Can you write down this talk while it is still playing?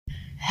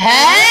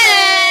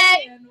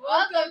Hey! And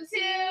Welcome to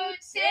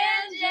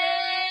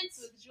Tangents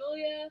with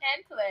Julia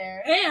and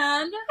Claire.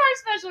 and Our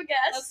special a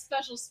guest,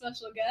 special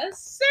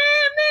guest.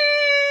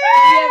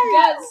 Sammie! We have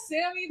got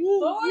Sammie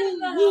Thorne in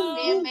the house.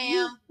 Bam,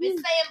 bam. Miss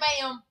Sam,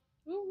 bam.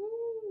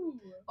 Woo-hoo.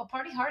 Well,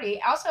 party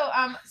hardy. Also,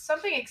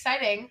 something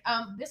exciting.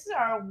 This is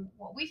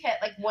we've hit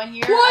like 1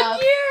 year 1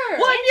 of year! 1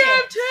 year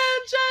of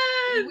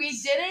Tangents! We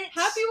did it.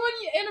 Happy 1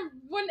 year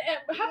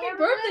happy Yeah,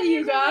 birthday,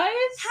 you guys!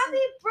 Happy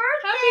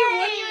birthday! Happy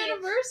 1 year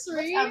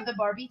anniversary! What's, the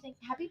Barbie thing.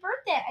 Happy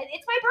birthday!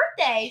 It's my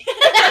birthday.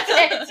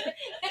 That's it.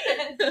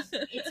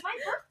 It's my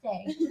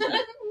birthday.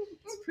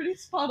 It's pretty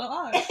spot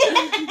on.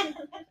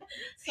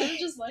 Sounds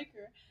just like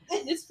her.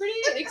 It's pretty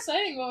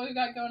exciting what we've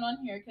got going on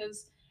here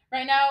because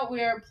right now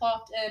we are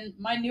plopped in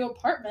my new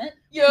apartment.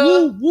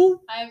 Yo.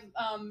 Woo. I've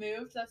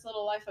moved. That's a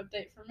little life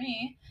update for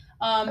me.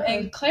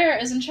 And Claire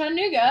is in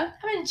Chattanooga.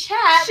 I'm in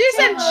chat. She's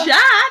in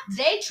chat.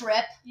 Day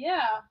trip.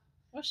 Yeah.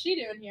 What's she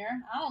doing here?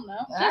 I don't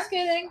know. That's- Just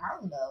kidding. I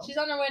don't know. She's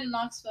on her way to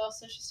Knoxville,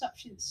 so she thought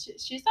she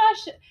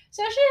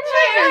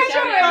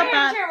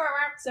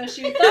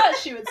thought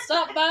she would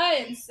stop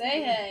by and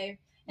say hey.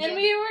 And Yeah.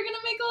 we were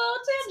gonna make a little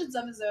tangents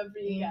episode for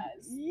you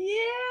guys.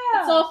 Yeah.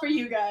 It's all for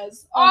you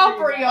guys. All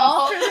for you guys. y'all.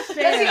 All for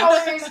the That's the fans.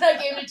 only reason I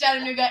came to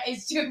Chattanooga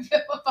is to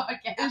film a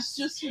podcast. It's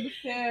just for the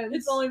fans.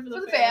 It's only for the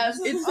For the fans.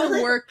 fans. It's the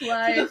work For the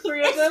life. three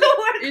of It's them. the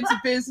work It's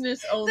life.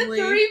 business The only.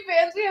 3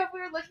 fans we have. We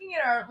were looking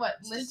at our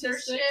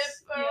Statistics,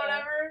 listenership or yeah.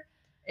 whatever.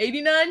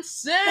 89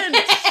 cents.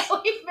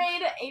 We've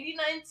made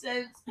 89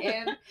 cents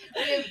and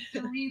we have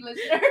 3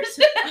 listeners.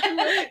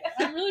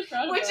 I'm really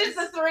proud of Which us. is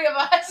the 3 of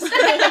us.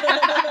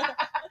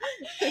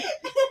 I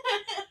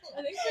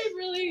think we've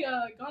really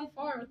gone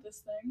far with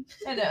this thing.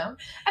 I know.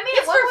 I mean,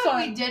 It's at one for point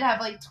fun. we did have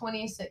like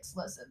 26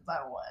 listens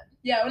on one.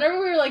 Yeah, whenever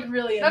we were like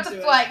really Not into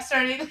to it. flex or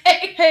anything.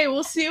 Hey,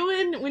 we'll see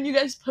when you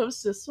guys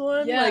post this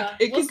one. Yeah, Like,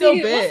 it we'll could go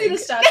see, big. We'll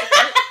see the stats of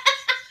it.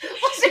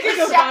 We'll see It could the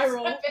go stats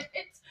viral. of it.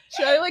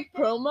 Should I like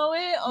promo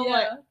it on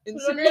my Yeah.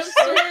 Put it on Instagram your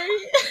story?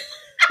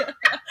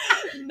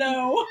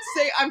 No.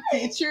 Say I'm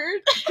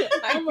featured.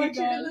 I'm Oh my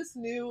featured in God. this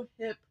new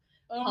hip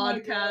Oh my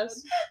podcast. God.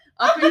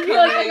 Up I and feel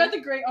like I coming. got the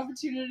great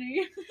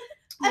opportunity.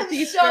 I'm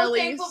these so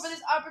girlies. thankful for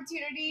this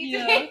opportunity.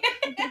 Yeah.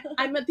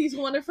 I met these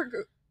wonderful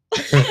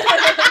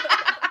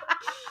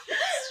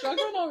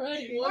Struggling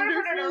already.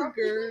 wonderful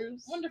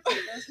girls. Wonderful.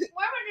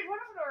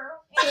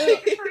 So,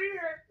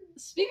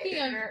 Speaking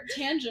of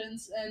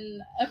tangents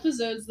and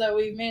episodes that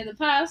we've made in the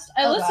past,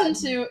 I Oh, listened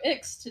God. to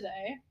Ix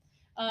today.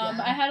 Yeah.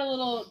 I had a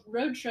little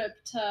road trip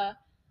to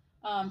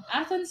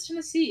Athens,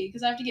 Tennessee,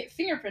 because I have to get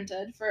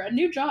fingerprinted for a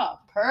new job.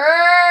 And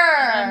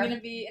I'm Purr. going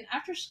to be an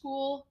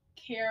after-school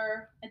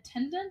care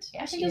attendant,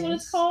 Yeah, I think she is what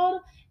is. it's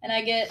called. And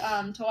I get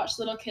to watch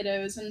little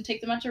kiddos and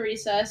take them out to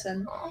recess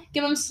and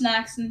give them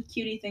snacks and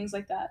cutie things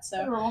like that.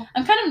 So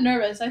I'm kind of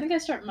nervous. I think I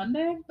start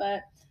Monday,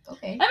 but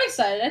Okay. I'm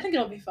excited. I think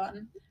it'll be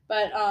fun.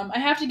 But I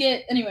have to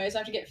get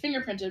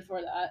fingerprinted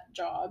for that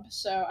job.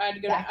 So I had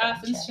to go to Background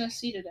Athens, check.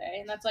 Tennessee today,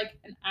 and that's like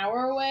an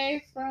hour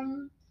away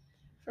from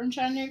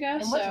Chattanooga.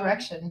 In what so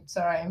direction?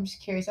 Sorry, I'm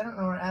just curious. I don't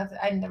know where Athens.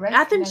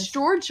 Athens,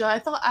 Georgia. I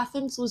thought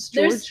Athens was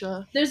There's-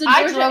 Georgia. There's a I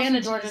Georgia drove and a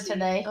from Georgia Tennessee.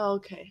 today. Oh,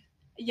 okay.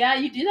 Yeah,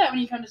 you do that when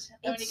you come to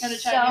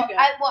Chattanooga.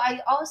 I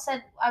all of a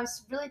sudden I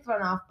was really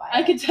thrown off by I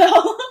it. could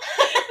tell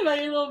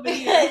by your little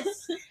videos.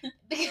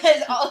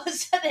 because all of a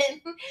sudden,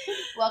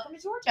 welcome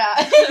to Georgia.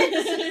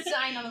 There's a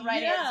sign on the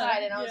right hand Yeah,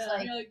 side, and I was yeah.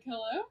 like, You're like,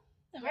 hello?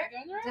 Am I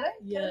going the right did way? I?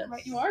 Yes.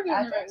 Right? You are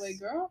going the right Athens? way,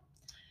 girl.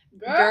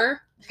 Girl.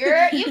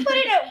 Girl, you put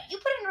in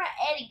right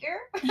Eddie, girl.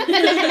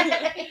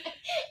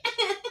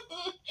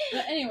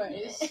 But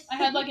anyways, I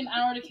had like an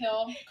hour to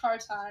kill car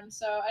time,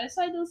 so I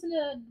decided to listen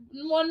to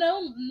what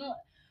else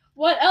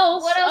What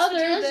else would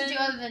you other listen than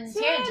to other than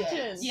Tangents.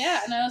 tangents?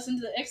 yeah, and I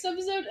listened to the X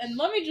episode, and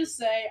let me just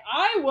say,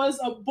 I was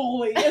a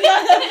bully in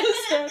that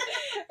episode,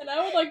 and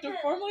I would like to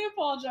formally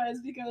apologize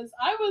because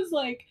I was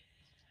like,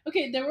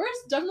 okay, there were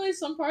definitely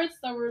some parts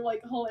that were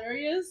like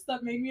hilarious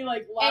that made me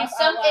like laugh And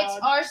some out loud.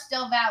 icks are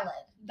still valid.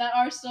 That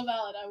are still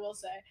valid, I will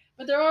say.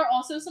 But there are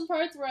also some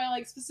parts where I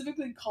like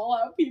specifically call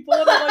out people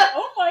and I'm like,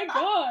 oh my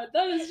god,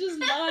 that is just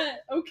not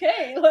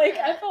okay. Like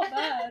I felt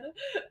bad.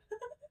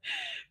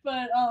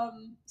 But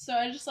so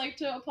I just like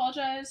to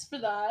apologize for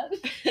that.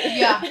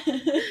 Yeah.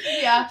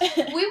 Yeah.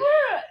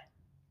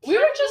 We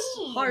were just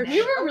Harsh.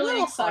 we were A really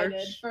little excited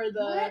harsh. for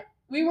the What?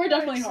 we were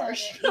definitely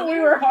harsh. excited. We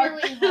were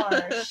harsh. really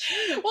harsh.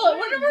 Well, We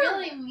were whenever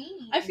really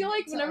mean. I feel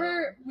like So,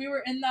 whenever we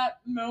were in that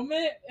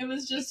moment, it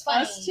was it's just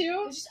funny. us It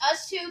two was just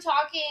us two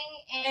talking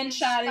and and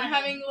chatting, funny.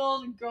 having a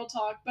little girl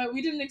talk, but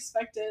we didn't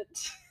expect it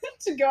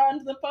to go out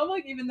into the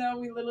public, even though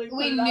we literally put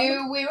We it out.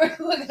 knew we were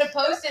going to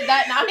post it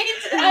that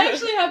night. I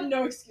actually have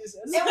no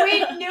excuses. And we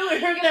knew we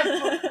were going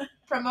to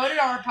promote it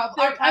on our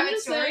I'm private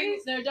just saying,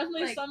 stories. there are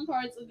definitely Like- some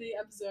parts of the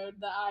episode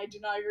that I do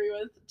not agree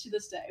with to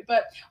this day.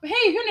 But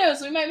hey, who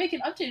knows? We might make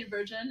an updated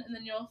version, and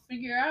then you'll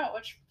figure out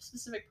which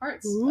specific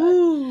parts. But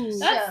Ooh.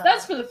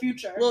 that's for the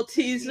future. Little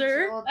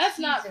teaser. Little That's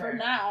not for teaser.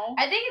 now.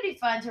 I think it'd be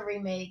fun to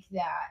remake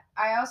that.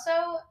 I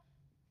also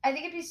I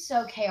think it'd be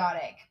so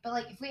chaotic. But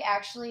like, if we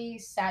actually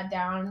sat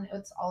down,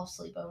 it's all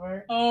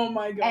sleepover, Oh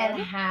my god.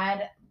 and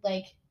had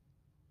like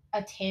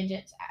a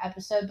tangent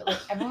episode, but like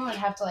everyone would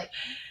have to like.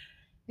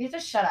 We have to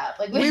shut up.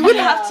 Like We would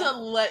Yeah. have to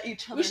let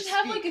each other We should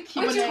have speak. like a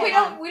Q&A. Which we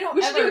don't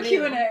We should ever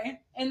do a Q&A.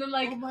 And then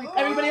like Oh my God.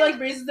 everybody like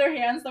raises their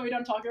hands so we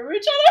don't talk over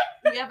each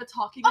other. We have a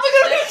talking Oh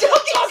my god, stick.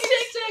 we're talking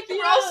stick,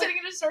 We're all sitting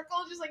in a circle,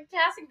 just like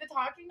passing the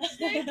talking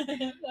stick.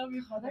 That'd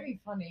be Oh, that'd funny. be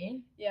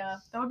funny. Yeah,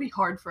 That would be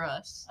hard for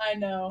us. I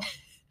know.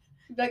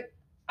 Like,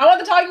 I want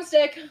the talking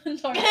stick. I'm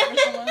talking over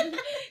someone.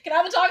 Can I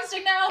have the talking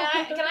stick now? Can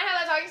I have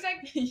that talking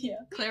stick? Yeah.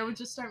 Claire would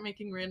just start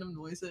making random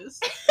noises.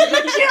 Like,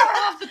 get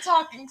off the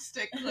talking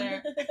stick,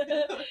 Claire.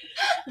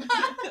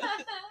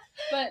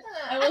 But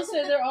I will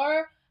say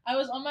I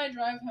was on my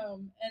drive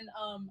home, and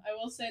I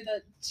will say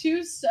that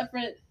 2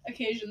 separate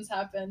occasions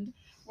happened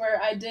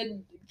where I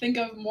did think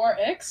of more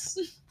icks.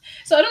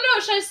 So I don't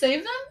know, should I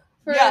save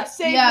them? Yeah,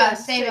 save them.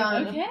 save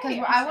them. Okay,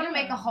 Because I'll I want to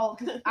save make a them. whole.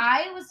 Because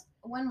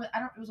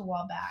it was a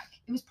while back.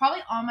 It was probably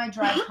on my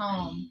drive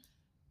home,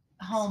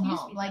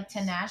 Excuse me. like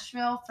to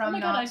Nashville from Oh my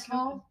God, I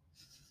Knoxville.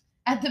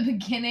 At the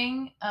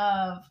beginning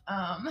of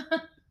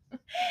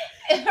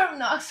from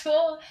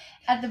Knoxville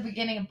at the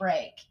beginning of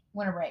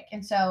winter break,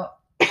 and so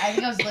I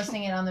think I was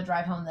listening it on the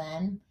drive home.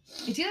 Then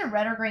it's either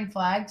red or green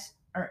flags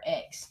or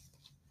icks,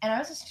 and I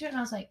was listening to it and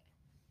I was like,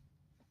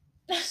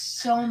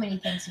 so many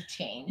things have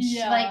changed.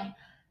 Yeah. Like,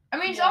 I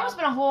mean, it's Yeah. almost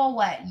been a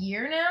whole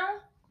year now.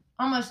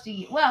 Almost a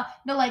year. Well,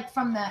 no, like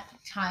from that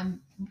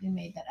time we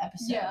made that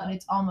episode, Yeah.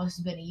 it's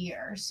almost been a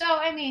year. So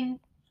I mean,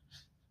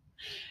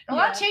 a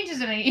lot Yeah.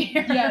 changes in a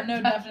year. Yeah,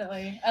 no,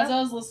 definitely. As I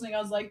was listening, I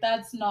was like,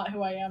 that's not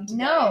who I am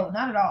today. No,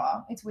 not at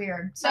all. It's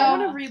weird. So I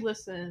want to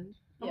re-listen.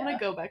 I want Yeah.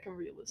 to go back and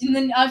re-listen. And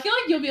then I feel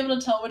like you'll be able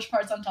to tell which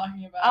parts I'm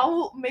talking about.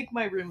 I'll make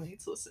my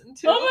roommates listen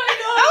to Oh it. my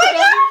god!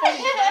 That'd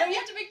be funny. We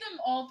have to make them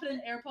all put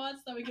in AirPods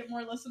so that we get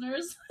more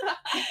listeners.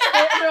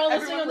 They're all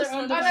listening on their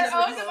own Everyone on their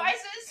own devices.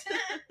 devices.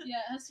 Yeah,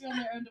 it has to be on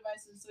their own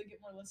devices so we get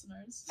more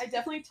listeners. I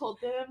definitely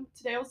told them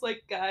today. I was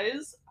like,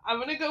 guys, I'm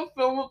gonna go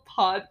film a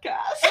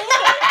podcast.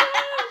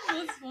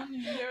 That's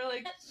funny. They were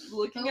like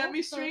looking at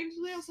me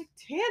strangely. I was like,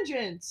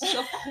 tangents, of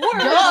Duh.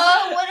 course. Who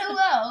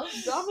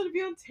else? I'm gonna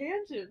be on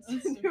tangents.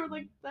 That's And so they were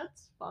funny. like,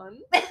 that's fun.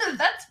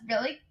 That's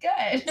really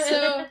good.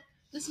 So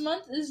this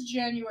month is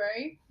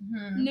January.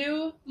 Mhm.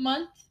 New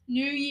month,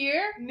 new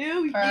year.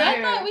 New year. Right.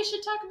 And I thought we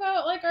should talk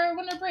about like our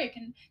winter break,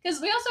 and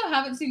because we also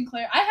haven't seen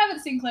Claire. I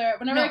haven't seen Claire.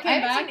 Whenever No, I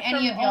came haven't back seen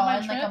any from of all my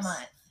y'all in like a trips,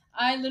 month.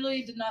 I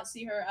literally did not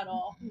see her at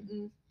all.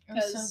 Mm-mm. I'm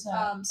so Because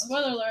sad.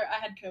 spoiler alert, I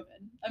had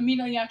COVID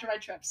immediately after my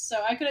trips,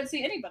 so I couldn't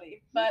see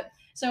anybody. But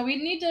so we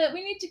need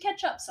to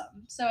catch up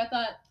some. So I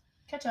thought,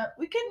 Catch up.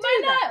 We can why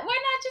do that.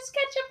 not just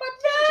catch up on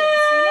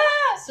tangents, you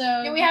know?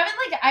 So Yeah, we haven't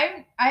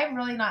like I'm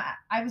really not.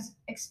 I was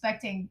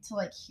expecting to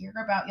like hear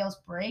about y'all's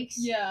breaks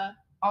yeah.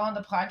 on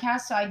the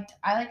podcast, so I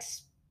like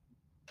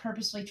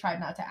purposely tried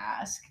not to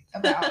ask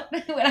about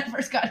when I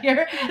first got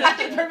here.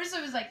 I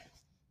purposely was like,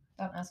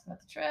 don't ask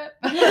about the trip.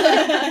 Don't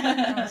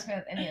ask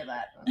about any of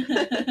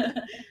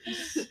that.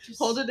 Just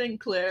Hold it in,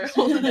 Claire.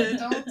 Hold it in.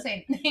 Don't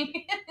say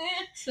anything.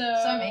 So,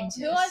 I'm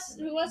anxious.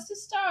 who wants to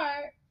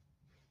start?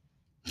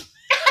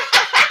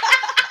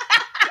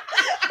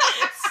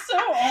 So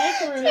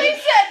awkward. They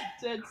said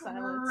Dead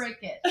silence.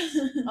 crickets.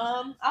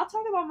 I'll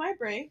talk about my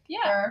break. Yeah.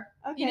 Sure.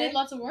 Okay. You did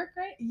lots of work,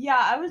 right? Yeah,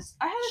 I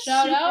had a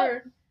Shout out.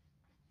 super.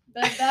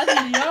 That's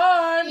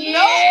beyond.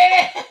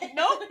 Yeah.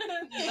 Nope,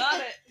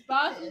 not it.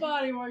 Bath and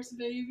Body Works,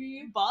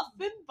 baby. Bath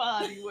and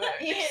Body Works.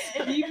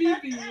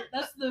 BBB.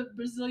 That's the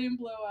Brazilian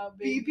blowout,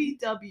 baby.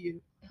 BBW.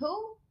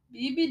 Who?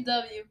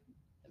 BBW.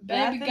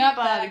 Bath Baby and got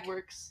Body back.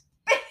 Works.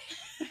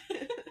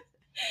 Okay.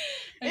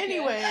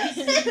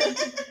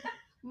 Anyways.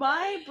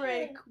 My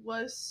break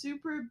was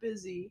super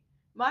busy.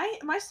 My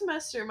last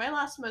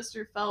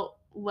semester felt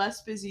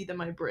less busy than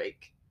my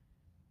break.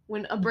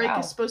 When a break Wow.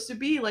 is supposed to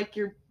be like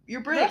your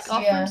break Restful.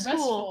 off Yeah. from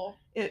school.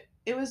 Restful.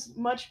 It was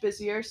much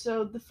busier.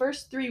 So the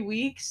first 3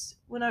 weeks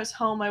when I was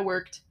home, I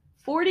worked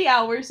 40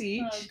 hours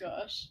each. Oh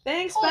gosh.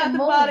 Thanks, Holy Bath and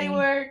Body moly.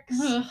 Works.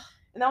 Ugh.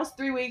 And that was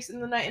 3 weeks,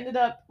 and then I ended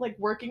up like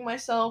working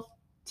myself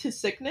to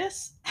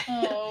sickness.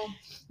 Oh.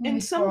 Movie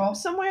And squirrel.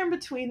 somewhere in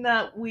between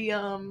that, we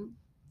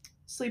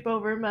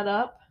sleepover met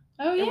up.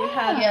 Oh And yeah. we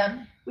had-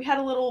 Yeah. We had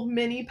a little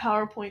mini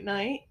PowerPoint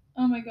night.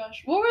 Oh my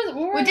gosh. What were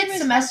We did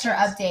everybody's semester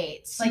questions?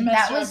 updates. Like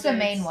that Semester was the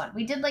main updates. one.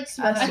 We did like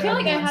Semester I feel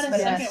like I ones, had a but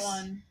second yes.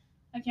 one.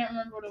 I can't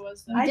remember what it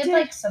was though. We I did did-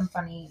 like some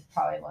funny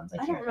probably ones. I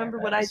can't don't remember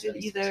but what it I was did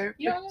really either.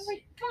 You don't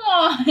remember? Come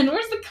on.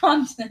 Where's the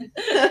content?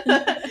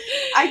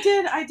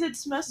 I did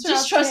semester.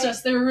 Just trust update.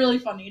 us. They were really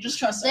funny. Just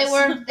trust They us.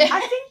 were. I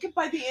think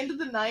by the end of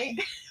the night,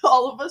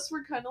 all of us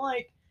were kind of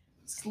like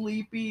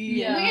sleepy.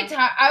 Yeah. We get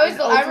tired. I was.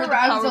 And I over remember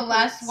the I was the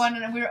last PowerPoints.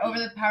 one, and we were over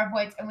the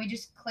PowerPoints, and we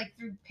just clicked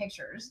through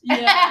pictures.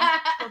 Yeah.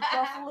 The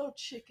buffalo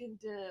chicken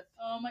dip.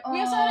 Oh my. We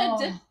also had a Oh.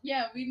 dip.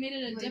 Yeah, we made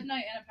it a We- dip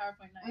night and a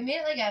PowerPoint night. We made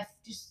it like a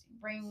just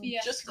bring.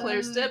 Fiesta. Just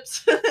Claire's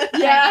dips.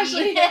 Yeah,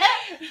 actually.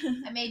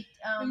 I made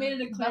We made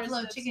it a Claire's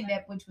buffalo dips chicken night.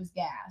 dip, which was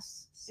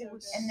gas. So It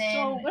was good. And then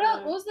so What else?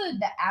 good. What was the?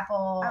 The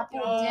apple Apple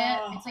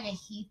dip. It's like a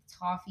Heath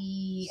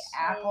toffee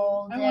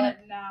apple I dip. want it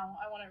now.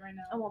 I want it right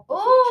I now. want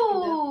buffalo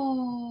chicken dip.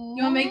 Ooh.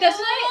 You wanna make that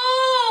tonight?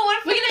 Oh, what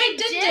if We we can make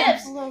make dip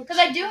dips? Buffalo Because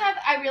I do chicken. have.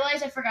 I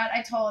realized I forgot.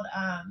 I told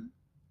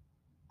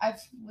I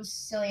was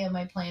silly in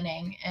my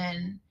planning,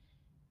 and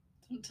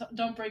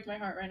Don't break my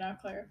heart right now,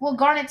 Claire. well,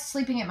 Garnet's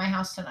sleeping at my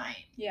house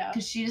tonight Yeah.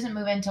 because she doesn't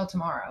move in until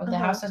tomorrow. The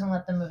Uh-huh. house doesn't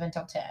let them move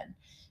until 10.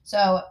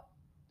 So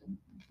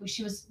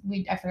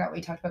I forgot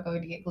we talked about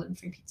going to get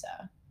gluten-free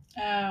pizza.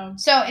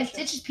 So it's Gotcha.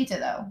 just pizza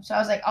though. So I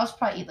was like, I'll just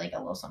probably eat like a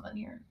little something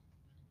here.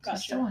 So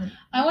Gotcha.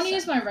 I want to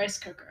use my rice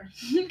cooker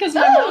because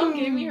my Oh, mom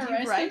gave me her do you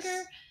rice rice?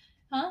 cooker.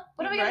 Huh?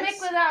 What are we gonna rice?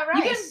 make without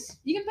rice?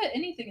 You can put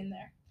anything in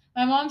there.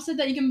 My mom said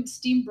that you can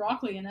steam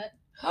broccoli in it,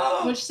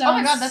 which sounds oh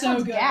my god, that so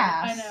sounds good.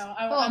 gas. I know.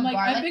 I'm like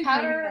I've garlic been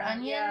powder, craving that.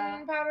 onion Yeah.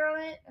 powder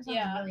on it. That sounds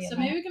Yeah. really So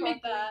yummy. maybe we can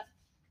make that.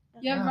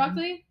 You have Yum.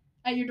 broccoli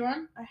at your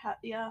dorm? I had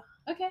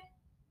Okay.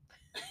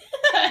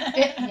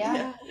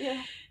 Yeah.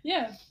 yeah.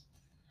 Yeah.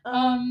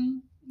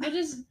 What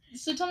is?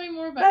 So tell me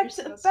more about Back your to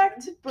semester. back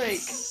to break.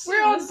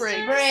 We're on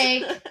break.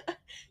 Break.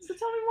 So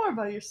tell me more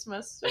about your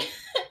semester.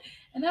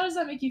 And how does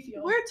that make you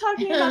feel? We're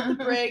talking about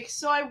the break.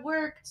 So I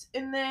worked,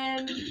 and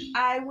then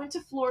I went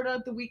to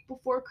Florida the week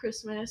before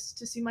Christmas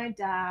to see my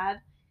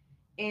dad,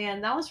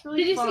 and that was really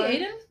Did you fun. see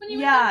Aiden when you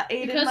Yeah, went there?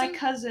 Your Aiden, my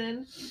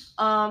cousin.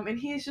 And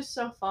he's just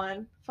so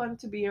fun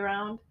to be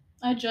around.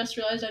 I just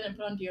realized I didn't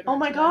put on deodorant. Oh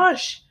my today.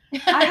 gosh,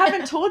 I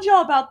haven't told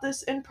y'all about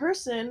this in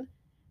person.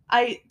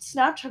 I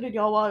Snapchatted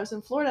y'all while I was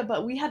in Florida,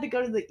 but we had to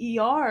go to the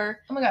ER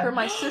Oh my god. for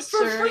my sister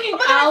For freaking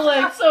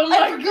Alex. Oh I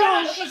my forgot.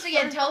 gosh. Okay, so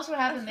yeah, tell us what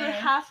happened for there.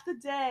 half the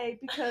day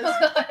because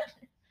Oh god.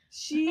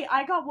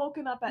 I got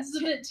woken up at This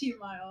is a bit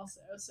TMI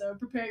also, so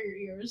prepare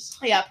your ears.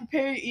 Yeah,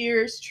 prepare your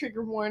ears,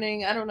 trigger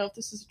warning. I don't know if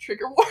this is a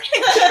trigger warning.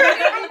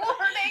 Trigger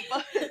warning.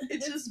 But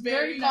it's just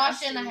very very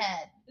Caution nasty.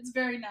 ahead. It's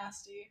very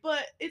nasty.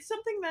 But it's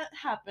something that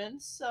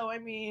happens, so I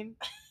mean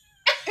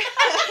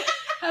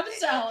Happens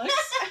to Alex.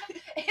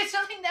 It's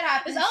something that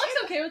happens. Is Alex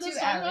okay with to us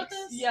talking about Alex.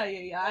 this? yeah.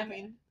 I Okay.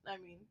 mean,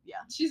 yeah.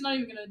 She's not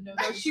even gonna know.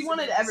 No, that she this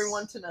wanted is-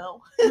 everyone to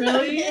know.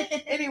 Really?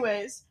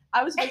 Anyways,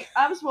 I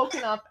was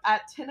woken up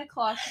at 10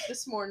 o'clock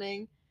this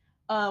morning,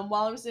 while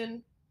I was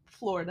in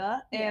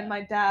Florida, and Yeah.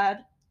 my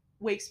dad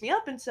wakes me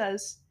up and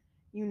says,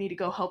 "You need to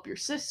go help your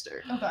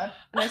sister." Oh god.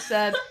 And I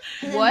said,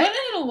 What "What?"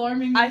 an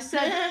alarming. I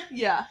said,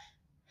 "Yeah."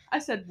 I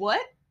said,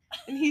 "What?"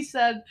 And he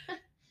said,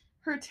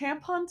 "Her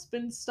tampon's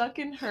been stuck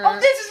in her Oh,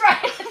 this is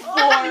right.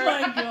 Oh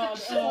my god.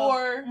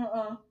 for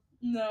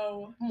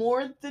No.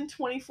 more than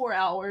 24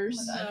 hours,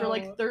 Oh my God. for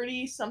like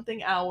 30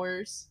 something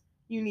hours.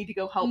 You need to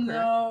go help her."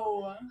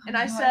 No. And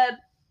I God. said,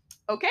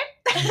 "Okay."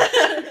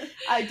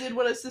 I did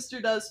what a sister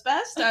does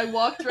best. I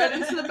walked right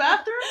into the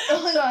bathroom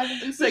Oh my god.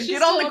 and said, she's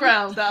 "Get on still the on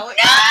ground, Alex."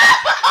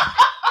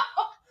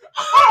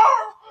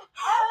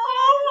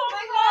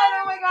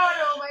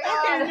 Oh my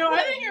god. Okay, no,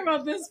 I didn't hear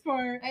about this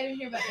part. I didn't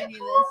hear about any of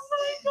this.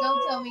 Oh my Don't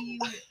God. tell me you.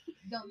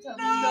 Don't tell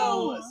me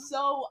No. No.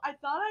 So I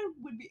thought I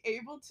would be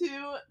able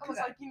to, because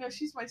God. like, you know,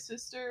 she's my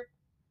sister.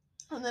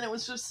 And then it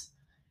was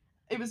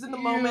in the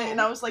moment,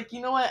 and I was like,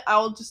 you know what?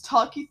 I'll just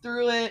talk you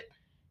through it.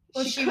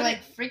 Was she couldn't-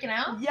 like freaking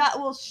out? Yeah,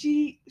 well,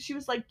 she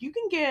was like,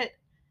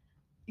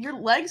 your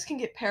legs can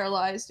get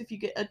paralyzed if you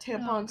get a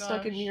tampon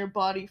stuck in gosh. your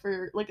body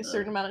for like a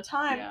certain amount of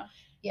time. Yeah.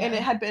 Yeah. And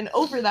it had been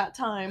over that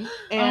time.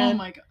 Oh And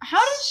my god. How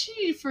did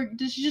she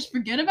did she just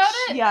forget about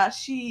it? yeah,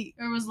 she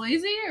Or was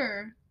lazy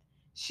or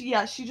she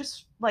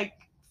just like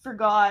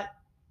forgot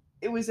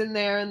it was in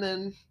there, and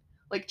then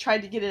like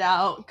tried to get it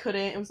out,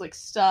 couldn't. It was like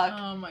stuck,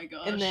 oh my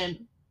gosh. and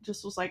then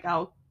just was like,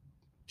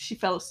 she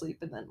fell asleep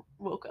and then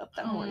woke up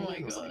that Oh morning my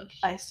and was like, gosh.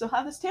 I still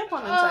have this tampon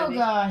inside Oh me.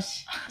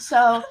 gosh.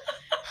 So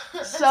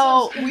That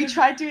so sounds we good.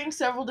 tried doing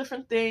several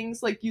different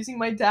things, like using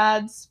my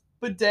dad's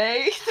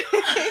bidet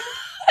thing.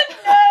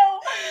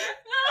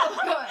 Oh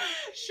god.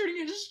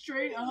 Shooting it just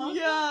straight up.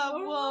 Yeah, Oh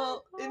my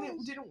well, and it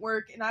gosh. didn't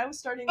work, and I was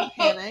starting to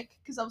panic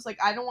because I was like,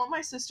 I don't want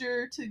my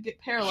sister to get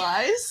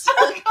paralyzed.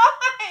 Oh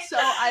god. So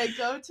I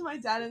go to my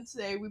dad and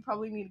say, we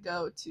probably need to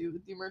go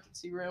to the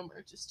emergency room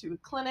or just to a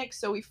clinic.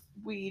 So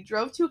we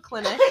drove to a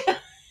clinic.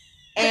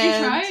 Did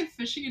And you try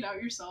fishing it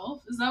out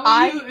yourself? Is that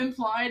what you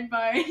implied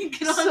by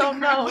get on so the no,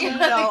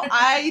 ground?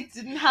 I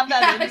didn't have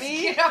that in Yes,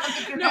 me. get on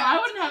the No, I ground.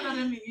 wouldn't have that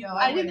in me. No, either.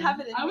 I didn't have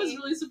it in I was me.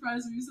 really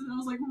surprised when you said that. I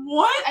was like,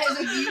 what? I was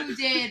like, you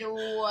did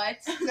what?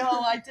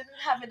 No, I didn't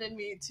have it in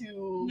me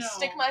to No,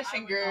 stick I my would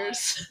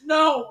fingers.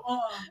 No.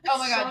 Oh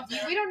my god. Stop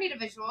there. We don't need a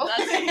visual.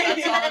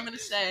 That's all I'm gonna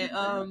say. That's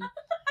all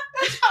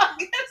I'm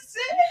gonna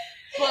say.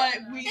 But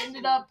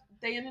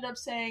they ended up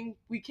saying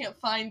we can't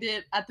find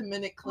it at the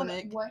Minute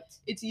Clinic. What?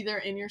 It's either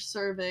in your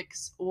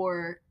cervix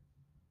or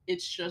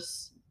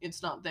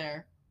it's not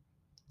there.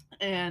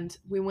 And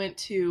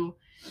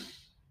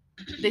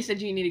they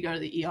said you need to go to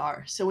the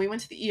ER. So we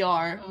went to the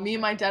ER. Oh Me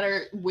and my my dad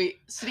are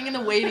sitting in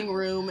the waiting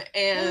room,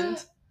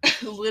 and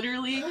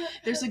literally,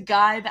 there's a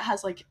guy that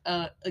has like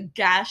a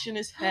gash in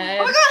his head.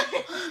 Oh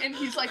my god! And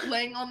he's like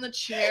laying on the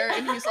chair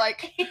and he's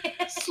like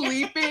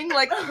sleeping,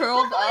 like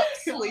curled up,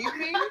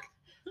 sleeping.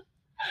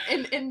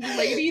 And the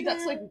lady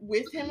that's like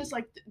with him is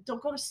like,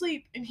 don't go to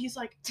sleep. And he's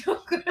like,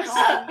 Don't go to "No,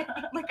 sleep.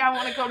 like I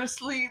want to go to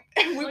sleep."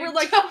 And we were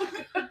like,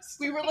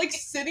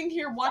 sitting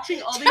here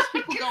watching all these Don't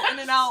people go go to in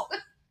and out.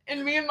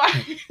 And me and my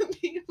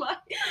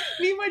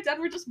dad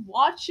were just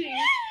watching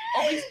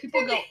all these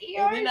people Dude, go the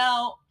in and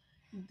out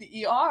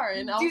the ER.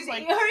 And I Dude, was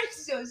like, the ER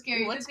is so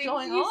scary. what's The things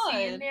going you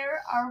see in on? there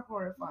are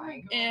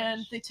horrifying.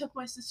 and they took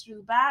my sister to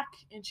the back,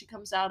 and she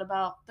comes out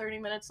about 30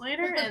 minutes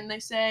later, and they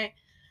say,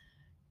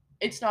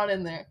 it's not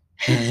in there.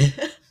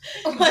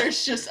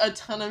 There's just a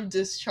ton of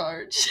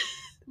discharge.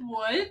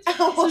 What?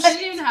 What? So she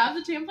didn't even have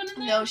the tampon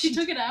in there? No, she she-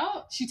 took it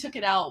out? She took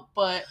it out,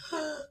 but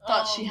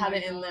thought she had my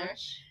it in there.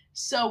 gosh.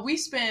 So we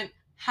spent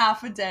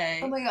half a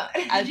day. Oh my god.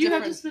 At Did you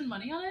have to different- spend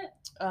money on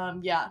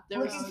it? Yeah, there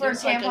was, Looking for there a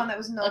was like tampon that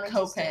was a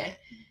non-existent. copay.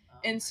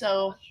 And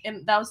so,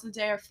 and that was the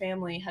day our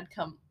family had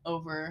come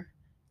over,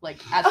 like,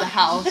 at the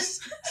house.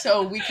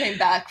 So we came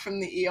back from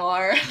the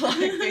ER, like,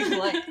 being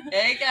like,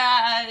 hey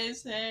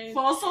guys, hey.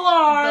 False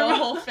alarm! The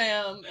whole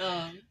fam.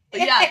 But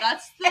yeah,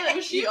 that's the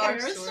Was she ER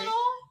embarrassed story. at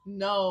all?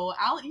 No,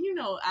 you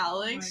know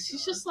Alex. Oh my She's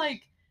gosh. just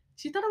like,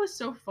 she thought it was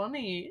so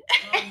funny.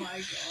 Oh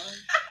my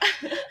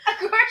god.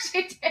 Of course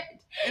she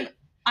did.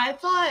 I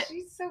thought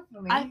She's so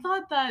funny.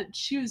 that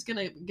she was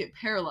gonna get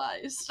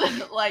paralyzed.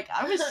 Like,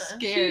 I was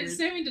scared.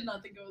 Sammy did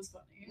not think it was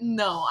funny.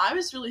 No, I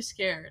was really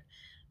scared.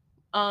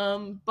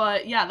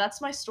 But yeah,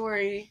 that's my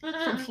story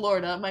from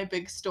Florida, my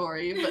big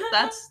story.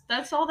 But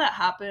that's all that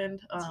happened.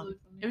 That's really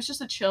funny. It was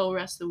just a chill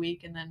rest of the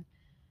week, and then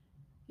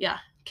yeah,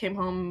 came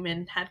home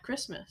and had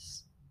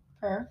Christmas,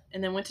 Her.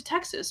 and then went to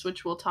Texas,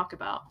 which we'll talk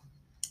about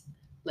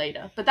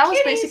later. But that was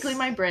Kitties. basically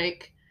my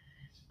break.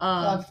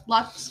 Love.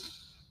 Lots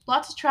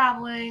of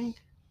traveling,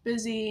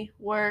 busy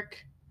work,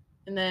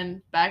 and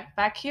then back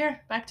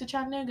to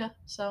Chattanooga.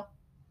 So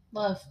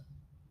Love.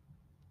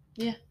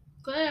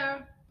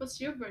 Claire, what's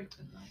your break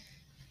been like?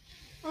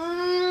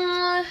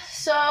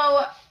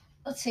 So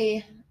let's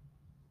see.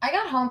 I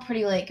got home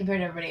pretty late compared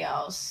to everybody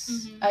else.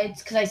 Mhm.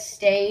 It's because I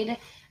stayed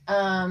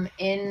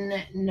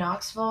in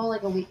Knoxville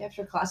like a week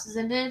after classes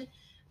ended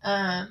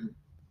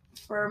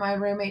for my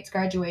roommate's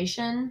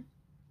graduation.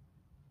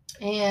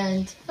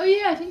 And Oh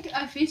yeah, I think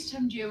I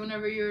FaceTimed you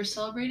whenever you were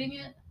celebrating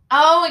it.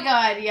 oh my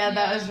god, yeah,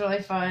 that Yeah. was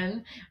really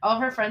fun. All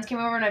of her friends came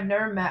over, and I've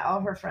never met all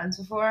of her friends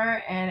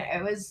before, and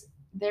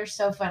they're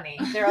so funny.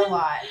 They're a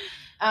lot.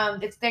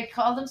 They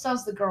call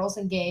themselves the girls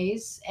and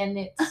gays, and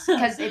it's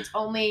because it's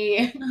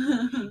only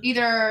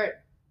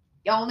either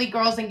only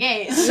girls and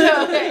gays.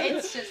 So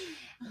it's just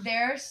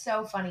they're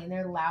so funny, and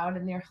they're loud,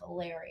 and they're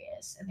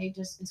hilarious,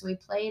 and so we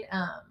played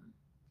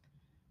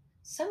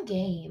some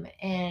game,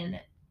 and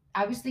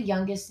I was the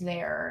youngest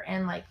there,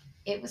 and like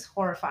it was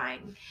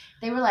horrifying.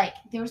 They were like,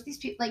 there was these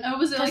people like, Oh,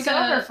 was it 'cause like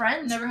some of her a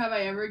friends, Never Have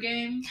I Ever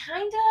game?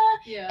 kinda,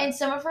 Yeah. and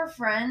some of her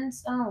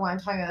friends, I don't know why I'm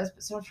talking about this,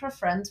 but some of her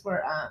friends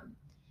were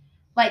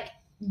like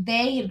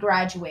they had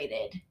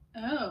graduated,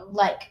 Oh.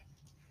 like,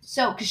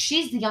 so because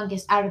she's the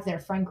youngest out of their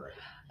friend group.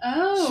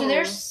 Oh. So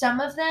there's some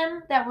of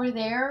them that were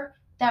there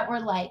that were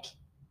like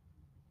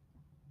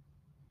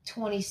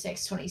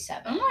 26,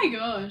 27. Oh my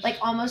gosh. Like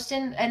almost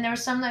and there were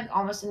some like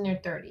almost in their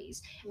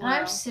 30s. And Wow.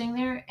 I'm sitting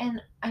there and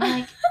I'm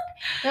like,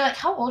 they're like,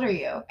 how old are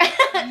you?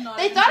 I'm not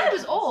They even thought I joking.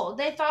 was old.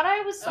 They thought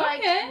I was like,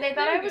 Okay, they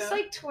thought there I you was go.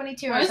 like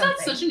 22 Why or is something.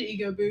 that such an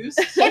ego boost?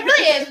 It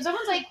really is. When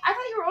someone's like, I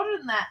thought you were older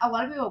than that. A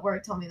lot of people at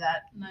work told me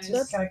that. Nice. It's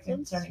just kind of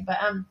concerning. But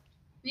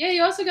Yeah,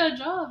 you also got a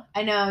job.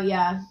 I know,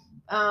 yeah.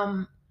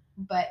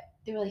 But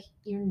they were like,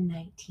 you're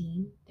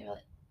 19. They were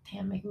like,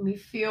 damn, making me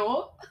feel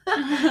old.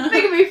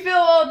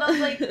 And I was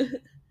like,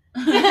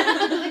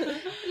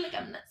 like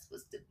I'm not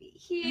supposed to be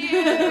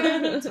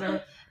here.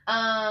 Whatever.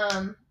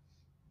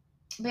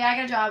 But yeah, I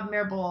got a job at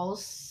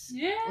Mirabelle's,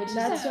 Yeah. which is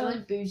That's this really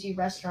bougie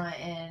restaurant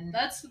in.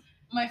 That's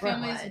my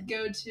family's Brentwood.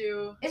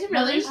 go-to. Is it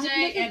really? Mother's I've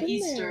Day never and been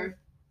Easter. there.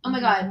 Oh my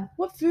god.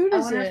 What food I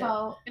is wonder it? if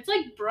I'll. It's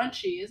like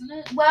brunchy, isn't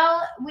it?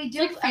 Well, we do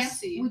like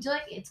fancy. we do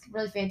like it's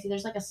really fancy.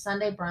 There's like a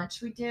Sunday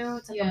brunch we do.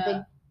 It's like a Yeah. big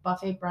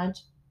buffet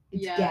brunch.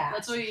 It's Yeah, gas.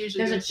 that's what we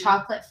usually There's go a to.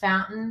 chocolate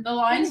fountain. The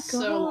line's Oh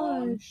my so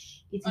long.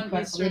 gosh. It's on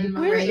incredible. They do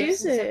Eastern Where grapes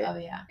is and stuff. it? Oh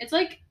yeah. It's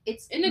like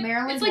It's in a,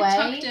 Maryland it's like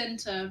Way. tucked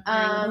into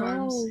Maryland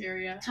Farms Oh.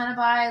 area. Kind of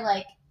by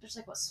like there's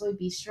like what Soy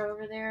Bistro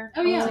over there.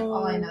 Oh, yeah. That's like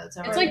all I know that's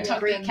over It's there. like tucked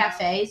Greek in now.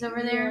 cafes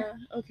over there.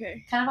 Yeah,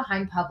 okay. Kind of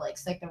behind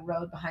Publix, like the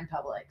road behind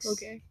Publix.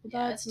 Okay. Well,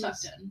 Yeah, that's it's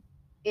tucked in.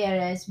 Yeah,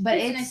 it is, but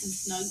It's it's, nice and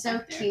snug so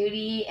back there.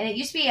 cutie, and it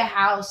used to be a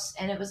house,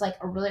 and it was like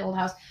a really old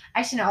house.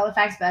 I actually know all the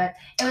facts about it.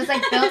 It was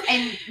like built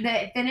and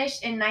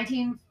finished in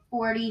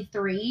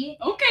 1943.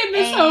 Okay,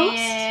 Miss Host.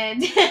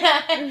 And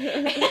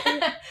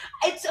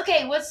it's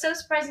okay. What's so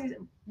surprising is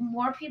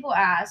more people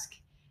ask,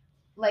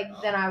 like,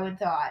 than I would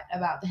thought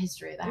about the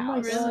history of the Oh my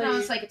house. God. No,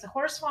 it's like it's a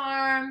horse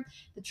farm.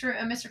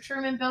 Mr.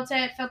 Truman built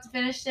it,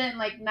 finished it in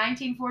like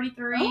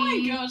 1943. Oh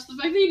my gosh, the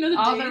fact that you know the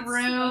All dates. the that's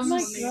rooms Oh my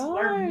amazing. God.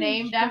 are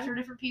named Gosh. after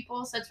different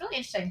people, so it's really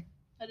interesting.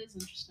 That is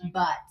interesting.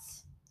 But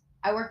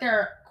I worked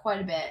there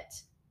quite a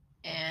bit,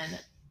 and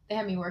they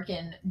had me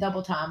working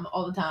double time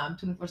all the time,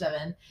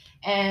 24/7.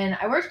 And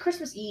I worked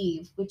Christmas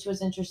Eve, which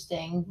was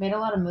interesting. Made a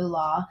lot of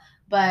moolah,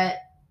 but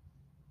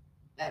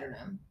I don't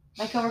know.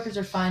 My coworkers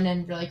are fun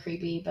and really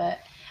creepy, but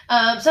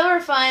some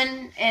are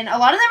fun, and a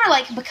lot of them are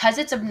like, because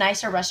it's a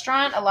nicer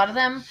restaurant. A lot of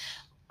them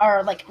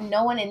are like,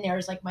 no one in there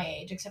is like my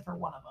age except for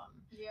one of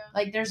them. Yeah.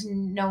 Like, there's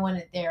no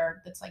one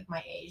there that's like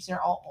my age.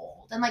 They're all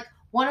old, and like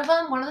one of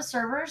the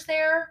servers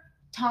there,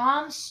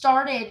 Tom,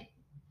 started,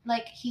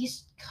 like,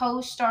 he's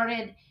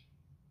co-started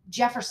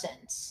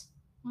Jefferson's,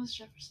 What's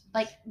Jefferson?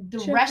 like the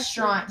Jefferson's.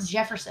 restaurant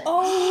Jefferson's.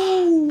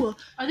 Oh,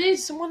 Are they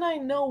someone I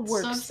know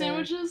works sub there.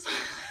 sandwiches?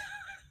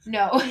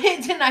 No,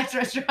 it's a nice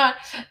restaurant.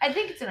 I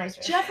think it's a nice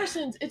restaurant.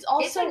 Jefferson's. It's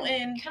also like,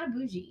 in. kind of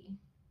bougie.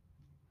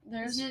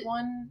 There's Is it-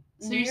 one.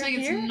 So near you're saying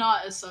here? it's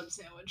not a sub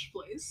sandwich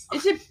place?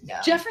 Is it No.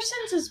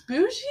 Jefferson's is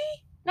bougie?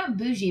 Not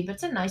bougie, but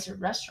it's a nicer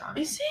restaurant.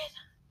 Is it?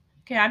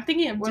 Okay, I'm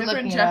thinking of We're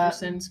different looking it up.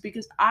 Jefferson's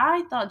because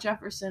I thought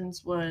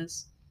Jefferson's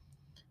was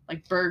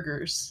like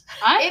burgers.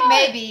 It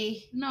may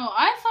be. No,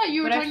 I thought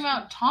you were But I talking f-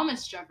 about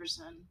Thomas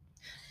Jefferson.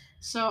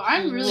 So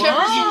I'm really Whoa.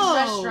 Jefferson's Whoa.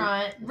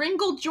 restaurant.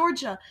 Ringgold,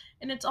 Georgia,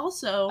 and it's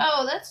also.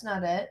 Oh, that's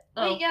not it.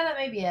 Oh. Wait, yeah, that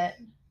may be it.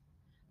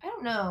 I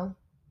don't know.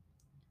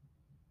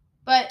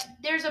 But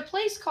there's a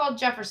place called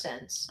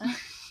Jefferson's.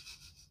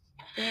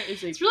 There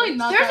is a. It's really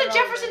not. There's that a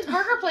Jefferson's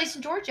relevant. burger place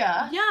in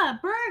Georgia. Yeah,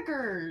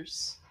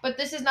 burgers. But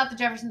this is not the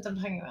Jefferson's I'm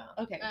talking about.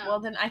 Okay, Oh. well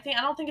then I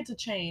don't think it's a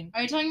chain.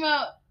 Are you talking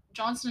about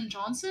Johnson &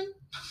 Johnson?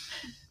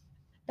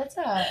 That's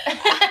a.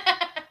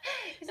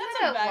 Is That's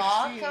that a a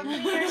law vaccine.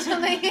 company or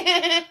something?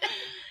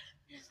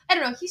 I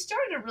don't know. He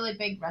started a really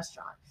big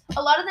restaurant.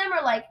 A lot of them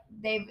are like,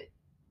 they've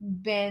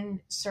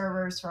been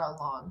servers for a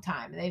long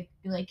time. They've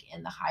been like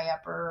in the high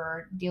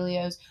upper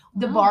dealios.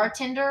 The Oh.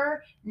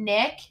 bartender,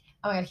 Nick,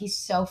 oh my god, he's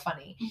so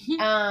funny.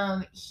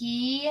 Mm-hmm.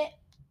 He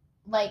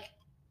like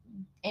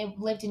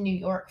lived in New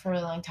York for a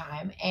really long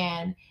time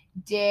and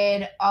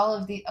did all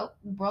of the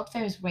world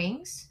famous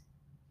wings.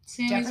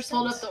 Sammy's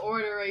pulled up Jefferson's? the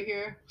order right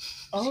here.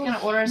 She's gonna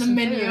order the some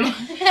menu. food.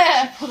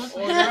 Pulled up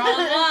the Order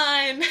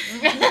online.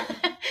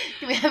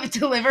 Can we have it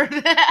delivered?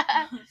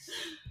 I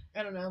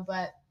don't know,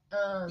 but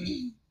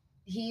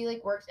he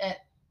like worked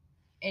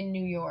in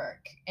New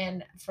York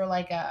and for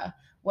like a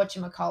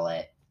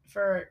whatchamacallit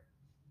and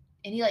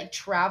he like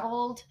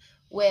traveled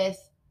with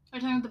Are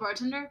you talking about the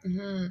bartender?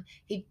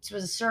 he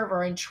was a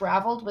server and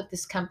traveled with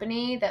this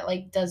company that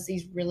like does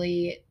these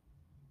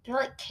they're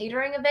like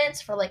catering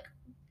events for like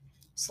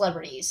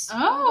celebrities.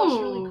 Oh,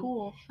 That's really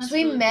cool. That's so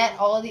we really met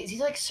cool. all of these. He's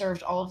like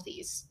served all of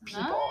these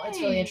people. It's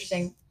really Nice.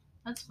 interesting.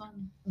 That's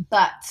fun.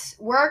 But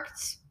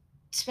worked,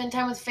 spent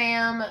time with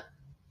fam.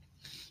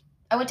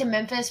 I went to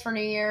Memphis for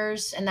New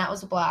Year's, and that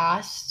was a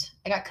blast.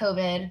 I got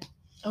COVID.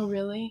 Oh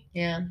really?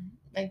 Yeah,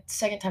 like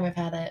second time I've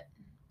had it.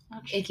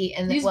 Ouch. Icky,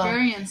 and These well,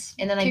 variants.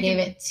 and then I gave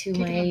it to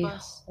kicking the my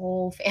bus.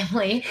 whole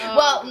family. Oh.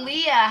 Well,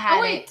 Leah had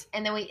Oh, wait. it,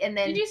 and then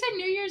Did you say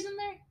New Year's in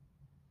there?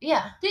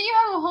 yeah, Didn't you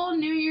have a whole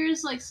New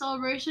Year's like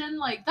celebration?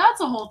 Like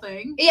that's a whole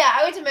thing. yeah.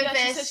 I went to Yeah,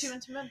 Memphis. she said she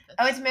went to Memphis.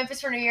 I went to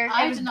Memphis for New Year's.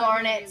 I It was did not know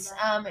any of Garnet's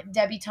that.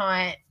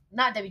 debutante,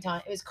 not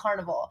debutante. It was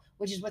Carnival,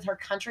 which is with her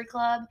country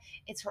club.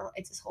 It's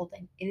this whole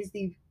thing. It is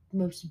the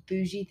most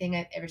bougie thing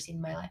I've ever seen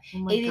in my life. Oh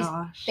my It is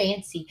gosh.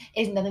 Fancy.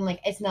 It's nothing like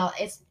it's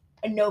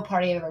no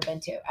party I've ever been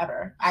to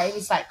ever. I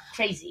was like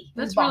crazy. It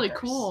was That's really bonkers.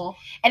 cool.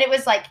 And it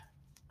was like,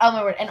 oh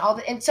my word,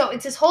 and so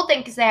it's this whole thing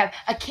because they have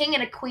a king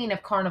and a queen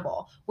of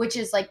Carnival, which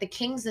is like the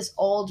king's this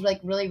old, like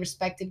really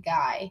respected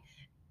guy,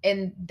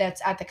 and that's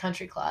at the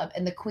country club,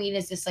 and the queen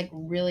is this like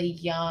really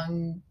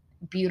young,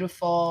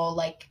 beautiful,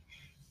 like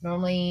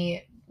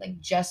normally like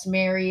just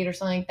married or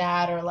something like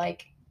that, or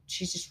like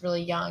she's just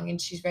really young and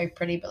she's very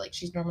pretty, but like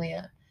she's normally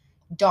a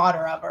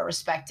daughter of a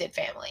respected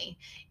family.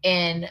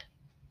 And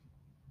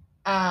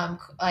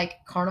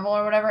like Carnival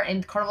or whatever,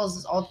 and Carnival is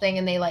this old thing,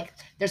 and they like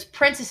there's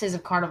princesses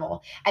of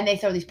Carnival, and they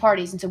throw these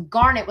parties, and so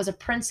Garnet was a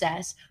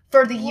princess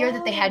for the year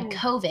that they had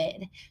Whoa.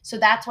 COVID, so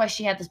that's why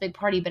she had this big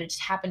party, but it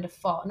just happened to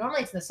fall.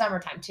 Normally it's in the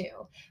summertime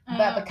too,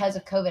 but because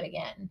of COVID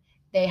again,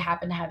 they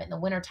happened to have it in the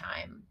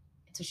wintertime,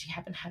 and so she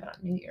happened to have it on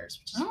New Year's,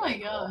 which is Oh my really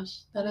cool. gosh,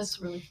 That is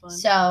really fun.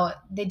 So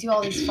they do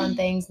all these fun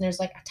things, and there's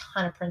like a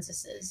ton of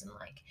princesses, and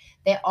like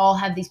they all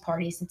have these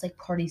parties. It's like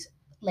parties,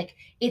 like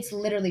it's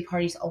literally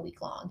parties all week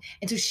long.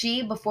 And so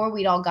she, before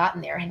we'd all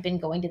gotten there, had been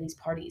going to these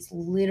parties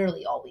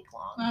literally all week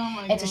long. Oh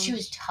my And so gosh. she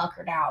was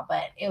tuckered out,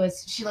 but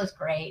she looked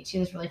great. She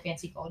was really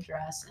fancy gold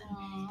dress. And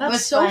Aw. That's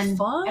was so fun.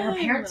 fun. And her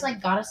parents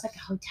like got us like a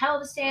hotel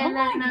to stay in Oh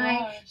that my night.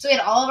 gosh. So we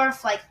had all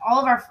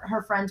of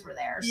her friends were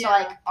there. So Yeah.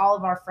 like all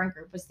of our friend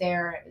group was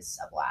there. It was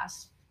a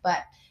blast. But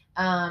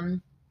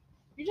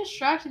You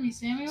distracted me,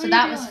 Sammy. What so are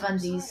that you was doing? fun.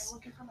 Sorry, These. I'm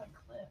looking for my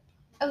clip.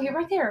 Oh, you're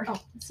right there.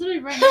 It's literally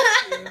right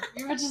next to you.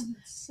 You're about to just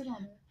sit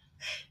on it.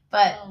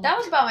 But Oh, that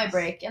was about my goodness.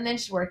 break, and then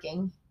just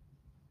working.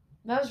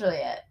 That was really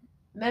it.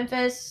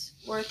 Memphis,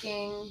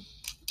 working.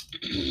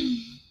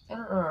 I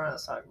don't know what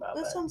else to talk about.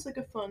 That But sounds like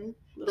a fun.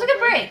 it was a good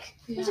break.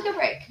 It was a Yeah. good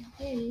break.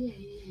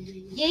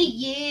 Yeah.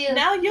 Yeah.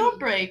 Now your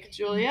break,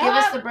 Julia. Give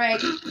us the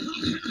break.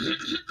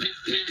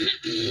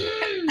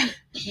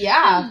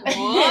 Yeah.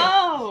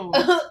 Whoa.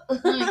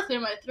 Let me clear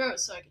my throat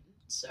so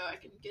I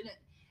can get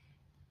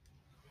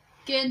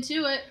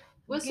into it.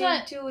 What's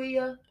that? Get to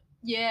ya.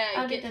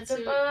 Yeah, get into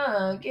it.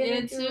 Get Get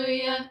into into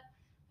ya.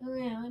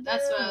 ya.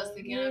 That's what I was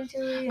thinking of.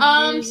 Get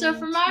into So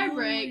for my Into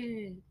break,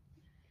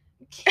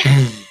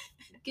 it.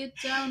 get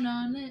down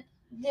on it.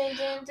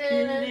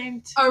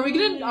 Getting Are we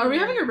to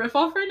having it. a riff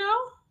off right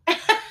now?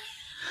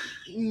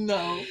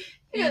 No.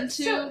 Into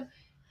so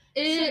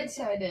it.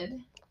 excited.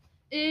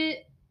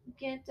 It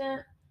Get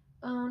down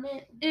on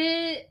it.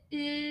 it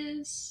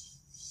is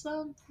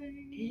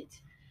something.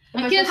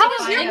 Am I I can't supposed think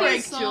to of find any it?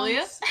 break, songs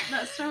Julia?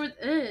 that start with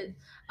it.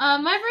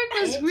 My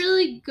break was It.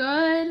 really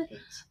good.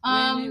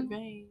 When it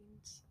rains.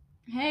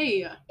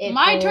 Hey, It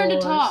my turn to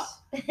pours. talk.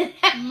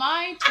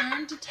 My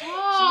turn to talk.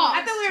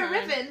 I thought we were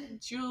Turn.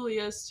 riffing.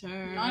 Julia's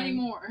turn. Not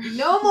anymore.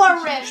 No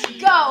more riffs.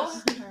 Go.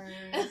 Julia's turn.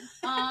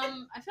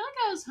 I feel like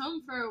I was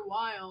home for a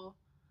while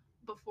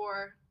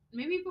before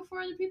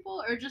other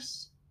people, or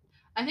just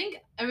I think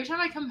every time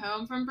I come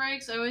home from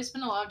breaks, I always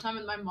spend a lot of time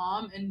with my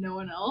mom and no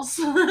one else.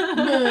 So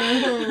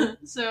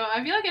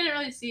I feel like I didn't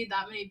really see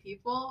that many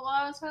people while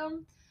I was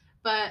home,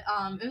 but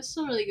it was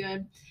still really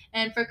good.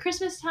 And for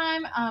Christmas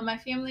time, my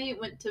family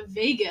went to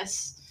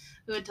Vegas.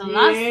 We went to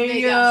Las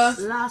Vegas.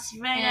 Las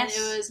And Vegas.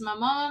 it was my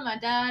mom, my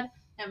dad,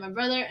 and my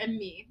brother and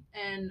me.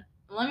 And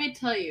let me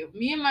tell you,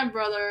 me and my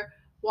brother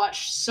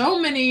watched so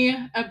many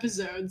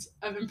episodes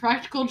of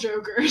Impractical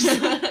Jokers.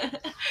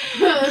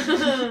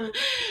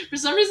 For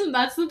some reason,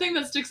 that's the thing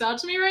that sticks out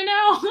to me right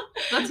now.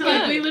 That's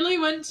Like, good. we literally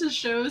went to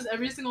shows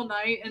every single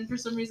night, and for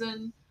some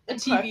reason,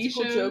 TV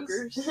Impractical shows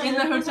Jokers. in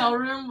the hotel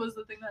room was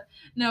the thing that.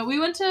 No, we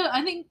went to.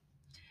 I think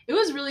it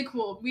was really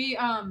cool. We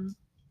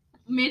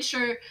made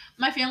sure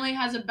my family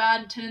has a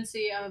bad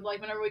tendency of like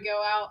whenever we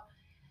go out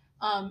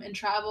and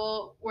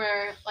travel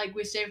where like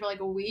we stay for like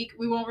a week,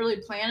 we won't really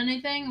plan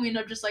anything. We end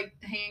up just like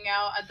hanging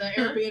out at the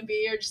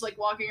Airbnb or just like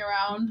walking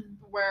around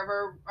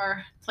wherever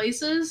our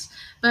place is.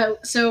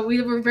 But so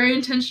we were very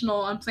intentional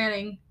on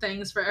planning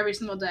things for every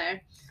single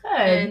day.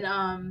 Good.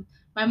 And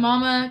my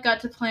mama got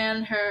to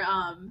plan her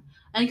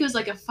I think it was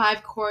like a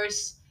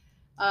 5-course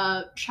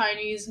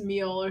Chinese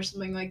meal or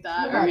something like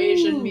that, or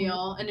Asian Ooh.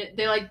 meal, and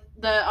they like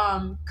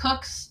the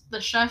cooks,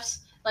 the chefs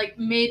like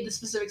made the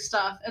specific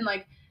stuff and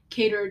like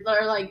catered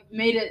or like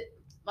made it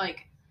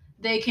like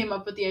they came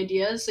up with the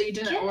ideas, so you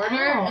didn't Get order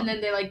out. and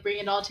then they like bring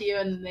it all to you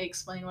and they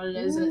explain what it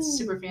is and it's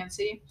super Ooh.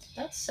 fancy.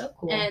 That's so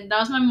cool. And that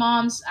was my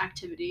mom's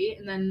activity,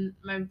 and then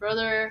my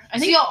brother, I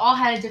so think y'all all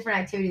had a different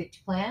activity that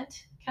you planned,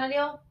 kind of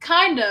deal.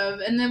 kind of,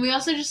 and then we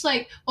also just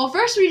like, well,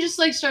 first we just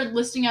like started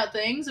listing out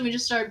things and we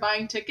just started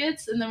buying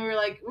tickets, and then we were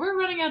like, we're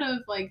running out of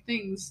like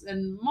things,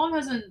 and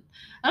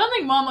I don't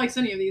think mom likes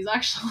any of these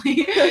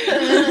actually.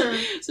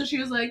 So she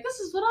was like, this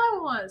is what I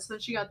want, so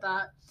she got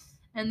that.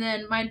 And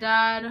then my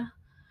dad,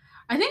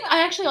 I think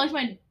I actually liked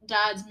my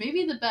dad's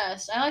maybe the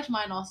best. I liked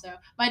mine also.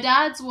 My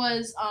dad's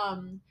was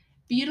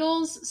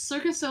Beatles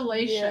Circus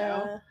Soleil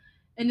show,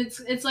 and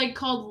it's like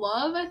called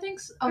Love, I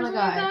think. Oh or my something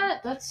god, like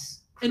that.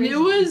 that's And crazy. it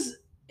was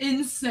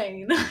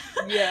insane.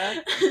 Yeah.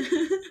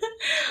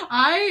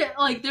 I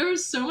like there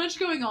was so much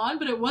going on,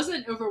 but it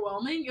wasn't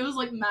overwhelming. It was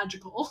like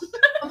magical.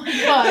 Oh my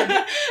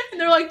god. And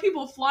there were like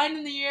people flying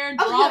in the air and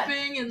Oh my God.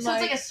 dropping, and So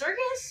like it's like a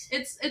circus.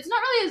 it's not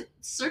really a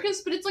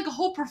circus, but it's like a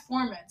whole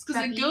performance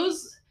because it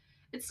goes.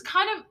 It's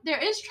kind of, there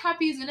is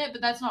trapeze in it,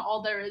 but that's not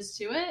all there is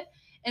to it.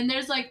 And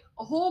there's like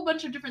a whole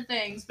bunch of different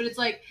things, but it's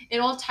like it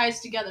all ties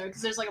together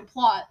because there's like a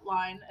plot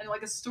line and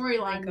like a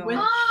storyline God.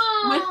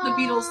 with the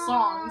Beatles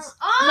songs.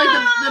 And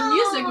like the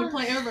music would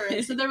play over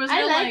it, so there was no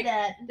I like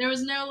that. there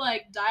was no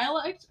like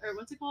dialect, or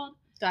what's it called?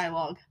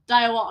 Dialogue.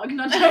 Dialogue,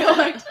 not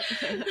dialect.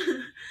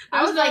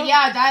 I was like,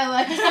 yeah,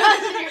 dialect.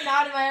 You're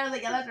nodding my head. I was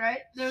like, yeah, that's right.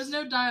 There was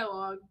no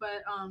dialogue,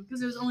 but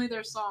because it was only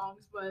their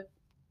songs. But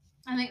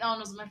I think that one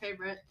was my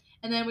favorite.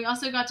 And then we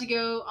also got to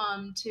go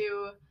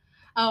to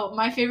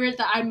my favorite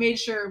that I made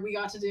sure we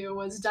got to do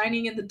was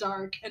Dining in the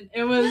Dark, and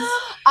it was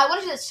I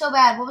wanted to do it so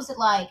bad. What was it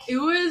like? it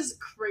was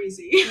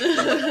crazy.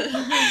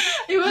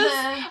 It was.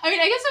 I mean,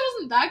 I guess it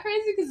wasn't that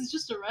crazy because it's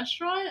just a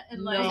restaurant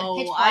and like. pitch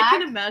No, black? I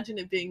can imagine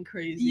it being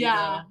crazy.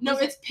 Yeah, though. no,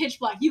 it's pitch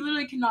black. You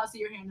literally cannot see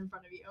your hand in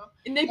front of you.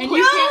 And they And put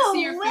you can't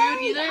see your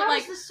food either, How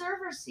like- does the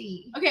server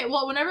see? Okay,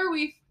 well, whenever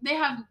they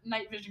have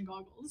night vision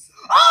goggles.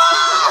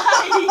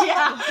 Oh!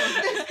 Yeah.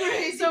 That's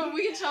crazy. So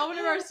we could tell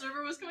whenever our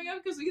server was coming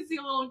up because we could see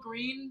a little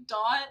green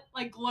dot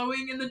like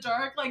glowing in the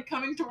dark, like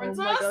coming Oh towards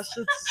my us. gosh,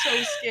 that's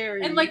so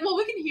scary. And like, well,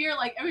 we can hear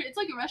like it's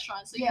like a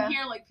restaurant, so you Yeah. can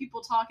hear like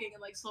people talking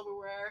and like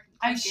silverware.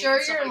 I'm clinking sure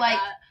and stuff you're, like like,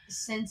 that.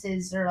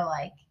 senses are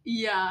like.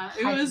 Yeah,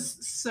 it heightened. was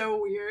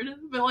so weird,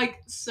 but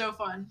like so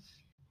fun.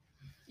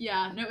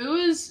 Yeah, no, it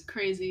was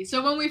crazy.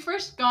 So when we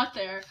first got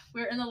there,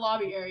 we were in the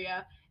lobby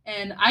area,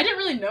 and I didn't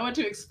really know what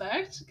to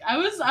expect. I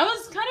was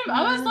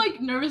like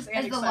nervous and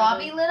Is the excited.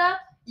 lobby lit up?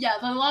 Yeah,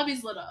 the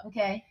lobby's lit up,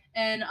 Okay.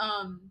 and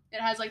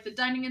it has like the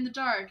dining in the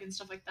dark and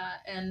stuff like that,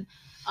 and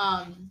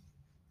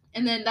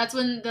And then that's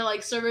when the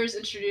like servers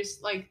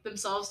introduce like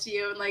themselves to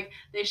you, and like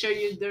they show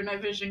you their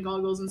night vision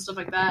goggles and stuff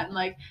like that. And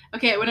like,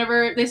 okay,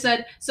 whenever they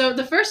said, so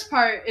the first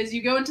part is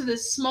you go into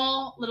this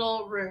small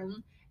little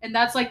room, and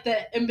that's like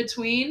the in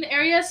between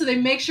area. So they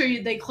make sure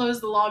they close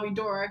the lobby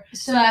door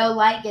so no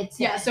light gets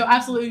in. Yeah, so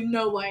absolutely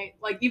no light.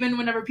 Like even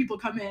whenever people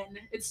come in,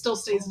 it still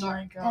stays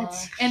dark.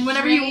 That's And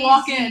whenever crazy. you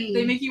walk in,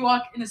 they make you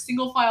walk in a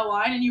single file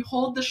line, and you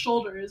hold the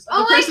shoulders of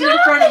the Oh my person in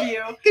God! front of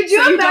you. Could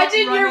you so you don't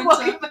imagine run you're into-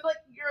 walking, but like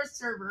you're a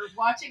server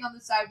watching on the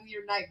side with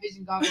your night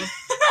vision goggles.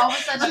 All of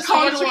a sudden, A just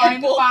conga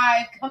like line.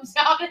 5 comes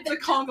out and It's a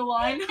conga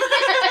line.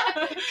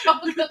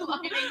 conga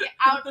lining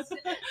out of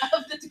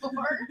the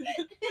door.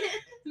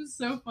 It's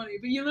so funny.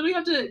 But you literally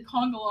have to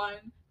conga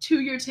line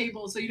to your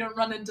table so you don't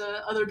run into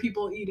other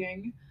people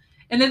eating.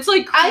 And it's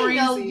like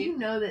crazy. You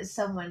know that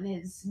someone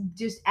has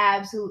just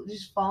absolutely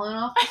just fallen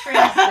off the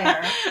trails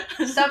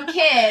there. Some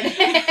kid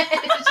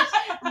just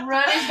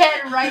run his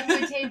head right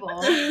through a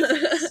table.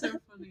 So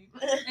funny.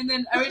 And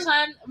then every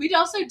time we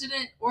also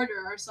didn't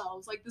order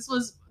ourselves. Like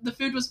the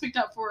food was picked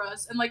up for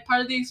us, and like part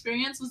of the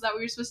experience was that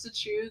we were supposed to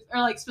choose or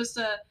like supposed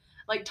to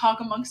like talk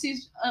amongst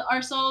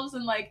ourselves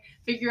and like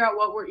figure out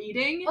what we're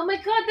eating. Oh my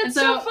God, that's And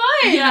so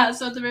fun! Yeah,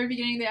 so at the very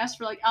beginning they asked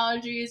for like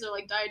allergies or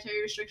like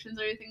dietary restrictions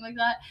or anything like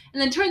that.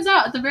 And then it turns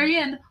out at the very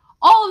end,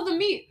 all of the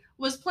meat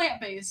was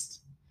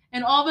plant-based.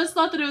 And all of us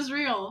thought that it was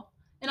real.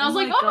 And I was Oh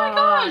like, my oh my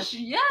gosh,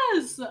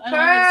 yes! I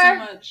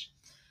love it so much.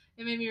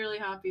 It made me really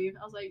happy.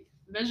 I was like,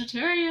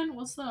 vegetarian,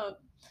 what's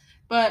up?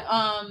 But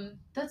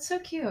That's so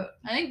cute.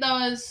 I think that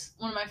was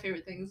one of my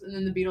favorite things. And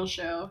then the Beatles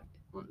show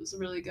was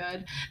really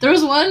good. There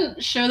was one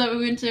show that we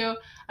went to.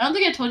 I don't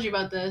think I told you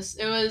about this.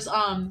 It was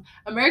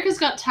America's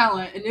Got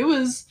Talent, and there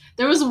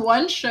was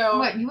one show.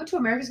 What, you went to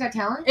America's Got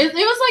Talent? It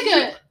was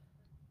like a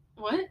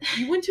what?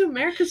 You went to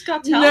America's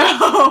Got Talent?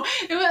 No,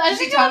 it was. I Did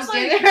think you it was Thomas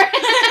Day like there?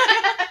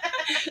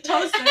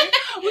 Thomas Day.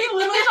 We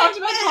literally talked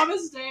about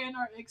Thomas Day in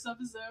our Ix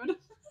episode.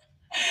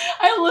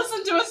 I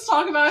listened to us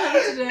talk about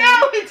him today.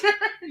 No, we didn't.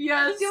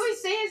 Yes. Did we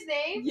say his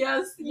name?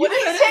 Yes. What you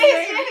did said we say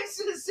his his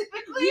name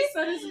specifically? You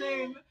said his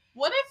name.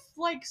 What if,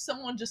 like,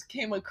 someone just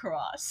came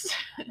across?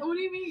 What do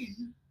you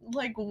mean?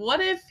 Like, what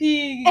if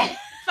he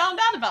found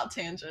out about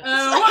tangents?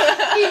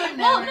 Oh. He would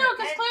Well, never. no,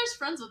 because Claire's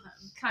friends with him.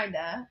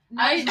 Kinda.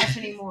 Not as much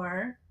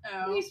anymore. We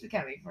Oh. used to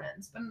become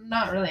friends, but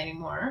not really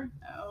anymore.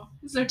 Oh.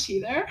 Is there tea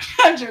there?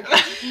 I'm joking.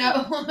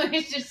 No,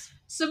 it's just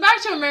So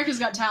back to America's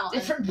Got Talent.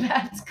 different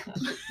bats.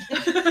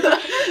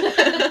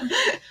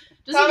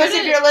 Does Thomas, he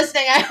if get you're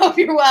listening, I hope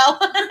you're well.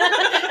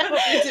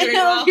 Hope you're doing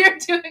I well. hope you're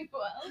doing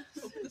well.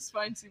 Hope this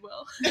finds you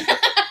well.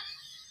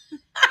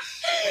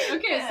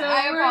 Okay, so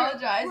I we're-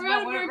 apologize, We're but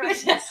at we're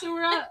America's, so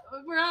we're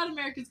at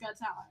America's Got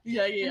Talent.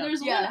 Yeah, And yeah.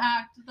 there's Yeah. one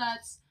act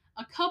that's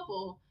a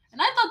couple,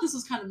 and I thought this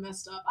was kind of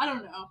messed up. I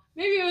don't know.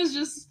 Maybe it was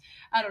just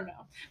I don't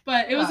know.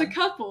 But it was a Wow.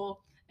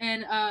 couple,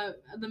 and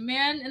the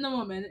man and the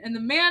woman, and the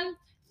man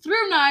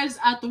threw knives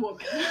at the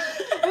woman.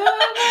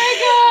 Oh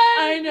my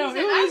God! I know, He's a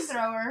it knife was-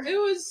 thrower. It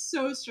was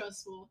so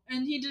stressful,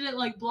 and he did it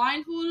like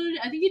blindfolded.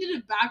 I think he did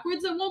it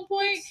backwards at one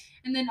point,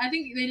 and then I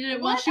think they did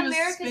it while What? she was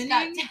America's spinning.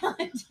 Got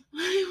Talent?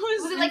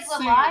 It Was it like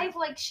insane. a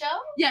live show?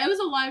 Yeah, it was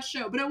a live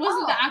show, but it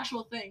wasn't the Oh.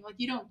 actual thing. Like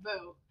you don't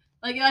vote.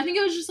 Like I think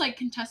it was just like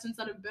contestants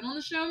that have been on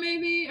the show,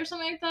 maybe or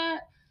something like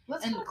that.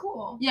 That's And- kind of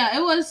cool. Yeah,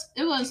 it was.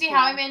 It Did was. you see cool.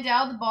 Howie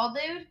Mandel, the bald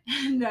dude?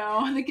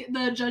 No,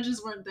 the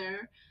judges weren't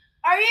there.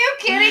 Are you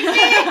kidding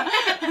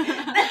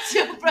me? That's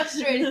so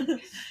frustrating. Man,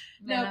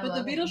 No, I but the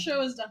love Beatles him. show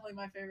was definitely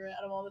my favorite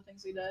out of all the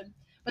things we did.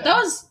 But Yeah.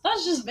 that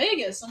was just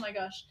Vegas. Oh my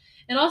gosh!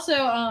 And also,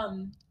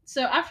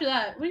 so after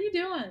that, what are you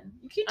doing?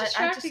 You keep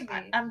distracting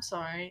me. I'm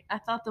sorry. I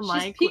thought the She's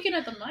mic. peeking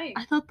at the mic.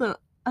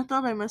 I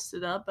thought I messed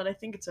it up, but I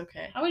think it's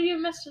okay. How would you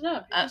have messed it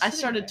up? You're just I sitting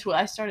started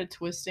I started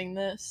twisting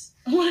this.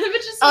 there. What if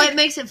it just Oh, like, it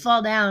makes it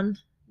fall down.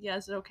 Yeah,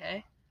 is it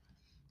okay?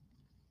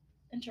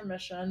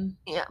 intermission?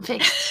 Yeah,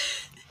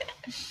 fixed.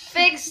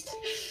 Fixed.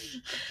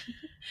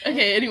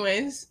 Okay,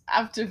 anyways,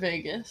 after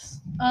Vegas.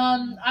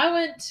 I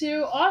went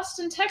to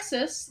Austin,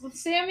 Texas with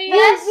Sammie.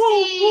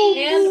 Besties.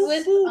 And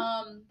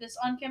with this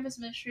on-campus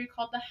ministry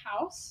called The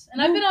House.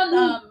 And I've been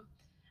on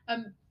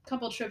a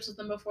couple trips with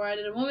them before. I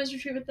did a women's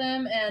retreat with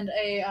them and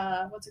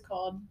a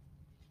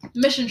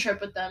mission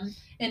trip with them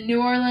in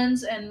New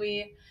Orleans, and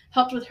we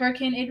helped with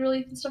hurricane aid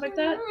relief and stuff like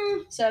that.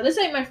 So this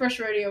ain't my first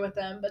rodeo with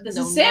them, but this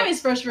No, is Sammie's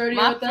first rodeo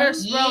my with them.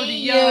 first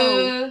rodeo.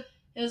 Yeah.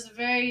 It was a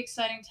very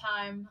exciting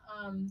time.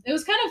 It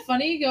was kind of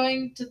funny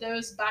going to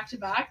those back to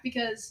back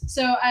because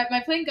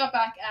my plane got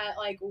back at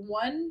like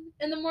 1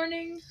 in the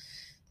morning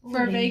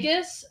for Ooh.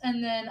 Vegas,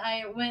 and then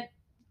I went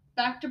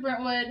back to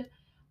Brentwood,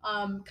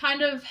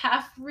 kind of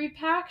half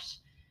repacked,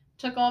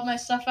 took all of my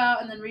stuff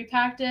out and then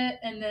repacked it,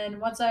 and then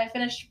once I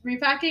finished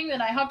repacking,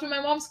 then I hopped in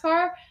my mom's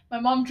car. My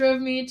mom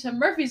drove me to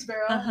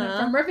Murfreesboro, and then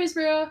from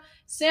Murfreesboro,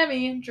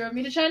 Sammie drove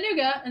me to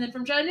Chattanooga, and then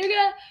from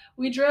Chattanooga,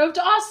 we drove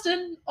to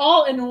Austin,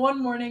 all in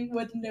one morning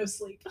with no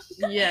sleep.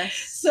 Yes.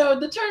 So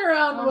the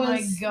turnaround Oh my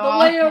was, the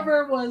God.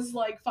 layover was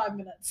like 5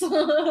 minutes. It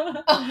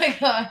Oh my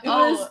God.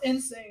 was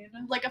insane.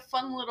 Like a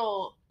fun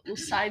little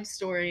side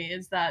story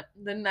is that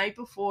the night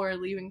before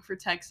leaving for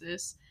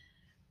Texas,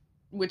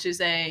 which is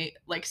a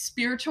like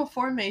spiritual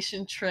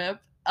formation trip.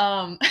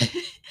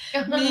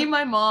 Me,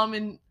 my mom,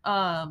 and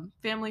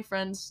family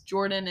friends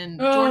Jordan and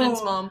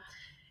Jordan's mom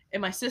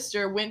and my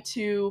sister went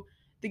to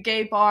the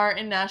gay bar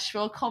in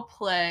Nashville called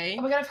Play.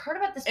 Oh my god, I've heard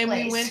about this and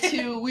place.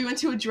 we went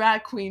to a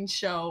drag queen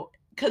show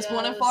because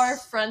one of our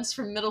friends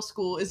from middle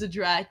school is a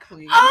drag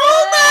queen.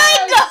 Oh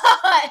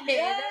my god!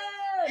 Yes.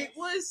 It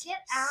was Get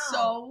out.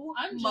 so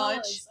I'm much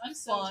jealous. I'm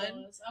so fun.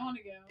 jealous. I want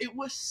to go. It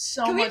was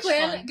so Can we much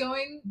plan fun.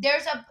 going?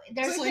 There's Can we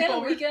plan a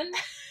sleepover. weekend?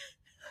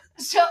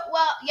 so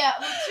well, yeah,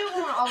 we'll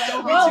do one all that.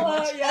 Don't home.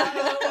 be too much.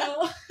 Yeah.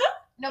 Well.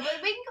 No, but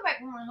we can go back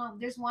when we're home.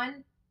 There's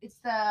one. It's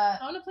I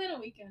want to plan a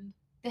weekend.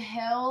 the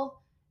Hill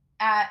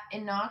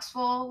in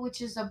Knoxville,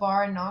 which is a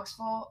bar in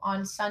Knoxville.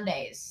 On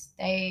Sundays,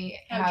 they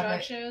Have have drag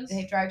it. shows.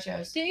 They have drag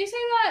shows. Did you say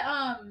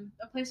that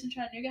a place in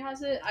Chattanooga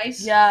has it?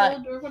 Ice Yeah.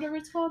 Cold or whatever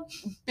it's called?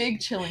 Big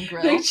Chilling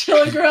Grill. Big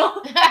Chiller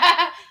Grill.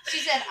 She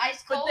said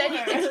ice But cold. then,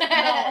 or-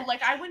 no,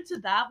 like I went to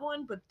that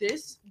one, but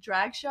this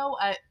drag show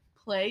at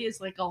Play is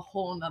like a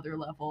whole nother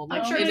level.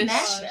 Like I'm sure it it's is,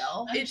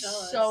 Nashville. I'm it's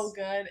jealous. so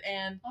good.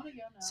 And I want to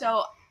go now.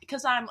 so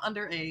because I'm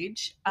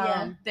underage,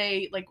 Yeah.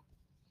 they like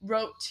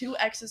wrote 2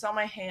 X's on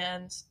my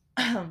hands,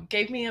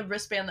 gave me a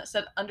wristband that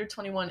said under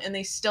 21, and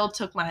they still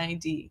took my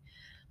ID.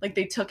 Like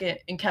they took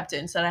it and kept it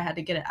and said I had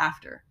to get it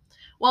after.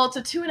 Well, it's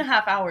a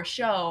 2.5 hour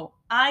show.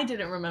 I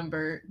didn't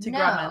remember to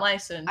grab my No,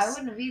 license. I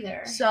wouldn't have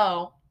either.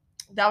 So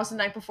that was the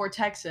night before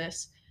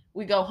Texas.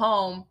 We go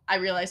home. I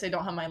realize I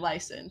don't have my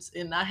license,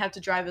 and I have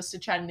to drive us to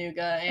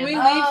Chattanooga. And we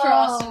leave for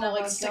Austin at Oh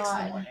like my 6 in the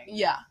God. morning.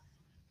 yeah,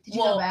 Did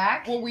you go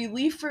back? well, we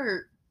leave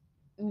for.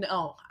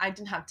 No, I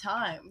didn't have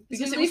time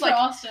because we it leave was for like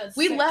Austin at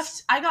we 6.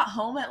 left. I got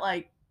home at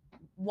like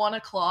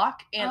 1:00,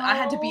 and I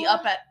had to be Oh.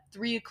 up at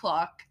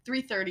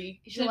 3:30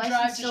 Is your to license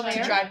drive still to to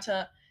there? drive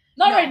to.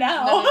 Not No, right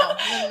now.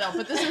 No.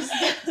 But this is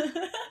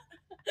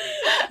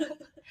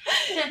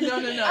no.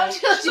 I'm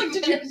She's just like,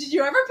 did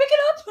you ever pick it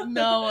up?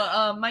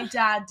 No. My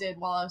dad did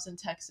while I was in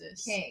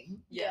Texas. King.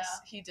 Yes, Yeah.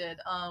 he did.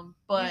 You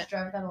But just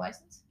drive without a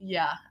license?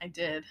 yeah, I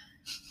did.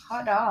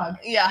 Hot dog.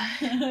 Yeah.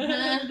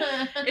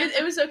 it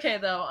It was okay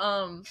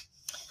though.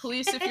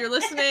 Police, if you're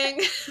listening,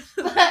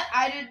 You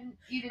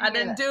didn't. I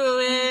didn't do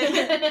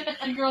it.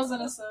 Your girl's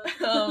innocent.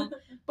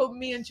 But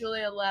me and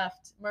Julia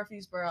left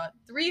Murfreesboro at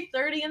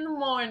 3:30 in the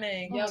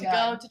morning Oh, to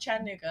God. go to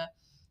Chattanooga.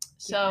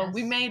 So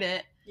we Goodness. made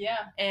it, Yeah,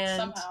 and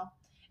somehow.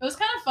 It was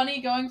kind of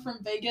funny going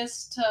from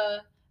Vegas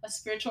to a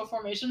spiritual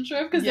formation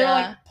trip because they're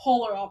like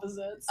polar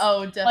opposites.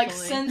 oh, definitely. Like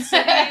Sin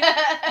City,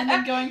 and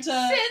then going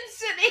to Sin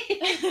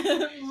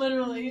City.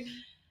 literally,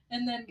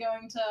 and then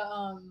going to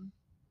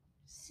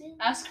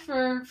ask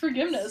for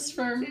forgiveness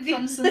from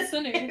Sin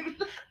City.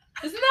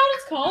 Isn't that what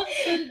it's called?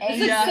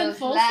 Is it Yeah.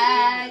 Sinful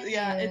Flag. City?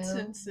 Yeah, it's you.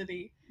 Sin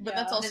City, but Yeah.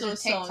 that's also There's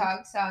a song.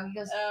 TikTok song. He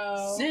goes,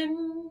 Oh.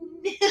 Sin.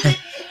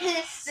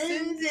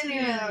 Sin City.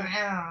 Oh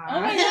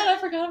my god, I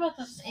forgot about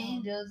that song.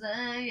 Angels,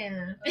 I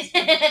am.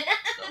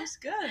 That was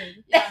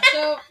good. Yeah, so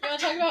you want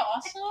to talk about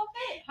Austin a little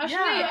bit?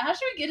 How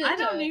should we get into I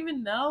don't it?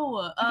 even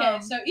know. Okay,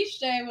 so each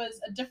day was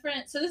a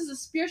different. So this is a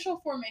spiritual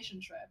formation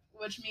trip,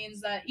 which means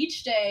that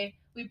each day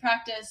we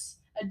practice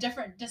a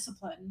different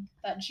discipline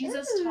that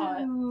Jesus taught.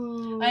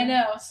 I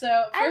know. So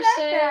I first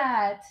like day,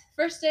 that.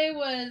 first day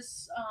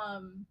was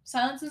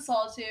silence and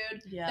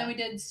solitude. Yeah. Then we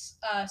did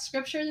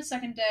scripture the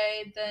second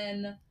day.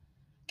 Then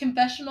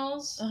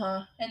confessionals,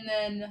 and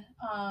then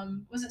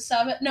was it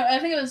Sabbath? No, I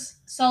think it was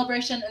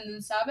celebration and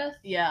then Sabbath.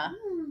 Yeah.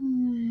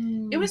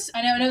 It was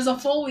I know, and it was a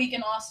full week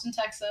in Austin,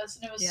 Texas,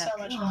 and it was Yeah. so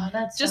much Oh, fun.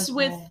 that's just so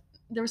with cool.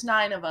 there was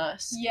 9 of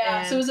us.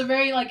 Yeah, so it was a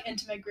very like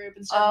intimate group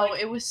and stuff. Oh,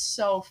 like, it was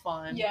so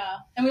fun. yeah,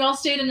 and we all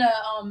stayed in a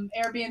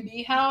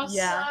Airbnb house.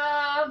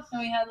 Yeah. And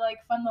we had like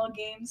fun little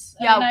games.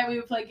 Yeah. Every night we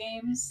would play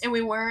games. And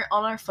we weren't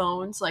on our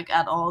phones like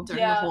at all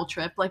during the Yeah. whole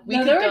trip. Like we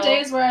No, could there were go.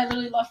 days where I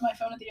literally left my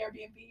phone at the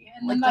Airbnb,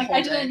 and then Like, the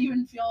like I whole didn't day.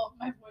 even feel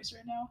my voice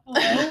right now.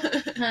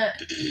 Hello.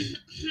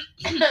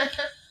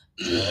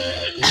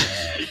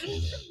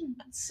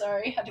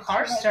 Sorry, had to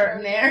Car clear my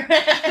starting throat.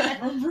 there.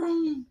 Vroom,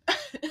 vroom.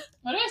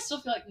 Why do I still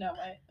feel like no?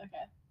 Wait, okay.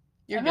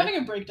 You're I'm good.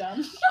 having a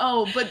breakdown.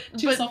 Oh, but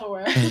Too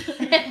self-aware.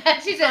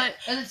 She said,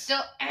 "Is it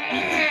still?"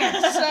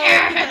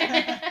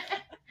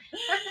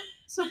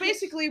 so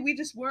basically we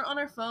just weren't on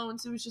our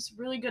phones. It was just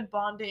really good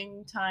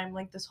bonding time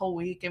like this whole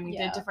week, and we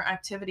Yeah. did different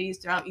activities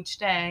throughout each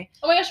day.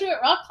 Oh my gosh, we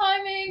went rock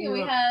climbing, and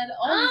we had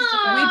all these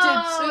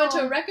different. We We went to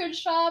a record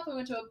shop. We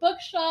went to a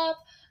bookshop,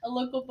 a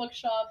local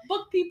bookshop,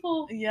 book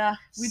people. Yeah,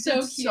 we So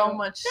did so cute.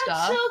 much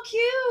That's stuff. so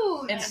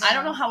cute. And I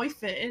don't know how we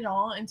fit it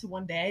all into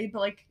one day, but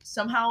like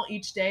somehow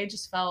each day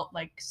just felt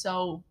like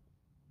so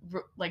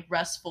like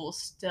restful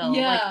still.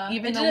 Yeah, Like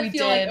even it though didn't we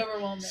feel did like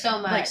overwhelming. So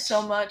much. like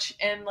so much,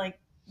 and like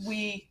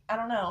I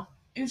don't know.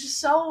 It was just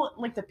so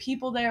like the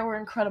people there were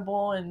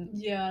incredible, and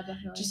Yeah,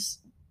 definitely.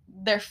 just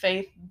their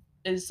faith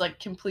is like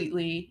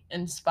completely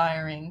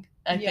inspiring.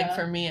 I think Yeah.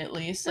 for me at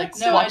least, like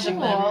That's no, I watching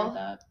definitely them, agree with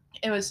that.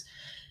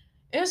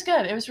 it was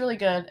good. It was really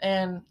good,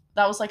 and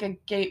that was like a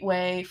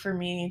gateway for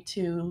me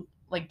to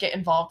like get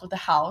involved with the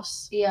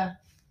house Yeah.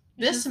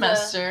 this is the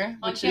semester,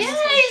 on which is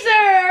campus-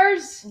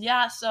 Yazers.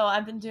 yeah. So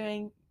I've been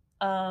doing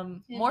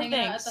more hanging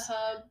out things. at the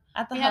hub.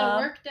 At the We hub. had a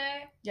work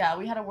day. Yeah,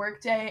 we had a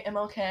work day,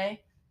 MLK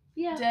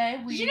Yeah.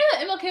 day. Did you know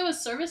that MLK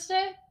was service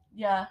day?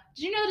 Yeah.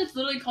 Did you know that it's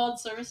literally called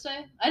service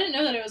day? I didn't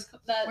know that it was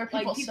that Where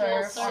like people people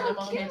serve on serve.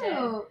 MLK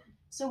Day.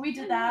 So we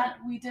did that.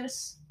 We did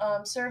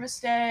a service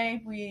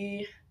day.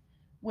 We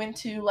went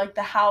to like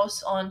the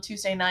house on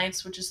Tuesday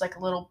nights, which is like a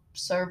little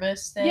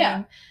service thing.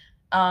 Yeah.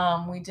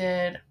 We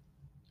did.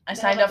 I They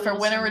signed have up a for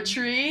little Winter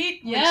singing.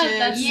 Retreat, which Yeah, is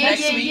that's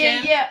next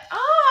weekend.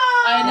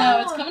 Oh, I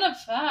know it's coming up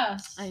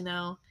fast. I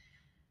know.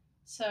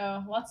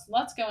 So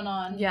lots going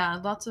on. Yeah,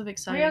 lots of Where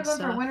exciting are you going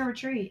stuff. for winter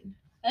retreat?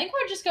 I think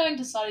we're just going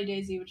to Saudi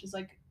Daisy, which is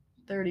like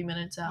 30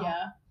 minutes out.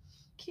 yeah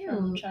Cute.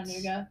 from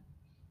Chattanooga.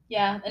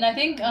 Yeah, and I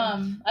think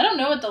I don't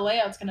know what the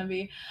layout's gonna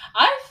be.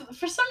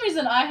 For some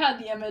reason I had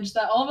the image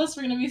that all of us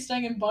were gonna be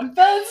staying in bunk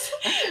beds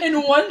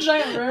in one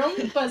giant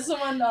room, but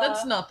someone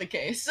That's not the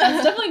case.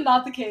 that's definitely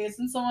not the case,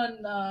 and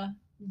someone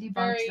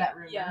Debunked that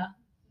rumor. Yeah,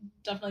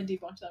 definitely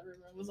debunked that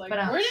rumor. It was like, But,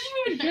 where did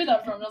you even hear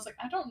that from? And I was like,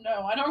 I don't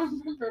know, I don't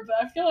remember, but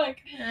I feel like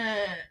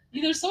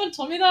either someone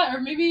told me that,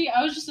 or maybe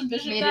I was just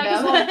envisioning Made that it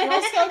because up. like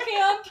Girl Scout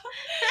camp.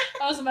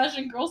 I was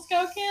imagining Girl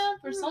Scout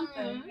camp or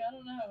something. I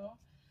don't know,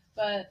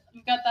 but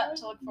we've got that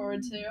to look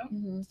forward to.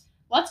 Mhm.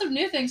 Lots of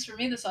new things for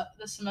me this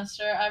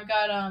semester. I've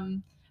got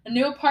a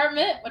new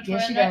apartment, which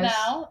Yes, we're she in right does.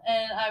 now,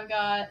 and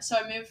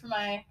I moved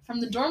from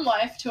the dorm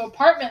life to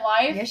apartment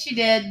life. Yes, she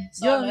did.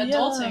 So I'm Yeah.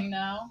 adulting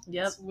now.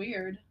 Yep. It's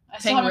weird. I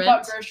still Paying haven't bought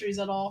rent. groceries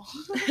at all,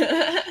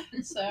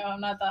 so I'm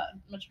not that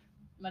much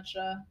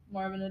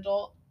more of an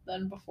adult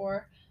than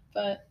before.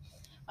 But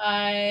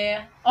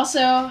I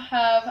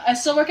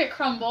still work at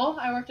Crumble.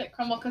 I worked at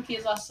Crumble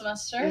Cookies last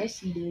semester, Yes,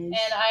 she did.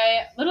 and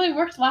I literally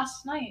worked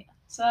last night,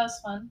 so that was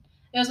fun.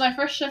 It was my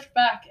first shift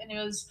back, and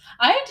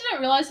I didn't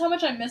realize how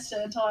much I missed it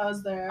until I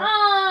was there.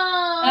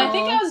 Aww. And I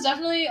think I was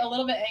definitely a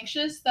little bit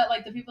anxious that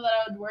like the people that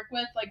I would work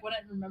with like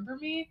wouldn't remember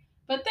me,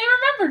 but they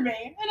remembered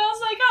me, and I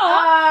was like,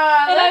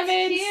 oh. And I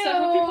made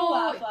several people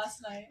laugh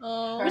last night.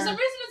 Oh. For some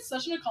reason, it's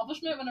such an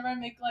accomplishment whenever I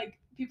make like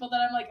people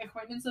that I'm like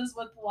acquaintances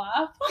with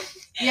laugh.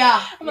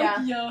 Yeah. I'm like,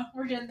 yeah,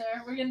 we're getting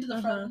there. We're getting to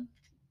the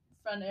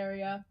front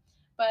area.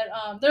 But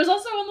there's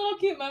also one little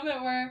cute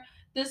moment where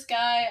this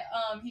guy,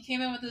 he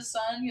came in with his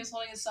son. He was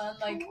holding his son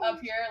like up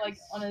here, like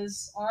on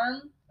his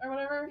arm or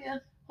whatever. Yeah.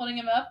 Holding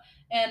him up,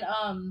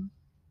 and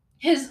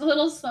his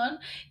little son,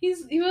 he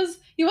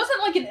wasn't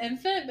like an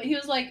infant, but he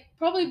was like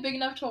probably big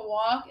enough to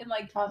walk and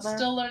like Toddler?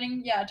 still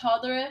learning,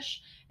 toddlerish.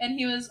 And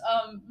he was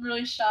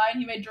really shy, and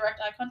he made direct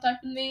eye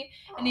contact with me,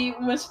 and he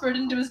whispered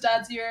into his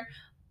dad's ear,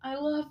 "I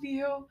love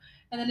you."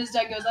 And then his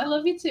dad goes, "I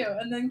love you too,"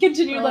 and then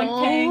continued like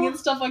paying and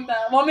stuff like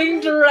that while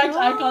making direct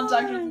eye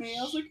contact with me.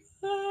 I was like,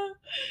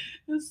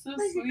 it's so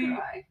sweet.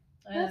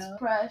 That's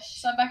fresh.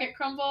 So I'm back at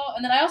Crumble,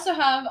 and then I also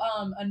have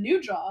a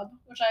new job,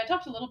 which I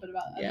talked a little bit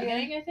about at Yeah. the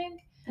beginning, I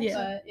think. Yeah.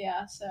 But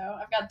yeah, so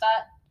I've got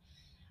that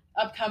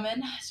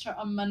upcoming. I start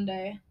on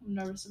Monday. I'm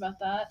nervous about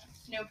that.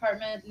 New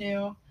apartment,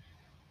 new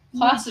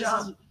classes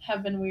job.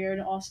 have been weird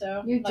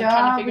also. New like, trying to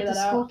job figure with the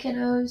that school out.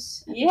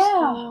 kiddos. at the Yeah.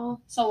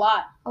 school. It's a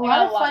lot. A I lot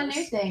got of fun new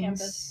this things.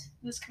 Campus?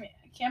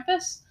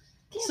 Campus.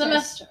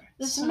 Semester.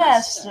 This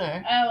Semester.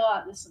 I have a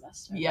lot this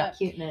semester. Yeah. but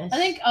Cuteness. I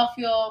think I'll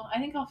feel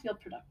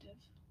productive.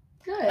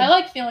 Good. I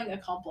like feeling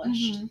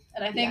accomplished, Mhm.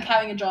 and I think Yeah.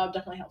 having a job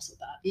definitely helps with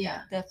that.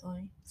 Yeah.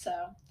 Definitely. So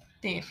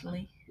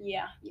Definitely.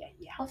 yeah.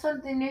 What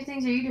fun new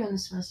things are you doing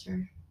this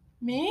semester?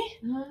 Me?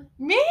 Uh-huh.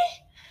 Me?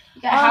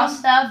 You got house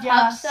stuff, yeah,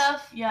 hub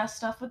stuff. Yeah,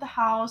 stuff with the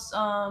house.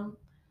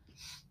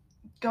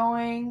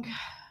 Going,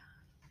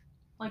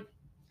 like,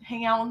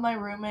 hang out with my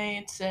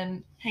roommates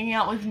and hanging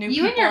out with new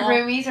You people. and your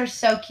roomies are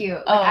so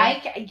cute. Oh.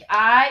 Like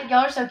I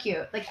y'all are so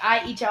cute. Like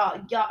I eat y'all.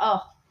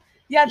 Oh.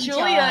 Yeah, Each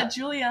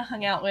Julia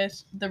hung out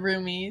with the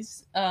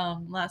roomies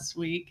last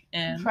week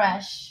and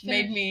Fresh.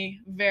 made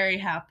me very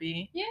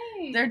happy.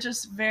 Yay! They're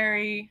just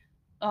very,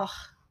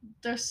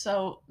 they're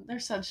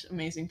such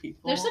amazing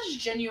people. They're such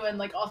genuine,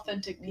 like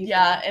authentic people.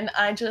 Yeah, and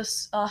I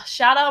just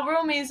shout out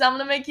roomies. I'm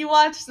gonna make you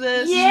watch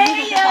this Yeah.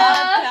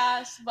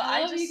 podcast. But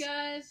I love just you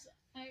guys.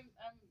 I'm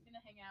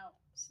gonna hang out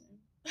soon.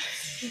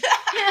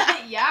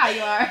 Yeah,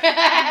 you are.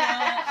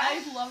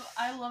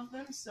 I love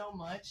them so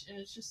much, and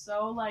it's just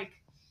so like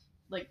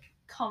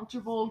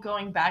comfortable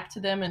going back to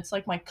them. It's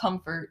like my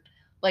comfort,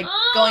 like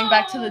going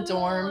back to the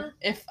dorm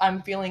if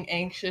I'm feeling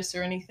anxious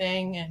or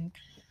anything, and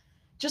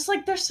just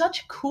like they're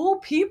such cool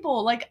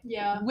people. Like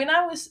Yeah. when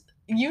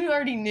you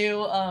already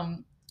knew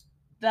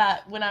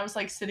that when I was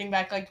like sitting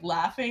back like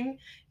laughing,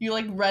 you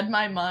like read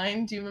my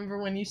mind. Do you remember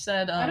when you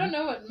said I don't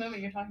know what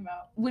moment you're talking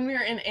about. when we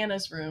were in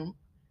Anna's room?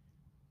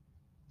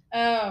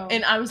 Oh.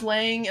 And I was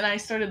laying and I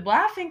started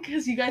laughing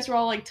because you guys were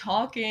all like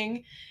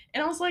talking.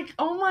 And I was like,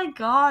 oh my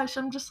gosh.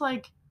 I'm just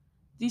like,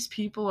 these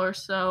people are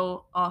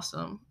so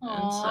awesome.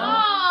 And so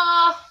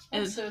Aww.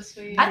 That's so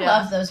sweet. I Yeah.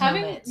 love those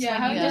having moments. yeah,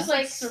 when having you just just,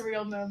 like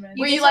surreal moments.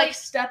 where you you just, like like,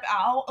 step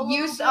out a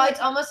you little bit. it's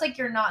almost like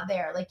you're not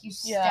there. Like you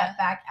Yeah. step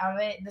back out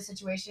of it, the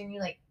situation, you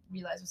like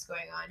realize what's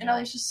going on. and You're I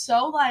was just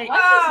so like,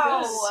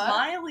 Life is good.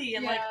 smiley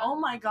and like, Yeah. oh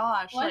my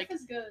gosh. Life like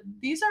is good.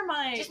 these are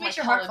my Just makes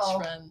your heart college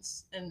full.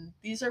 friends. And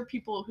these are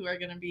people who are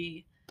gonna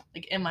be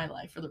like in my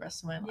life for the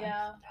rest of my life.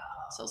 Yeah.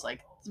 So it's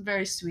like it's a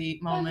very sweet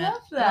I moment.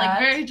 love And, like that.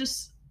 very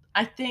just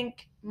I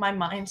think my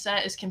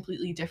mindset is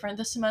completely different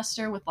this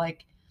semester with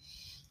like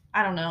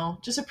I don't know,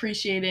 just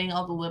appreciating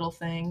all the little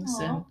things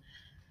Aw. and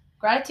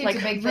Gratitude's like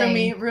a big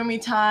thing. roomy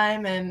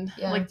time and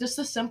Yeah. like just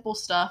the simple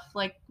stuff.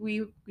 Like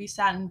we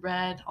sat and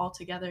read all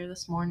together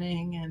this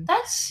morning and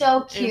That's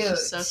so it cute. was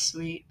just so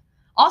sweet.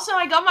 Also,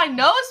 I got my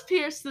nose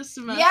pierced this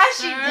semester. Yeah,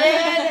 she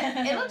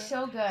did. It looks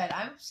so good.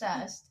 I'm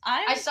obsessed.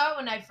 I saw it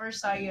when I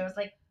first saw you. I was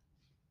like,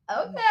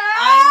 okay.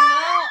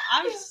 I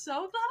know. I'm so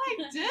glad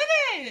I did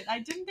it. I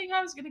didn't think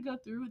I was gonna go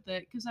through with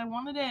it because I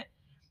wanted it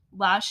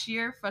last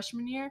year,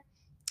 freshman year,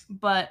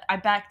 but I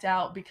backed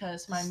out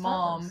because my This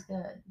mom. looks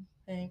good.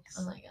 Thanks.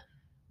 Oh my god.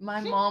 My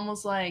mom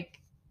was like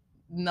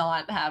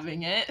not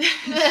having it.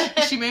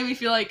 She made me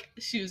feel like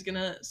she was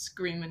gonna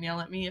scream and yell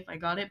at me if I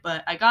got it,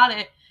 but I got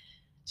it.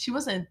 She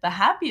wasn't the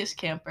happiest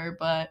camper,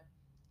 but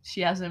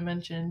she hasn't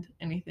mentioned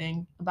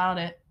anything about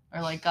it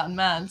or like gotten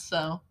mad.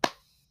 So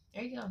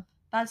There you go.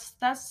 that's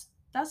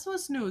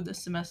what's new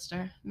this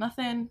semester.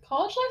 Nothing.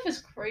 College life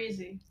is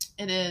crazy.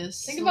 It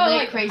is. Think about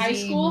Lit, like high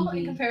crazy school movie.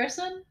 in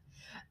comparison.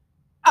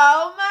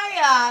 Oh my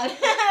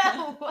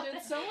god.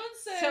 Did someone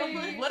say?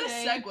 Someone- What a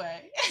say-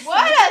 segue.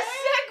 What a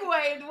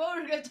segue into what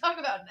we're going to talk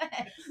about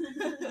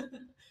next.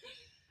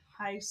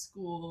 High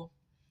school.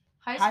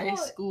 High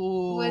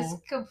school was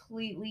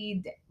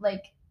completely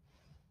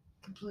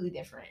completely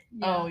different.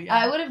 Oh yeah.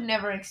 I would have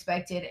never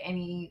expected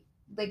any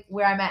like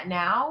where I'm at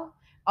now.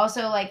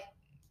 Also, like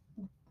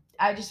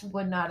I just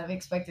would not have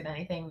expected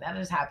anything that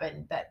has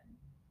happened that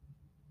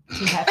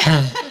to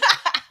happen.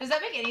 Does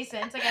that make any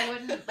sense? Like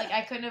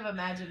I couldn't have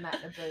imagined that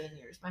in a billion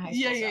years. My high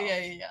school self.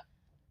 Yeah.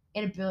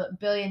 In a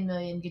billion,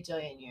 million,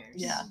 gajillion years.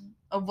 Yeah.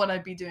 Of what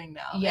I'd be doing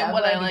now. Yeah, And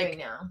what I I'm like doing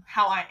now.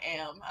 how I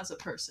am as a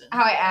person.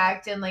 How I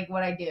act and like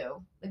what I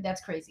do. Like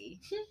that's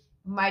crazy.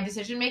 My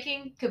decision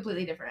making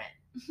completely different.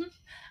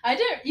 I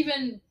didn't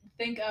even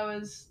think I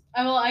was.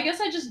 Well, I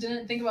guess I just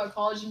didn't think about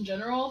college in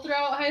general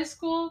throughout high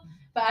school.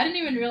 But I didn't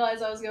even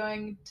realize I was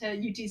going to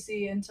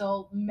UTC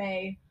until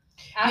May,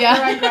 after Yeah.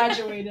 I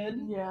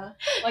graduated. Yeah.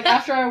 Like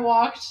after I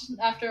walked,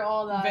 after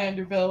all that.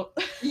 Vanderbilt.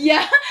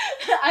 Yeah,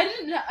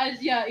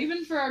 yeah,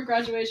 even for our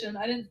graduation,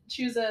 I didn't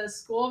choose a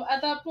school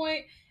at that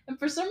point. And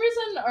for some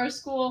reason, our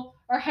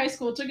high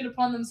school took it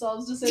upon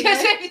themselves to say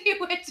that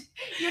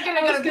You're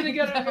I was gonna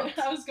go to Vanderbilt.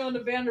 I was going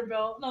to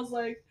Vanderbilt, and I was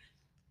like,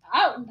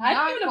 I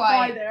Not didn't even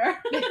quite. apply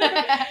there.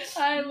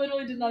 I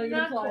literally did not even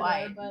Not apply quite.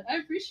 there, but I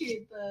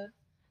appreciate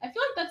I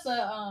feel like that's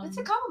a That's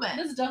a compliment.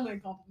 That's definitely a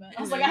compliment.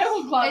 I was It like, I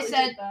will They gladly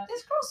said take that.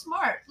 this girl's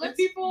smart. Let's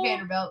people-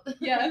 Vanderbilt.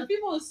 Yeah, if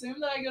people assume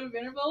that I go to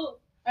Vanderbilt,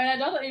 I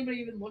doubt that anybody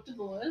even looked at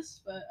the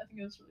list, but I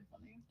think it was really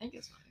funny. I think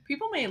it's funny.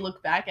 People may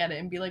look back at it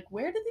and be like,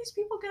 where did these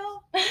people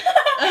go?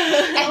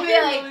 I'd That'd be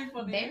like, really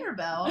funny.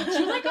 Vanderbilt.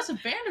 She like us at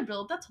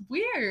Vanderbilt. That's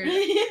weird.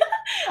 I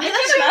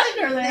can't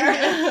imagine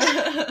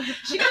her there.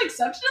 She got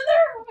accepted in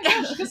there? Oh my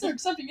gosh, I guess they're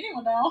accepting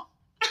anyone now.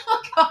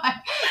 Oh God.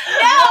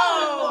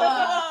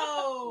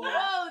 No!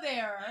 No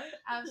there.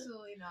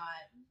 Absolutely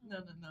not.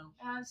 No.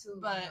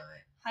 Absolutely But- not.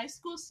 High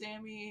school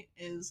Sammie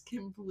is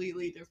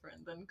completely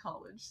different than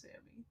college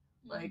Sammie.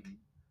 Like,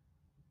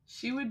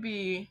 she would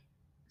be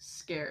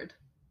scared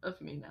of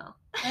me now.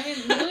 I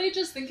mean, literally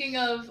just thinking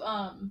of,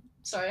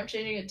 sorry, I'm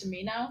changing it to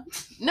me now.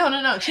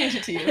 No, change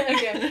it to you.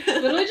 Okay.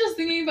 Literally just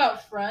thinking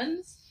about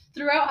friends.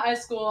 Throughout high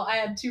school, I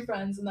had two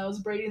friends, and that was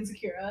Brady and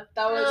Zakira.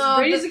 That was Oh,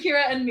 Brady, the-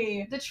 Zakira, and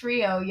me. The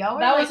trio, y'all were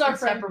That like was our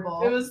friend inseparable.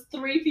 group. It was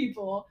 3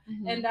 people.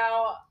 Mhm. And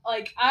now,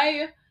 like,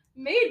 I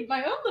made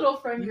my own little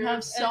friend You group.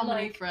 have so and,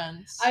 many like,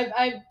 friends.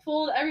 I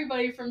pulled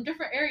everybody from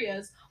different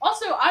areas.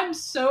 Also, I'm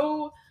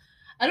so,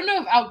 I don't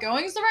know if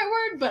outgoing is the right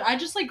word, but I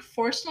just like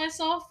forced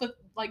myself with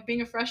like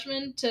being a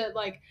freshman to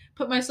like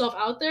put myself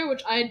out there,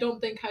 which I don't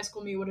think high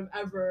school me would have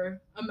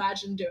ever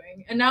imagined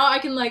doing. And now I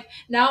can like,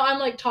 now I'm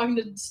like talking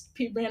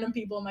to random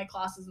people in my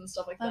classes and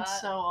stuff like That's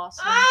that. so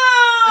awesome.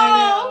 Oh!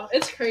 I know,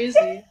 it's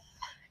crazy.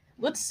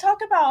 Let's talk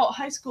about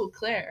high school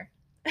Claire.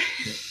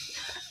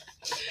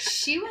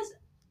 She was,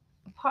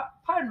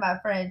 pardon my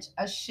French,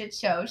 a shit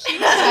show. She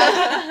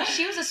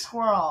was a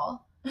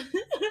squirrel.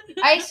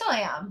 I still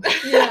am.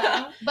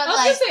 Yeah. But I was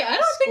like, gonna say, I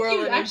don't think Squirrel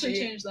you actually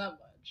energy. changed that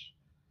much.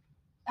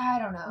 I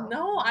don't know.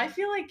 No, I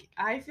feel like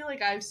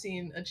I've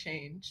seen a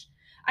change.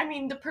 I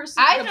mean, the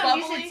person, I've the known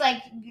you bubbly, since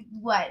like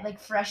what, like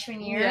freshman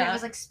year. Yeah. It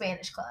was like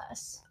Spanish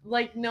class.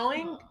 like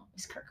knowing Oh.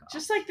 It's Kirkhoff.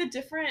 just like the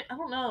different. I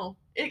don't know.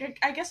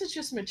 I guess it's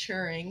just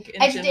maturing.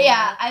 In I, general.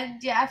 yeah,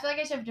 I feel like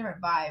I should have a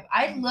different vibe.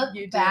 I look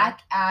You do.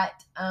 back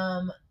at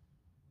oh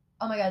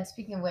my god,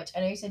 speaking of which, I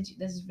know you said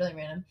this is really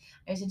random.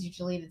 I know you said you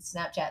deleted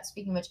Snapchat.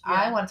 Speaking of which,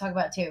 I Yeah. want to talk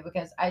about it too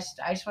because I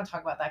just want to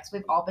talk about that because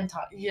we've all been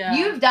talking. Yeah.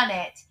 You've done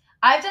it.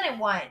 I've done it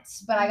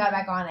once, but I got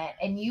back on it,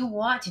 and you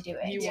want to do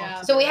it. You Yeah.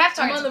 want So we to. have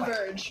to I'm talk on the about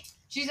it. verge.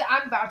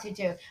 I'm about to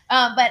too.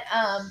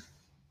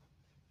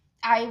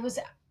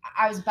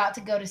 I was about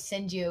to go to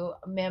send you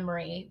a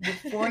memory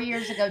 4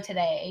 years ago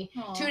today.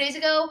 Aw. 2 days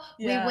ago,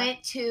 Yeah. we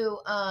went to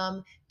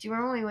do you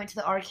remember when we went to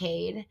the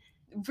arcade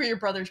For your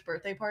brother's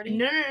birthday party?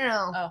 No.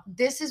 Oh.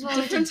 This is when we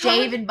went to Different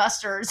Dave time? and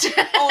Buster's.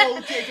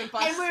 Oh, Dave and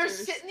Buster's. And we were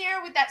sitting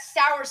there with that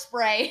sour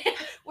spray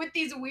with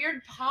these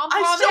weird pom-pom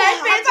I still have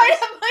headbands. this. I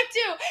have mine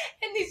too.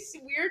 And these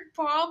weird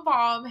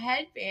pom-pom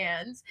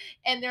headbands.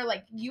 And they're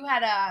like,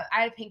 I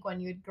had a pink one,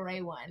 you had a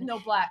gray one. No,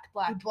 black.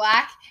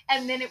 Black.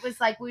 And then it was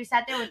like, we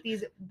sat there with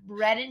these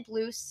red and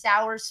blue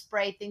sour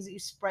spray things that you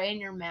spray in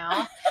your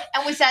mouth.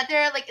 And we sat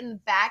there like in the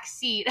back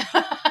seat.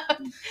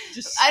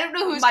 Just I don't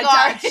know whose my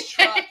car. dad's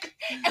truck.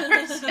 And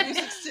we're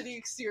Music City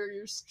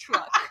Exteriors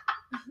truck.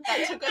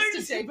 That took us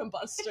to Dave and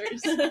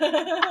Buster's.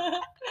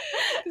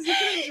 Because you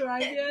couldn't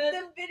drive yet.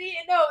 The video,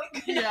 no, we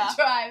couldn't Yeah.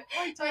 drive.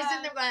 So we're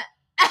sitting there going,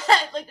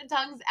 like the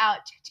tongue's out.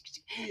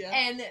 Yeah.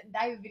 And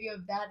I have a video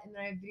of that, and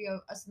then I have a video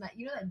of us in that,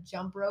 that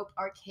jump rope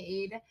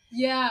arcade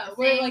Yeah,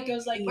 where it thing like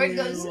goes like where it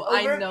goes Ew,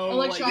 over. I know.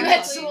 what electronic- You you're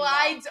had talking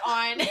slides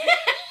on.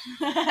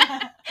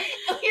 about.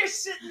 And you're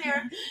sitting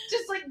there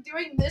just like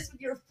doing this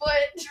with your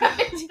foot, trying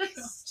to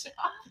stop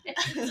it.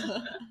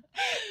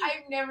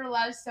 I've never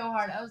laughed so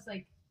hard. I was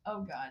like,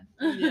 oh God.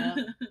 Yeah.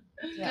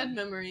 Yeah. Good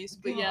memories.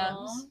 But yeah,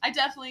 Aw. I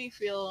definitely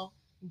feel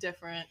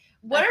different.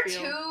 What I are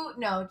feel-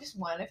 no, just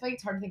one. I feel like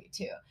it's hard to think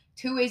of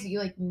two ways that you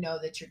like know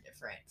that you're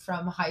different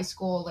from high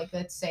school, like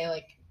let's say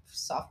like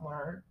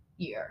sophomore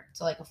year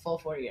to like a full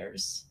 4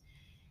 years.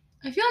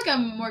 I feel like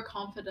I'm more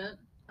confident.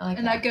 I like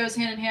And that goes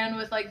hand in hand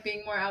with like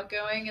being more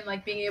outgoing and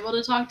like being able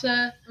to talk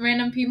to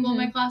random people in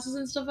my classes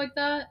and stuff like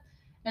that.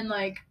 And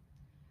like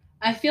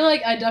I feel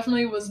like I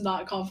definitely was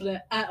not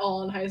confident at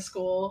all in high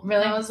school.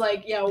 Really? I was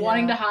like,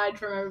 wanting Yeah. to hide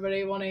from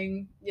everybody,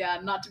 wanting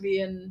not to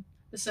be in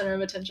the center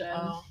of attention.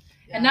 Oh.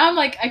 And now I'm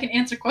like I can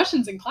answer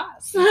questions in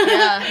class. Yeah,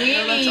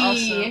 no, that's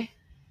awesome. Really?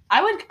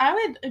 I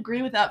would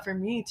agree with that for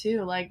me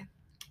too. Like,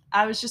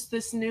 I was just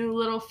this new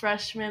little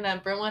freshman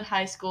at Brentwood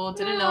High School,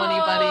 didn't know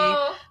anybody,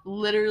 Oh.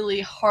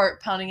 literally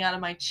heart pounding out of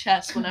my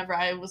chest whenever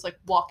I was like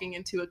walking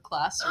into a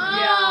classroom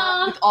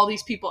Yeah. with all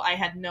these people I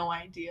had no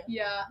idea.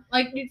 Yeah.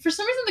 Like for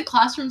some reason the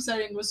classroom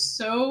setting was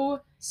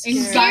so Scary.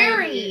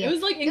 anxiety. It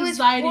was like It was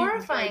anxiety.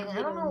 horrifying. like,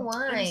 I don't know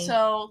why. And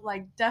so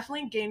like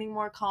definitely gaining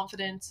more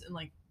confidence and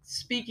like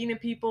speaking to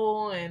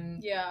people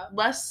and Yeah.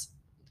 less.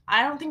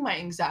 I don't think my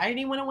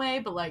anxiety went away,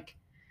 but like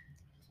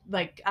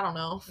I don't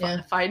know,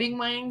 Yeah. fighting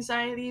my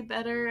anxiety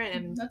better,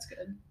 and That's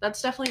good.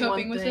 that's definitely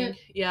Coping one with thing. it.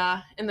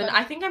 Yeah, and then But-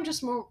 I think I'm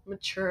just more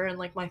mature in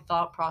like my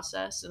thought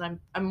process, and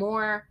I'm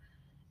more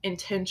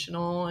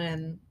intentional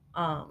and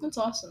That's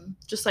awesome.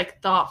 just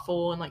like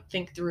thoughtful and like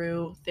think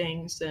through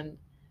things, and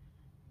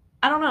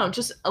I don't know,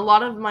 just a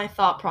lot of my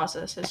thought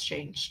process has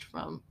changed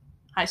from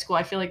high school.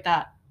 I feel like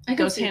that I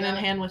can goes see hand in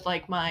that. hand with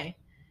like my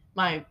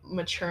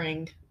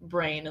maturing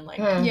brain and like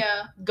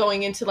Yeah.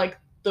 going into like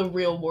the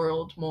real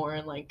world more,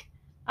 and like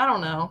I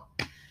don't know.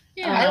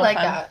 Yeah. I don't know like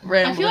if I'm that. I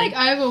rambling. feel like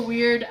I have a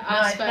weird that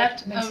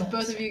aspect makes of sense.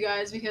 both of you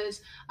guys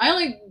because I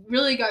only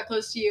really got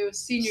close to you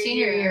senior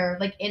Senior year,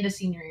 like into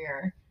senior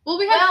year. Well,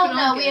 we had Well,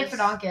 no, we had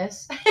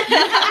Fidonkus.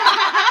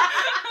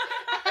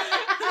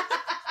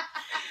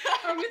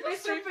 Or with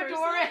Mr. Mr.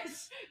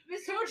 Fedoris.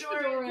 Mr. Coach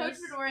Fedoris. Fedoris. Coach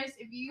Fedoris,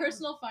 if you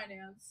Personal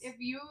finance. He's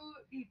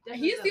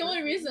He's the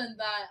only reason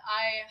that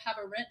I have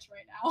a rent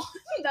right now.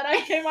 That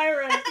I pay my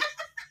rent.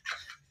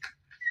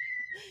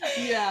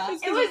 yeah.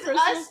 It's It 'cause was of personal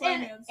us and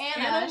finance.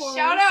 Anna. Morris.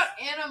 Shout out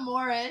Anna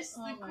Morris,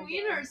 Oh the my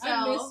queen God.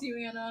 herself. I miss you,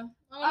 Anna. I want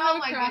to Oh have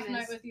my a craft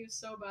goodness. night with you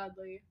so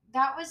badly.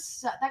 That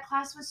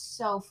class was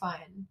so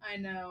fun. I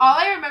know. All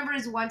I remember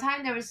is one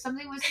time there was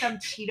something with some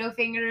Cheeto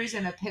fingers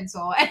and a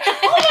pencil. That's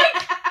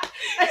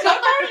Is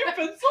that part of your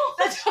pencil?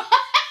 That's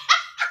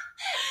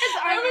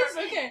I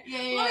was okay. Yeah,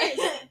 Let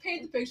me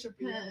paint the picture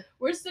for you.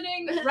 We're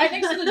sitting right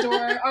next to the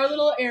door, our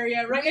little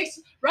area, right in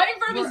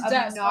front of his We're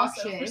desk.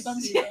 Also, for obnoxious. some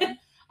reason,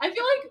 I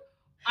feel like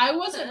I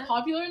wasn't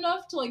popular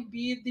enough to like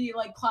be the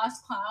like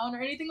class clown or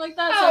anything like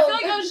that. So I No. feel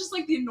like I was just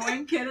like the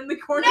annoying kid in the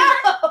corner.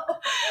 No.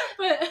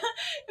 But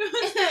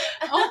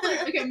it was all three.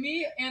 Okay,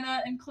 me,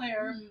 Anna, and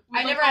Claire. would, I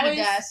like, never had a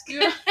always desk. do-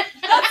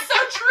 That's so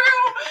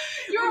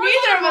true. You were always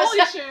Neither on of a us rolly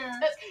had chair.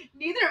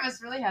 Neither of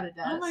us really had a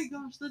desk. Oh my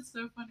gosh, that's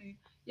so funny.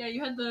 Yeah,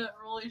 you had the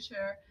rolly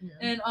chair. Yeah.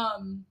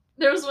 And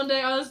there was one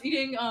day I was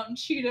eating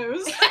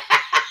Cheetos.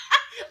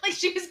 Like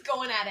she was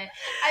going at it.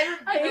 I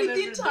ate remember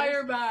the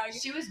entire this. bag.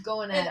 She was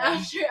going And at it.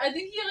 after, I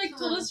think he like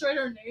told us to write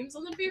our names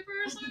on the paper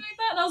or something like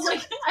that. And I was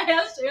like, I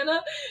asked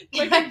Anna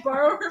if I could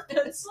borrow her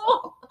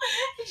pencil.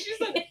 And she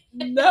said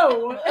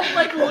no. And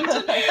like looked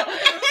at me. And it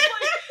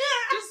was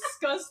like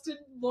disgusted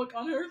look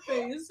on her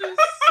face. It was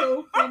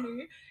so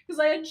funny because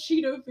I had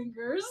Cheeto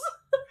fingers.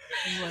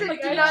 Like,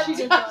 Like, Do I not had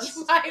Cheeto touch dust.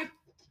 my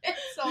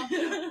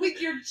pencil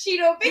with your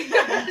Cheeto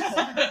fingers.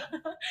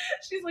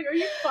 She's like, "Are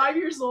you 5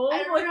 years old?" I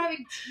remember Like,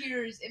 having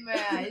tears in my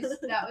eyes.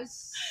 That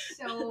was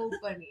so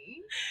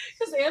funny.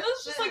 because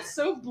Anna's just like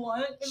so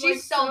blunt. And, She's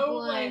like, so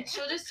blunt. Like,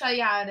 She'll just tell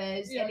you how it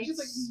is. yeah, and she's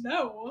it's like,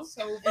 no.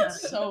 so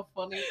it's so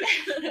funny.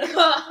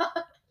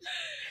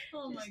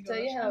 Oh my Just gosh,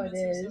 tell you I how miss it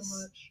her is. so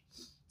much.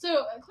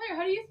 So, Claire,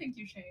 how do you think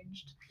you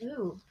changed?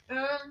 Ooh.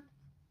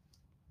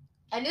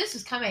 I knew this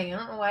was coming. I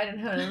don't know why I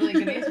didn't have a really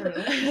good answer for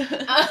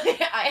this.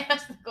 I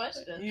asked the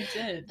question. You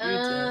did.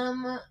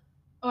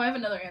 Oh, I have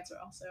another answer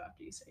also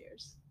after you say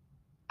yours.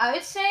 I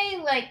would say,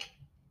 like,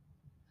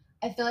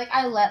 I feel like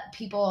I let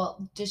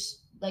people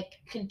just, like,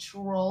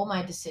 control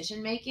my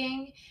decision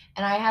making.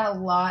 And I had a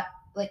lot,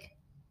 like,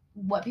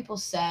 what people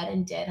said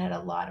and did had a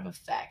lot of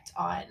effect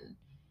on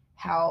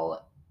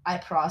how I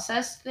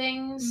processed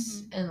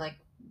things and, like,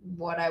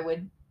 what I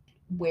would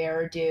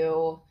wear or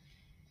do,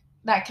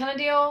 that kind of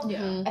deal.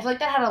 Yeah. I feel like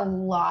that had a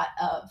lot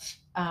of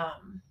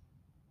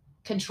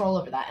control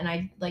over that. And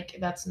I, like,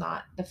 that's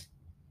not the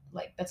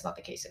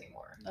case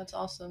anymore. That's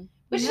awesome.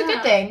 Which is a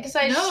good thing, because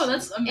No,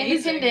 that's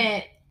amazing.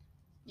 Independent.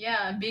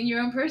 Yeah, being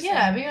your own person.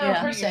 Yeah, being your own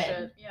Yeah.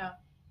 person. Yeah.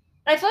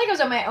 And I feel like I was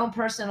my own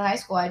person in high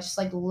school. I just,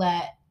 like,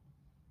 let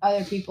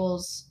other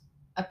people's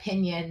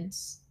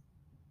opinions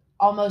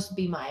almost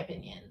be my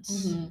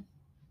opinions.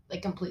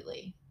 Like,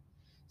 completely.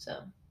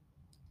 So.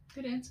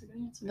 Good answer,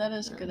 good answer. That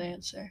is a good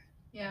answer.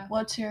 Yeah.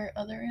 What's your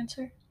other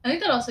answer? I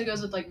think that also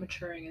goes with, like,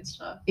 maturing and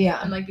stuff.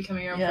 Yeah. And, like,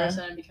 becoming your own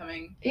person and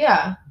becoming,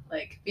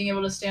 like, being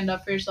able to stand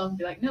up for yourself and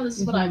be like, no, this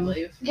is what I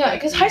believe. Yeah,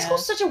 because high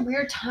school's such a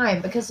weird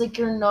time, because, like,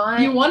 you're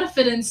not... You want to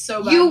fit in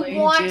so badly. You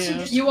want to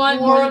just You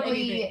want more than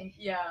anything.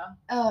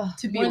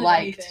 To be More than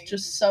liked anything.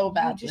 just so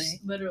badly.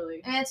 Just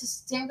literally. And it's the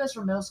same goes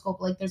for middle school,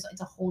 but, like,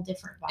 it's a whole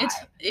different vibe.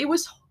 It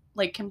was,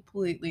 like,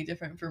 completely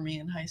different for me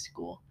in high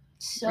school.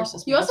 So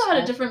you also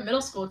had a different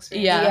middle school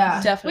experience.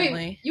 Yeah, definitely.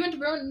 Wait, you went to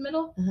Brentwood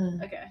Middle?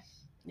 Okay.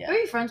 Yeah. Who are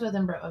you friends with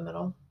in Brentwood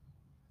Middle?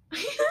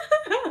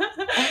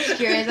 I'm just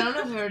curious. I don't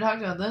know if we were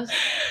talking about this.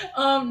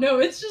 No,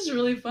 it's just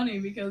really funny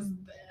because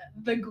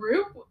the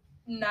group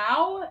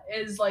now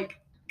is, like,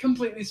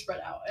 completely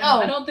spread out. And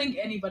I don't think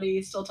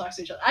anybody still talks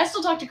to each other. I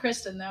still talk to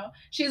Kristen, though.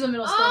 She's a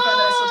middle school friend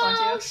that I still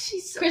talk to.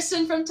 She's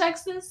Kristen from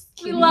Texas.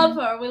 Cute. We love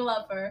her. We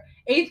love her.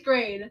 8th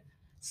grade.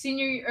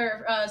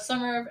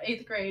 Summer of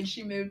 8th grade,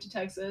 she moved to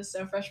Texas.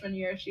 So freshman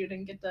year, she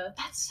didn't get the...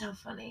 That's so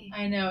funny.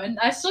 I know. And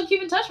I still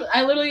keep in touch with...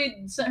 I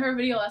literally sent her a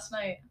video last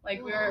night.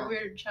 Like, we were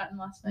chatting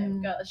last night.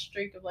 We got a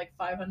streak of, like,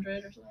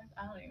 500 or something.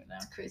 I don't even know.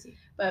 That's crazy.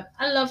 But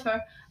I love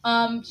her.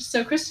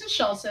 So Kristen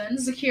Shelton,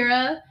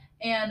 Zakira,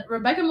 and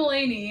Rebecca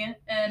Mullaney,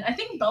 and I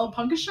think Bella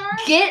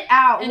Punkashar. Get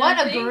out. And what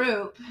I a think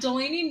group.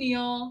 Delaney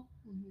Neal,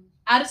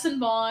 Addison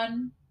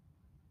Vaughn,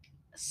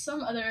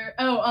 some other...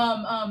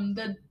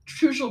 the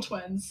Trucial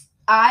twins.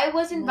 I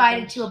was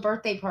invited to a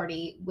birthday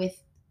party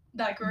with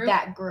that group.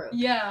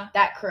 Yeah.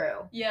 That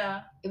crew.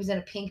 Yeah. It was in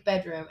a pink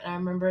bedroom, and I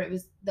remember it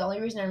was the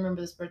only reason I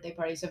remember this birthday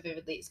party so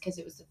vividly is because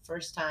it was the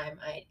first time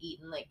I had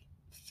eaten, like,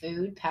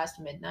 food past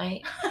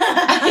midnight.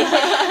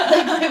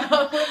 Like, my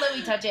mom wouldn't let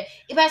me touch it.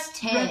 It past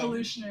 10.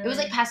 Revolutionary. It was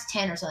like past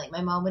 10 or something.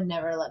 My mom would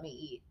never let me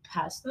eat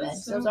past bed.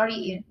 So I was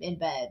already in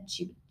bed.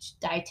 She's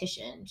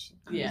dietitian. She's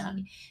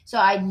crazy. So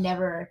I'd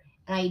never,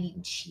 and I had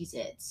eaten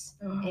Cheez-Its.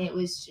 And it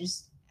was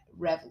just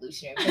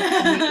revolutionary.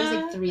 It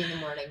was like 3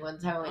 a.m. one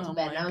time I went to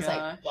bed, and I was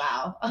like,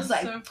 wow. I was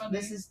like, so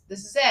this is it.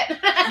 This is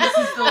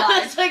the life.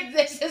 I was like,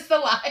 this is the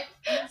life.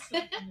 That's so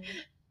funny.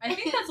 I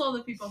think that's all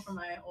the people from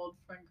my old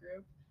friend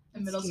group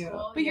in middle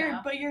school. But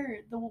you're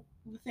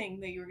the thing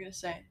that you were gonna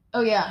say.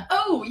 Oh yeah.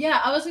 Oh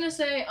yeah, I was gonna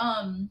say,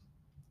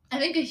 I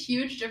think a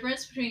huge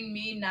difference between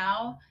me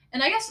now,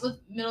 and I guess with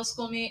middle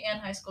school me and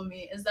high school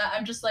me, is that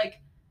I'm just,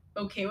 like,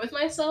 okay with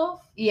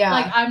myself. Yeah.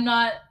 Like, I'm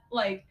not,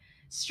 like,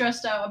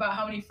 stressed out about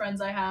how many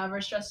friends I have,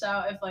 or stressed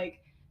out if, like,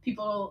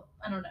 people,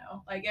 I don't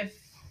know, like, if,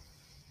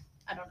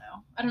 I don't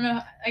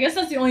know. I guess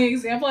that's the only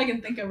example I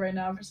can think of right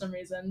now for some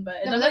reason, but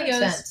it definitely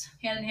goes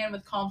hand in hand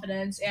with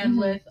confidence and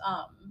with,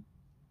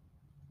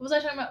 what was I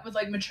talking about? With,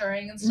 like,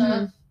 maturing and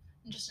stuff,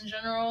 and just in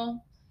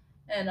general.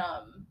 And,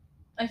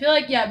 I feel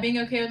like, being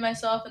okay with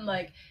myself, and,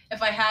 like,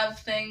 if I have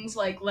things,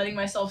 like, letting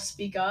myself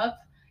speak up.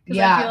 Because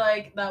I feel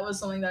like that was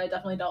something that I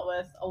definitely dealt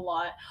with a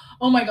lot.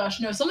 Oh my gosh,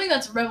 no, something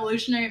that's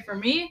revolutionary for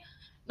me,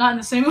 not in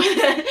the same way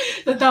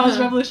that was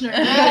revolutionary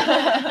for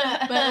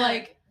me, but,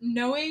 like,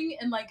 knowing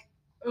and, like,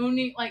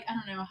 owning, like, I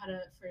don't know how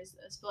to phrase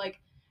this, but, like,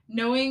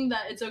 knowing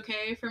that it's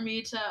okay for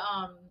me to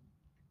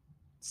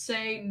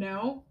say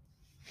no.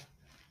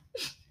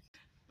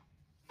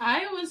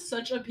 I was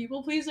such a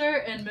people pleaser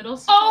in middle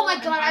school. Oh my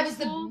god, I was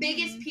the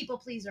biggest people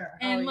pleaser.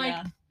 And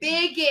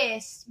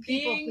biggest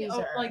people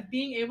pleaser.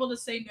 Being able to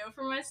say no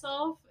for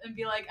myself and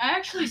be like, I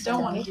actually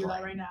don't want to do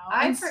that right now.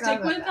 I and forgot stick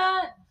about with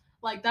that.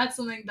 Like, that's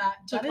something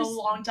that took a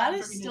long time for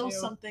me to do. That is still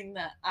something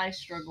that I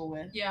struggle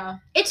with. Yeah.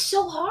 It's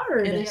so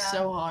hard. It is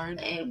so hard.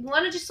 I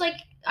want to just, like,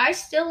 I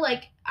still,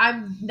 like,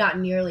 I'm not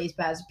nearly as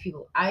bad as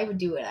people. I would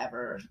do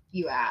whatever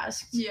you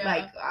asked. Yeah.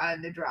 Like,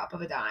 on the drop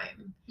of a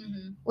dime.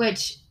 Mm-hmm.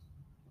 Which,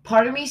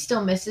 part of me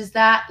still misses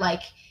that,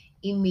 like,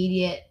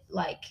 immediate,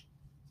 like,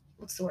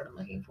 what's the word I'm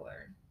looking for?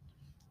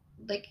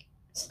 Like,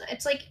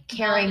 it's like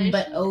caring,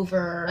 but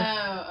over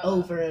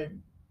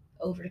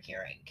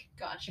caring.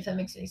 Gotcha. If that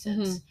makes any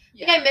sense. Mm-hmm.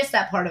 Yeah. Like, I miss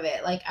that part of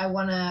it. Like,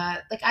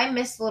 I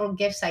miss the little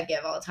gifts I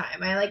give all the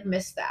time. I, like,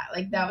 miss that.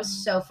 Like, that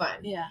was so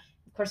fun. Yeah.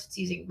 Of course, it's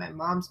using my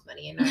mom's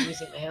money and not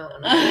using my own.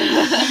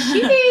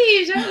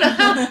 Sheesh, I don't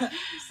know.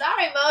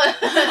 Sorry,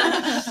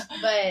 Mom.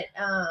 But,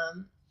 I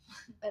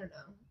don't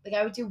know. Like,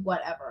 I would do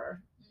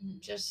whatever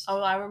just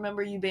Oh, I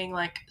remember you being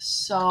like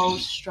so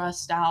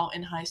stressed out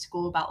in high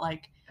school about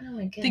like oh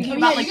my goodness. thinking Oh,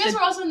 about yeah, like you guys the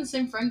were also in the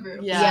same friend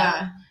group.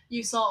 Yeah. So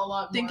you saw a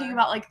lot more. thinking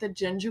about like the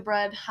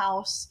gingerbread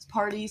house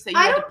parties that you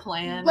I had to don't-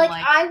 plan. like,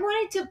 and, I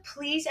wanted to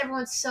please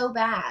everyone so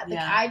bad. Like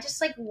Yeah. I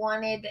just like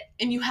wanted.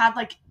 and you had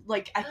like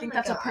I Oh think my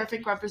that's God. a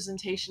perfect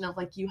representation of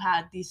like you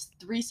had these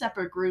 3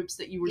 separate groups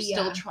that you were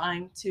still Yeah.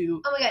 trying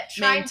to Oh my God,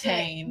 trying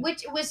maintain. to,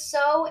 which was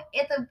so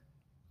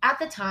at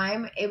the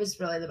time it was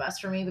really the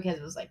best for me because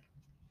it was like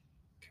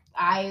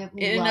I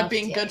it ended up loved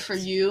being good it. for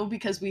you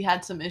because we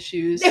had some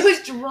issues. There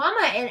was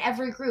drama in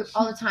every group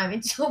all the time,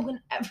 and so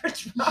whenever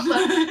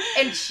drama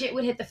and shit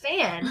would hit the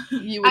fan,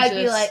 You would I'd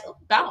just be like,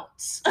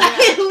 bounce.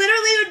 I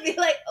literally would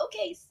be like,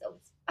 okay, so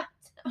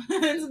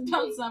It's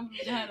about something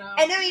to head up.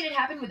 and I mean it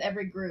happened with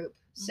every group.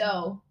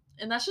 So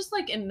And that's just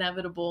like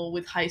inevitable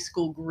with high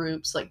school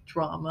groups, like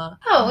drama.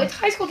 it's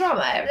high school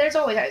drama. There's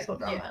always high school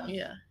drama.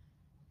 Yeah.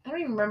 I don't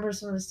even remember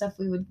some of the stuff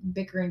we would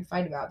bicker and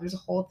fight about. There's a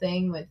whole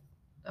thing with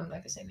I'm not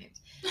gonna say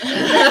names.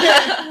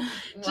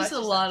 Just a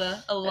lot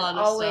of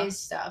always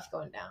stuff. stuff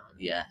going down.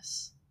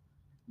 Yes.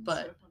 It's But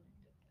so funny.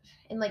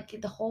 And like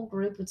the whole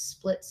group would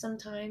split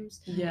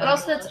sometimes. yeah. But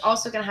also that's gosh.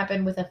 also gonna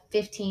happen with a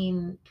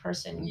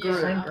 15-person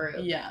friend group.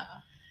 Yeah.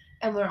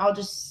 And we're all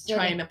just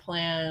Trying to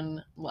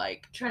plan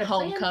like Trying to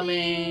plan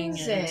homecoming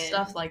things and and-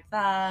 stuff like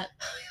that.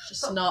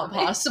 Just not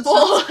Homecoming. possible.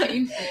 Sounds It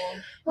painful.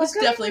 was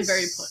Homecoming definitely was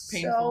very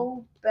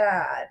painful. So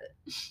bad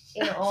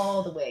in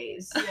all the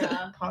ways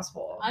Yeah.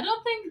 possible. I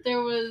don't think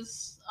there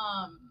was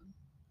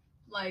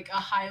like a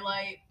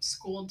highlight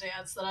school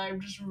dance that I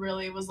just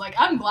really was like,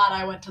 I'm glad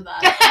I went to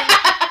that.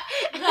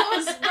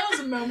 that was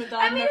a moment that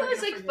I I'm mean, never it was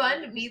gonna like forget.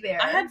 fun to be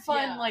there. I had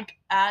fun Yeah. like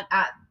at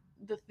At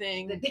the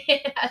thing, at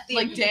the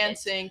like event.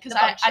 dancing, because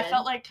the I function.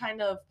 felt like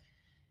kind of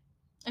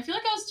I feel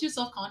like I was too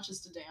self-conscious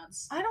to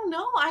dance. I don't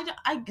know. I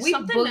We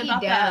something boogied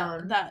about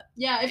down. that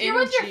Yeah, if you're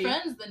with your energy.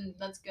 friends, then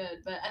that's good.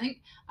 But I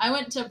think I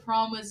went to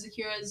prom with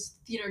Zakira's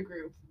theater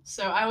group,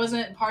 so I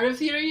wasn't part of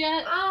theater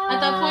yet. At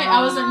that point,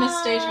 I wasn't Miss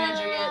Stage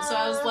Manager yet, so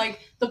I was like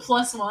the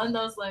 +1.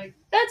 That was like,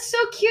 That's so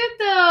cute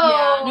though.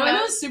 yeah, no, it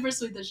was super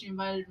sweet that she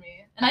invited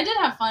me, and I did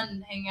have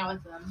fun hanging out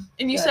with them.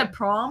 And you Good. said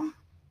prom?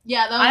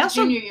 Yeah, that I was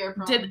also junior year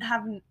prom. Did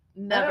have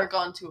never don't-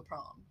 gone to a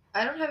prom.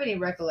 I don't have any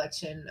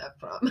recollection of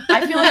prom.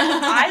 I feel like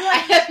I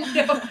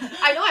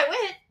know I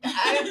went.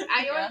 I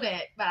know Yeah. I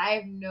went, but I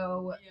have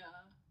no Yeah.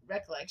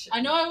 recollection.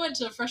 I know I went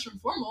to freshman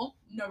formal.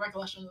 No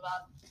recollection of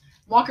that.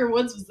 Walker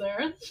Woods was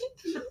there.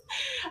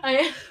 Why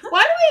do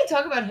we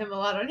talk about him a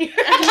lot on here?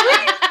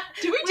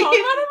 Do we talk about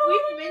him a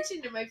lot? We've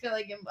mentioned him, I feel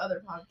like, in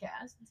other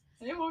podcasts.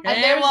 Hey, Walker. And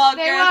Hey, there's- Walker,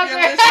 hey, if you're Walker.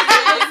 listening.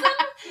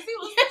 Does he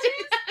listen to me?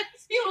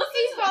 He He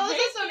listens to follows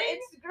us on everything?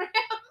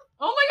 Instagram.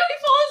 Oh my god, he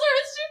follows our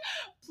Instagram.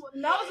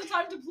 Now is the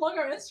time to plug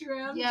our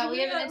Instagram. Yeah, we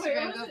have an Julia- wait,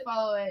 Instagram. what Go is it?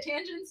 follow it.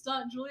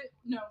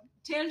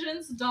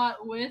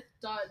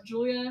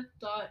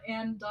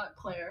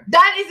 Tangents.with.julia.and.claire.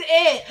 That is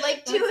it.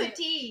 Like to That's a it.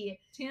 T.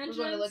 Tangents.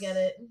 We're going to look at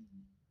it.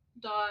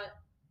 Dot.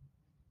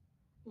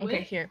 Okay,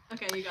 With. here.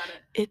 Okay, you got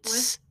it.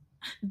 It's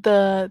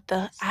the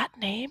at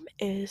name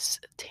is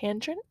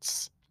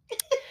tangents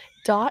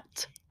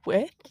dot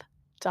with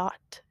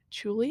dot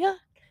Julia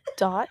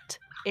dot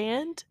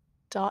and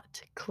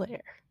dot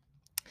Claire.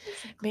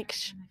 Make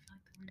sh-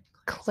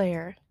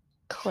 Claire.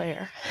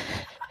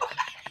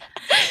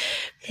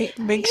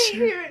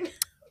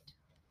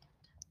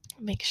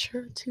 Make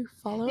sure to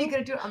follow. You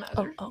gotta do it on the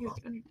other. Oh. You have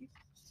to underneath.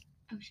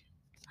 Oh, shit.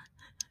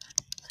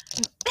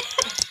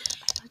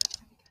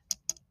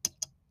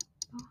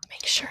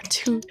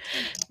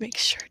 Make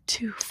sure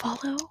to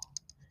follow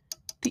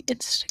the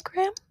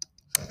Instagram.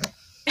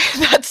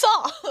 That's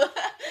all.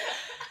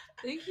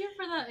 Thank you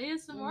for that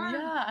ASMR.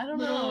 Yeah, I don't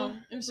little know.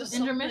 It was just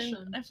intermission.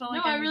 something I felt No,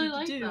 like I I really needed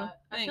like to do.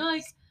 that. I Thanks.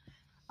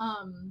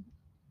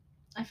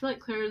 feel like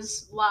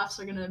Claire's laughs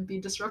are gonna be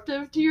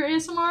disruptive to your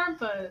ASMR,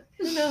 but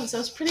Who knows? I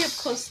was pretty up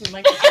close to the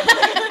microphone.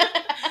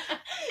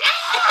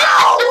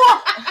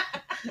 Ow!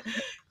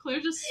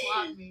 Claire just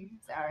slapped me.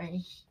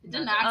 Sorry. It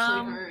didn't actually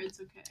Um, hurt. It's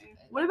okay.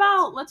 What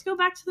about let's go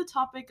back to the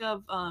topic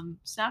of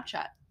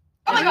Snapchat.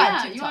 Oh my Oh, God, yeah,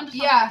 TikTok. you wanted to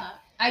talk Yeah. about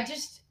that.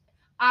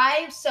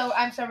 I'm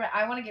sorry.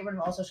 I want to get rid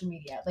of all social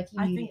media. Like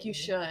I immediately. think you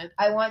should.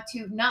 I want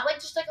to not like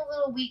just like a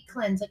little week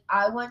cleanse. Like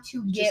I want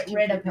to get Just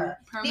rid of completely- her.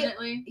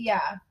 Permanently.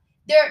 Yeah.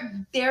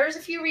 There's a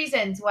few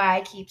reasons why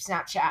I keep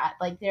Snapchat.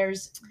 Like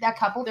there's a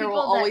couple There people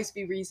will that, always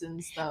be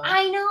reasons, though.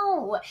 I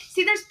know.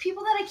 See, there's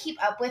people that I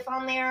keep up with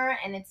on there,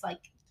 and it's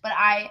like, but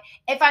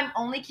if I'm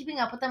only keeping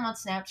up with them on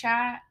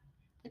Snapchat,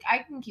 like I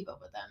can keep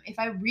up with them. If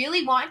I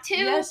really want to,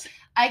 Yes.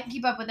 I can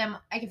keep up with them.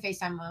 I can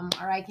FaceTime them,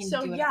 or I can.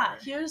 So do yeah, whatever.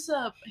 here's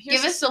a Give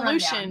us the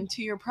solution rundown.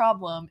 to your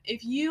problem.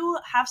 If you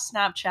have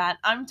Snapchat,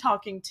 I'm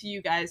talking to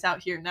you guys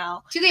out here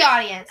now. To the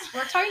audience,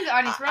 we're talking to the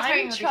audience. We're not talking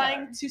I'm with each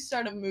trying other. to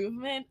start a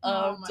movement Oh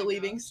of my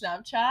deleting gosh.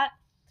 Snapchat.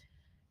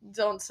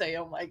 Don't say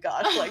 "oh my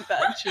gosh" like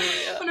that,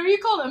 Julia. Whenever you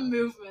call it a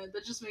movement,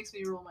 that just makes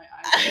me roll my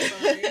eyes. I'm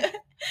sorry.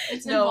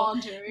 It's No.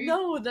 involuntary.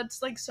 No,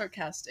 that's like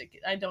sarcastic.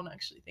 I don't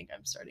actually think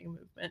I'm starting a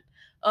movement.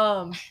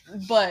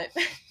 But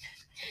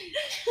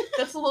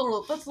That's a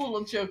little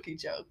jokey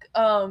joke.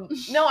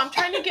 No, I'm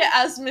trying to get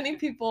as many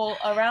people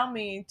around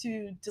me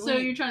to delete So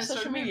you're trying to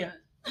social start a media.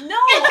 movement. No,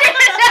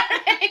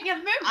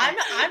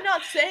 I'm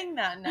not saying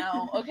that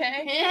now.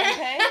 Okay,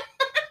 okay.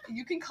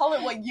 You can call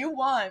it what you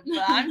want,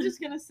 but I'm just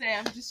gonna say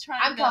I'm just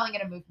trying. I'm calling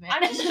it a movement.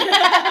 I'm just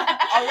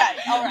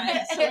all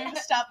right. So we've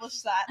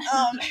established that.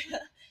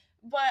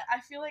 But I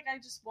feel like I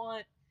just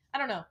want. I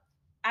don't know.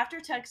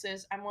 After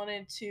Texas, I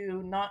wanted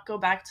to not go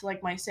back to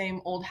like my same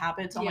old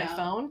habits on my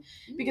phone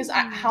because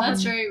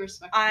That's very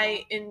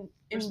respectable.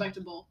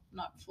 Respectable,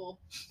 not full.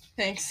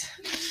 Thanks.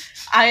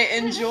 I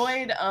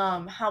enjoyed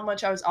how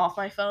much I was off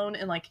my phone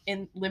and like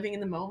in living in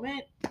the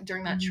moment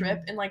during that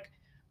trip, and like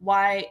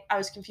why I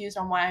was confused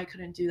on why I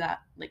couldn't do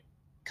that like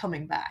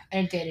coming back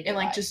and day-to-day and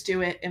like life. just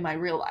do it in my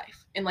real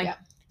life and like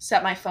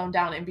set my phone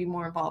down and be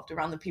more involved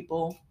around the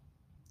people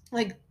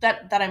like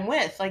that I'm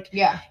with, like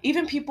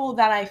even people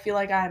that I feel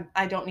like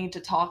I don't need to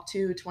talk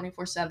to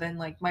 24/7,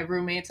 like my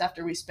roommates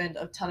after we spend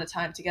a ton of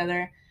time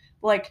together,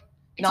 like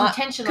it's not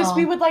intentional because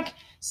we would like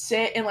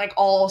sit and like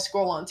all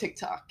scroll on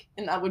TikTok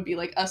and that would be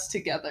like us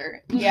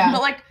together.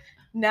 But like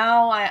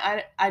now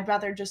I'd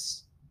rather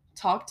just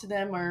talk to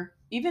them, or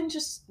even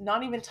just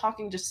not even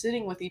talking, just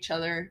sitting with each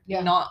other,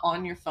 not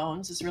on your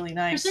phones is really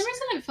nice. For some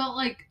reason it felt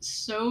like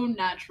so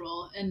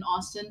natural in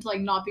Austin to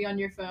like not be on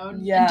your phone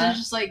and to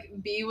just like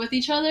be with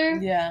each other.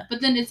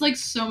 But then it's like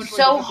so much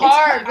so more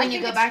hard when you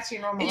go back to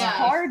your normal life. It's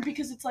hard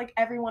because it's like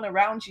everyone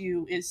around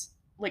you is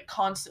like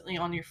constantly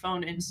on your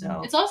phone, and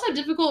so it's also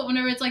difficult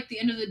whenever it's like the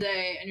end of the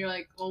day and you're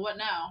like, well, what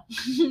now?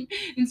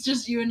 It's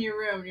just you in your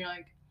room and you're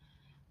like,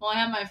 well, I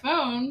have my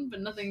phone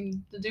but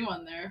nothing to do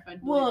on there if I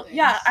delete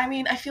things. I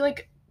mean, I feel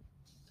like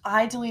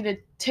I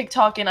deleted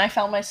TikTok and I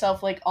found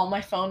myself like on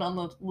my phone on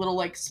the little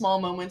like small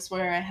moments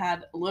where I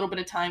had a little bit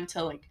of time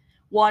to like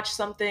watch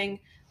something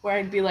where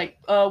I'd be like,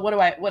 what do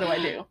I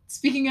do?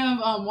 Speaking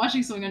of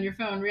watching something on your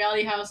phone,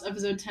 Reality House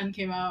episode 10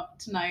 came out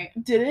tonight.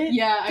 Did it?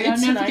 Yeah, I got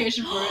a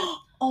notification for it.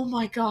 Oh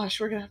my gosh,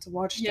 we're gonna have to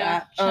watch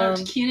that. Shout out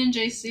to Keen and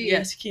JC.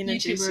 Yes, Keen and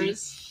YouTubers.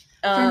 JC.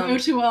 From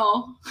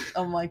O2L.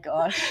 Oh my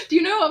gosh. Do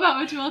you know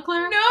about O2L,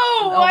 Claire? No!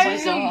 Oh my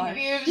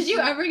gosh. Did you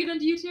ever get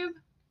into YouTube?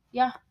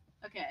 Yeah.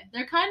 Okay.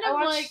 They're kind of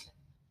like...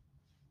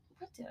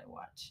 What did I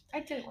watch?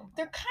 I did one.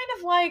 They're kind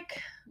of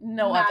like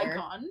no other.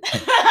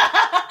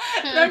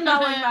 They're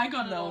not like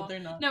MagCon at all. No, they're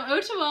not. No,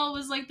 O2L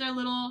was like their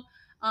little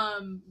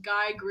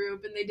guy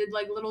group, and they did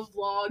like little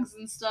vlogs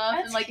and stuff.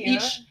 That's and like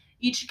cute.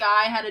 each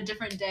guy had a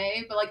different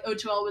day, but like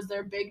O2L was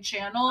their big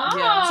channel.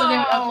 Yeah. So they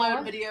would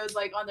upload videos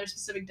like on their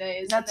specific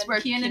days. That's where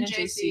Kian and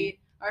JC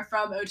are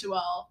from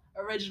O2L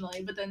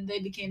originally, but then they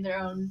became their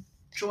own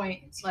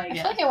joint like I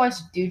feel like I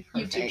watched Dude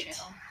Perfect. YouTube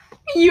channel.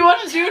 You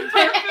watched Dude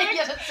Perfect?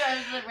 Yeah, that's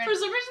right. For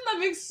some reason that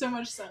makes so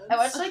much sense. I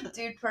watched like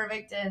Dude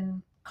Perfect,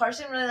 and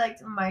Carson really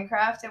liked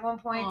Minecraft at one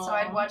point, so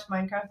I'd watch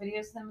Minecraft videos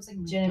with them. It was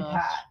like Jen and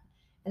Pat,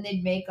 and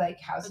they'd make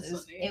like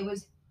houses. It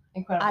was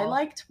incredible. I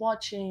liked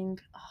watching.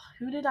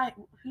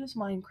 Whose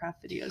Minecraft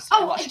videos?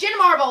 Jenna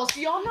Marbles.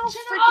 Do y'all know?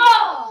 Jenna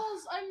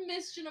Marbles. I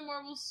miss Jenna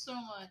Marbles so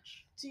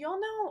much. Do y'all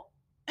know?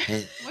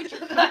 Why'd you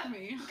poke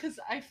me? Because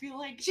I feel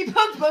like she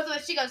poked both of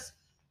us. She goes.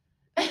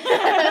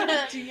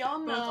 Do y'all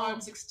know? Both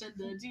arms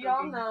extended. Do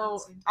y'all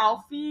know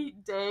Alfie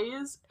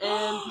Days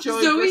and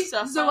Joey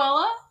Graceffa?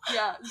 Zoella?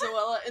 Yeah,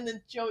 Zoella, and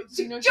then Joey.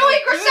 Do you know Joey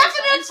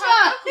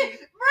Graceffa?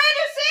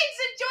 Miranda sings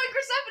and Joey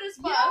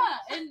Graceffa.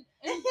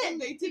 Yeah, and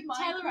they did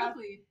Tyler Minecraft.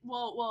 Ripley.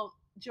 Well,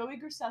 Joey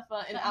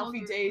Graceffa and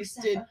Alfie Days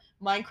did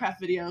Minecraft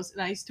videos,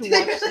 and I used to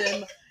watch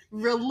them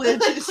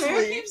religiously.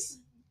 Claire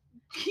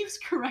keeps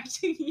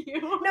correcting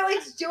you. No,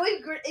 it's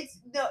Joey. It's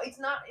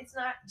not.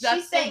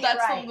 That's She's saying that's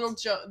it right.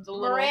 the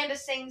little Miranda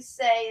says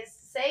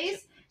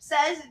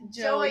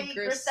Joey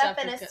Graceffa.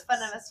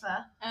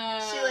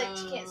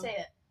 She can't say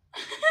it.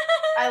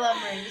 I love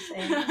Miranda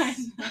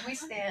sings. We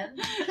stand.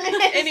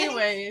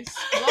 Anyways,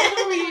 what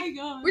were we?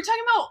 We're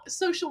talking about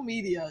social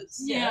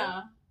medias.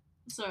 Yeah.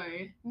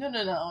 Sorry.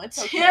 No. It's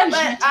okay. Tangent.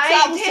 But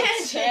That was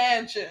a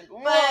tangent.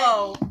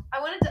 Whoa.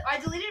 I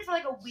deleted it for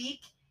like a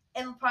week,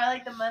 and probably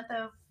like the month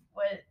of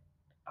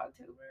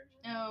October.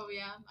 Oh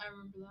yeah, I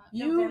remember that.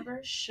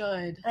 November.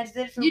 Should. I did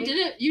it for You did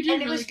it. You did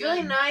and really it was good.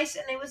 really nice,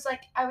 and it was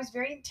like I was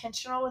very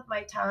intentional with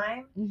my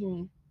time.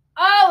 Mm-hmm.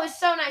 Oh, it was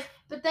so nice.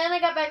 But then I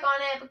got back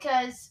on it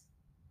because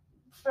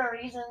for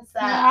reasons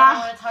that I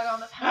don't want to talk on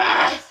the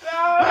podcast.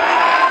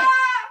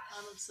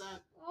 I'm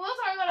upset. We'll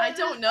talk about it. I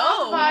don't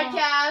know. On the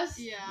podcast.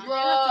 Yeah. You're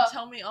gonna have to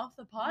tell me off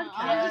the podcast.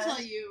 I have to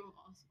tell you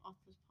off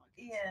this podcast.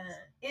 Yeah,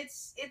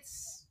 it's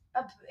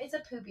a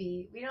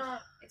poopy. We don't.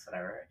 It's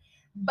whatever.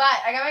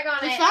 But I got back on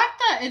The it. fact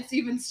that it's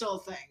even still a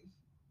thing.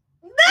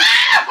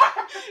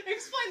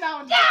 Explain that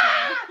one to me.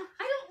 I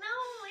don't know.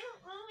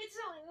 It's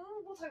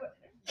we'll talk about it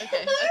later.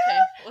 Okay.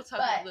 We'll talk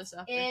about this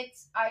after.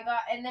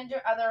 And then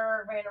there are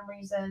other random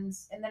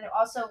reasons, and then it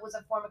also was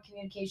a form of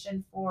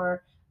communication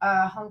for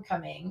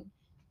homecoming.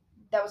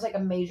 That was like a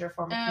major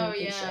form of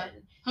communication.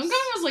 Yeah.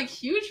 Homecoming was like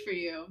huge for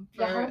you.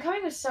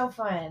 Homecoming was so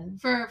fun.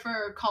 For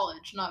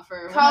college, not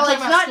for college.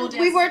 School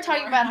We were dances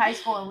talking anymore. about high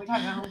school, and we're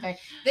talking about homecoming.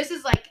 This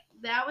is like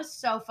that was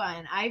so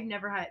fun. I've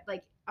never had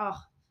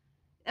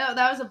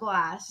that was a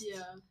blast.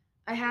 Yeah.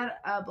 I had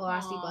a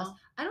blasty Aw. blast.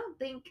 I don't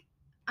think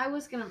I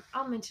was gonna.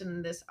 I'll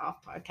mention this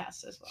off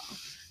podcast as well.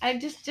 I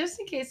just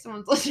in case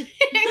someone's listening.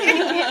 I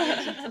can't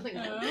mention something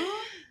else.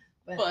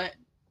 But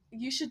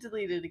you should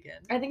delete it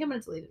again. I think I'm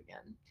gonna delete it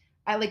again.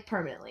 I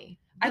permanently.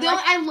 I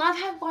I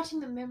love watching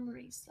the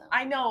memories though.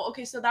 I know.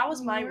 Okay, so that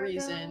was A my year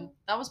reason. ago.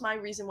 That was my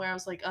reason where I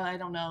was like, I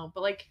don't know,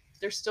 but like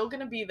they're still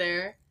gonna be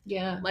there.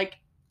 Yeah. Like,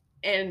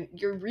 and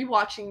you're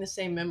rewatching the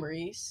same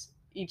memories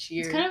each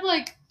year. It's kind of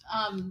like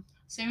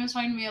Sam was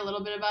talking to me a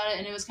little bit about it,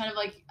 and it was kind of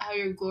like how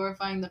you're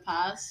glorifying the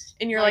past.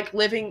 And you're like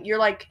living. You're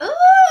like,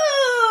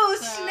 Ooh,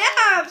 So-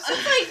 snaps!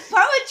 It's like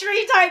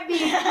poetry type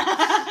beat.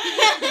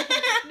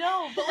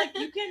 no, but like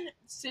you can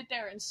sit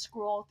there and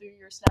scroll through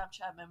your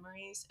Snapchat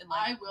memories and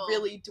I like will.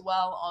 really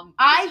dwell on. the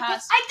I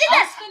past. did I'll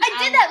that. spend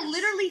I did that hours.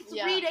 literally 3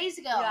 Yeah. days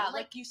ago. Yeah,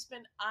 like you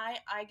spend. I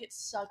get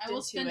sucked I will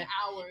into spend it,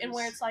 hours. and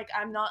where it's like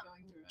I'm not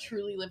going through it.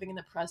 truly living in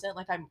the present.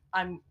 Like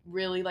I'm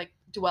really like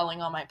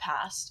dwelling on my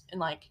past and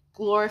like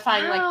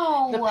glorifying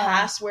like the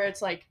past where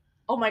it's like,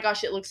 oh my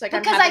gosh, it looks like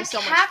because I'm I having so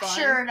much fun.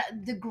 captured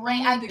the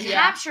great. I Only the-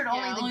 captured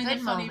yeah, only the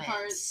good funny moments.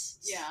 parts.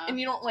 Yeah. And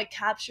you don't like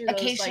capture those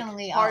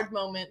Occasionally, like hard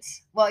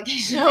moments. Well,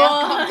 occasionally, No,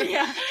 I'll come through.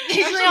 yeah.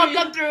 Occasionally I'll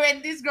come through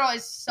and this girl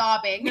is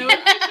sobbing. No, check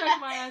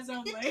my eyes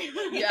only.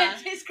 Yeah.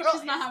 This girl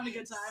She's not is having a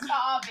good time.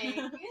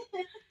 sobbing.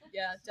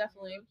 Yeah,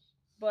 definitely.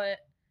 But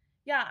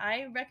yeah,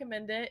 I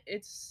recommend it.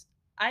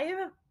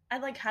 I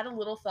like had a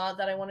little thought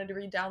that I wanted to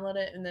re-download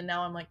it, and then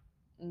now I'm like,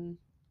 When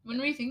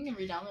were you thinking of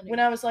re-downloading? when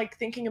I was like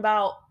thinking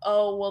about,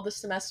 oh well, this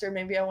semester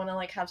maybe I want to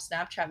like have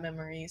Snapchat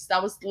memories.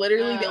 That was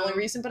literally the only Oh.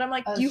 reason. But I'm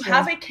like, Oh, you sure.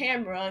 have a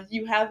camera,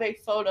 you have a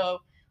photo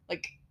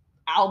like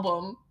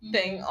album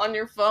thing on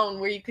your phone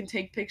where you can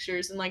take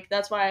pictures, and like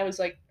that's why I was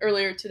like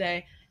earlier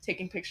today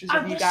taking pictures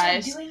of you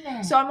guys. doing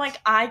that. So I'm like,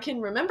 I can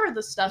remember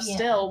the stuff Yeah.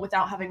 still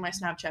without having my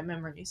Snapchat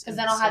memories. Because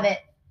then I'll have it.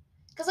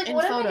 Because like, In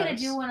what am I gonna photos.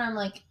 do when I'm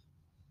like?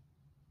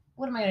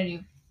 What am I gonna do?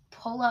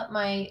 Pull up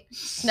my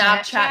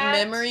Snapchat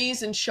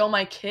memories and show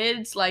my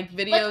kids like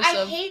videos Like I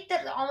of. hate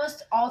that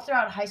almost all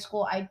throughout high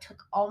school I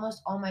took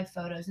almost all my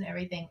photos and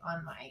everything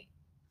on my.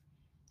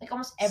 Like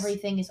almost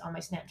everything is on my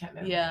Snapchat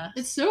memory. Yeah.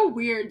 It's so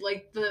weird,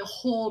 like the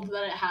hold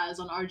that it has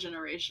on our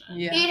generation.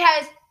 Yeah.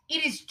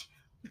 It is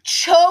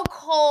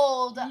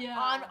chokehold Yeah.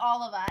 on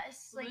all of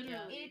us. Like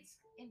Literally. it's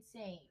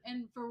insane.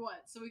 And for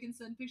what? So we can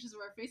send pictures of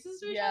our faces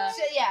to each Yeah. other?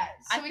 So yeah,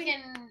 I so we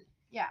think can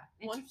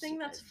it's One thing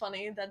that's stupid.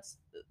 funny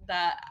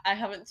that I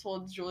haven't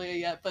told Julia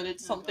yet, but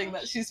it's Oh, something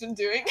gosh. that she's been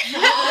doing.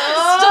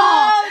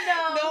 Oh,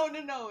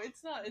 no. No,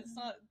 it's not.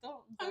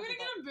 Don't. I'm do gonna that.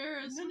 get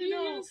embarrassed. No, What no, are you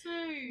no. gonna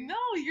say? No,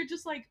 you're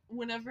just like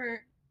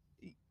whenever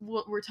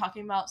we're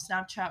talking about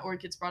Snapchat or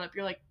it gets brought up,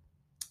 you're like,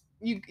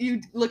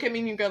 you look at me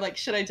and you go like,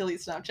 should I delete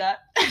Snapchat?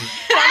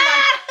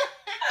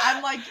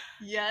 I'm like,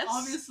 yes.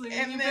 Obviously,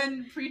 and you've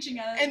then been preaching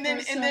at it and then-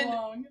 for so and then-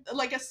 long.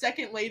 like a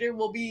second later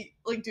we'll be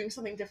like doing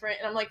something different,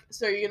 and I'm like,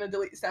 so are you gonna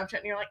delete Snapchat?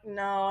 And you're like,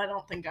 no, I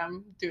don't think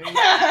I'm doing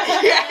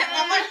that. Yeah, and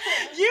I'm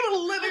like,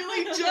 you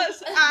literally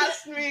just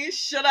asked me,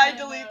 should I I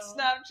delete know.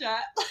 Snapchat?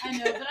 I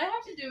know, but I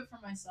have to do it for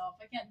myself.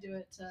 I can't do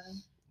it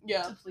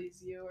Yeah. to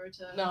please you or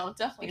to No,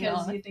 definitely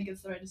because not. you think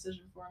it's the right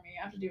decision for me.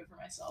 I have to do it for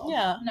myself.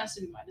 Yeah. It has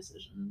to be my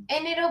decision.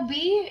 And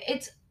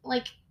it's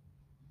like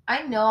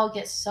I know I'll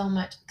get so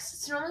much because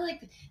it's normally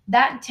like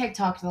that and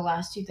TikTok are the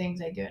last two things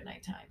I do at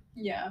nighttime.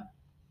 Yeah.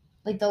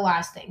 Like the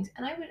last things,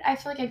 and I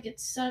feel like I'd get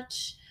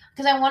such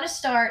because I want to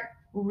start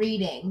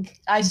reading.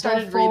 I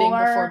started reading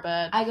before before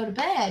bed. I go to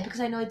bed because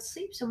I know I'd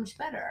sleep so much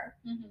better,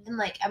 Mm-hmm. and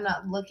like I'm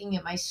not looking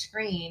at my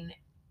screen,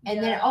 and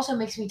then Yeah. it also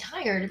makes me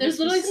tired. It There's makes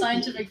me literally sleepy.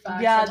 scientific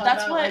facts. Yeah, that talk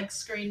that's about, what- like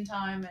screen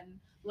time and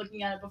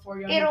looking at it before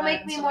you. It'll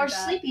make me more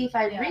sleepy. sleepy if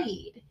I Yeah.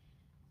 read.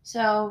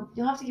 So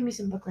you'll have to give me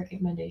some book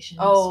recommendations.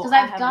 Oh, because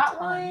I I've have a got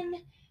ton.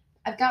 one.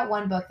 I've got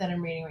one book that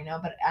I'm reading right now,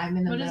 but I'm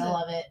in the What is middle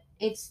it? of it.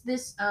 It's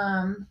this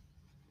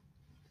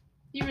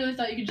You really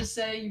thought you could just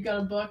say you got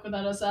a book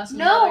without us asking?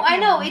 No, about it? I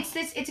know. Come on.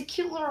 It's a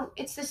cute little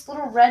it's this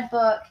little red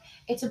book.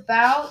 It's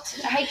about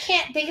I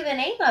can't think of the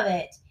name of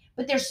it.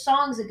 But there's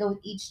songs that go with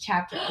each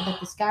chapter that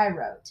this guy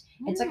wrote.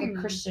 It's like a Mm.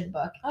 Christian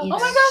book. Oh It's my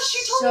gosh,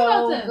 you told me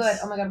about so this.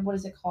 good. Oh my god, what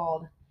is it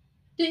called?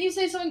 Didn't you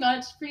say someone got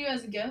it for you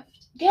as a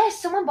gift?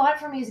 Yes, someone bought it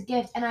for me as a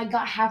gift, and I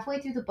got halfway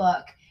through the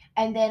book,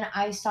 and then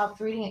I stopped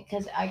reading it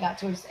because I got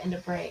towards the end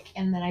of break,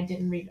 and then I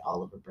didn't read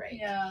all of a break.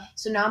 Yeah.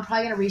 So now I'm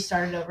probably gonna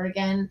restart it over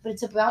again. But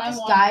it's about I this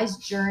want guy's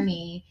it.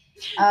 journey.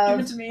 Give it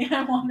Of to me.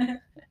 I want it.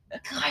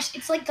 gosh,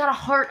 it's like got a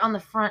heart on the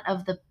front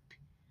of the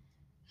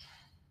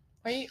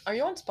Are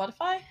you on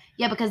Spotify?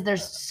 yeah because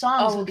there's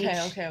songs. Oh, with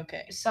okay, each,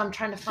 okay. So I'm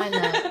trying to find the.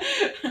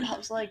 I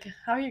was like,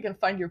 how are you gonna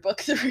find your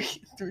book through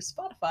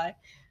Spotify?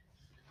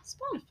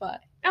 Spotify.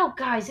 Oh,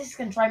 guys, this is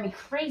gonna drive me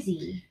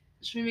crazy.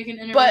 Should we make an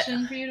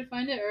intervention for you to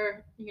find it, or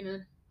are you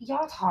gonna?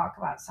 Y'all talk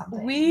about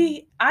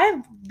something.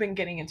 I've been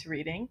getting into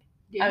reading.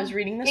 Yeah. I was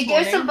reading this It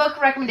morning. gives some book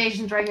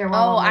recommendations right here.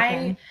 While Oh, I'm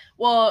looking.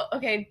 well,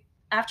 okay.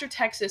 After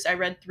Texas, I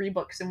read 3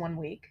 books in 1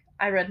 week.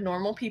 I read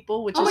Normal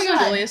People, which Oh my is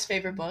God. Julia's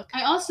favorite book.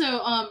 I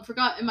also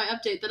forgot in my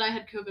update that I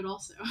had COVID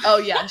also. Oh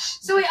yeah.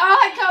 So we all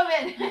had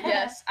COVID.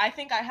 Yes, I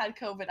think I had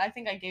COVID. I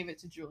think I gave it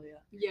to Julia.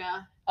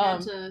 Yeah.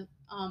 And to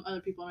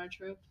other people on our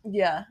trip.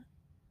 Yeah.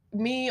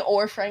 Me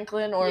or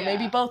Franklin or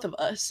maybe Yeah. both of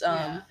us.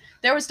 Yeah.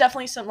 There was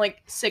definitely some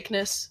like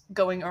sickness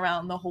going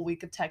around the whole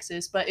week of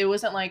Texas, but it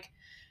wasn't like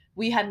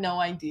we had no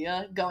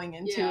idea going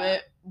into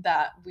it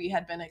that we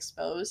had been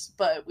exposed,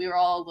 but we were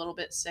all a little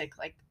bit sick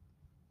like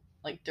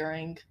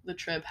during the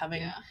trip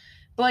having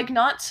but like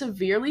not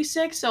severely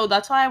sick, so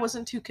that's why I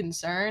wasn't too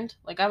concerned.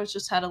 Like I was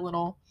just had a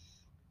little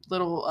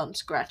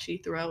scratchy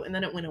throat and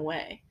then it went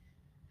away.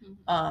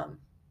 Mm-hmm.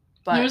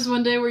 But there was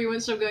one day where you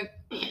wouldn't stop going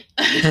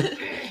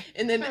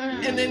and then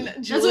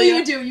Julia, that's what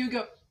you do. You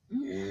go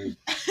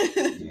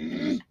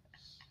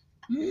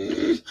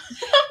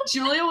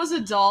Julia was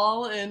a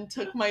doll and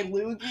took my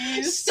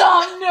loogies.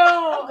 Stop!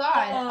 No! Oh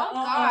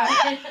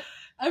God!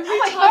 Every Oh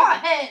my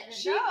time God!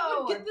 she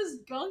would get this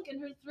gunk in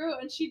her throat,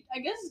 and she, I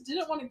guess,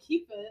 didn't want to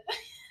keep it.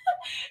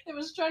 It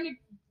was trying to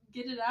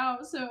get it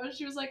out, so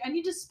she was like, "I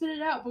need to spit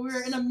it out." But we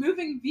were in a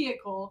moving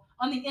vehicle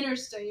on the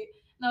interstate,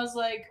 and I was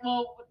like,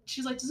 "Well,"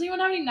 she's like, "Does anyone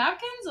have any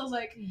napkins?" I was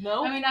like,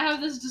 No. I mean, I have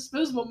this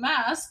disposable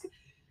mask.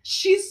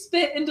 She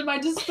spit into my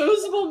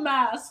disposable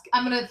mask.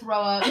 I'm gonna throw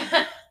up.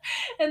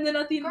 And then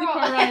at the end of the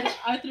car ride,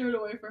 I threw it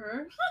away for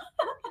her.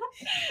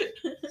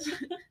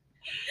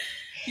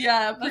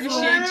 Yeah,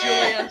 appreciate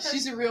Julia.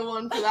 She's a real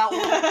one for that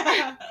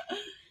one.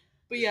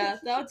 But yeah,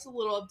 that's a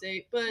little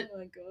update. But oh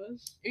my gosh.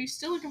 Are you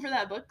still looking for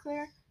that book,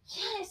 Claire?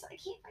 Yes, I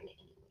can't find it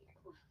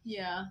anywhere.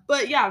 Yeah.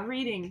 But yeah,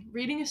 reading.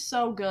 Reading is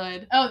so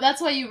good. Oh, that's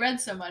why you read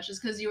so much, is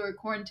because you were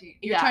quarantined.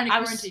 You're trying to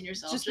quarantine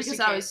yourself. Just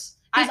because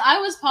because I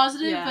was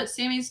positive, Yeah. but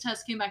Sammie's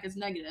test came back as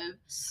negative.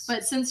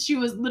 But since she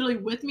was literally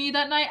with me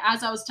that night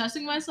as I was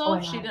testing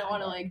myself, she didn't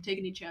want to like take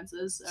any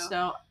chances.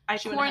 So I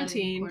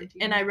quarantined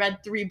and I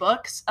read 3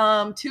 books.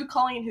 2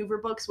 Colleen Hoover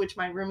books, which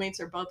my roommates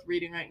are both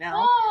reading right now.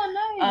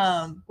 Oh,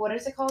 nice. What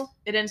is it called?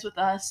 It Ends With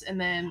Us, and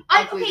then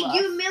Okay,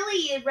 you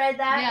Millie read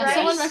that, yeah, right?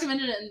 someone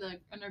recommended it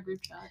in our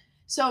group chat.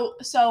 So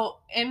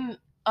in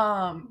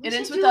It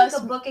Ends With Us. Us.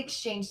 Like a book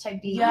exchange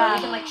type deal. Yeah. Where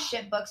we can like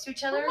ship books to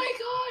each other. Oh my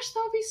gosh,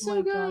 that would be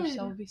so good. Gosh,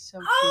 that would be so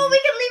cute. Oh, we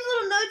can leave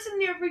little notes in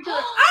there for each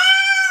other.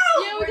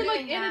 Oh! Yeah, we can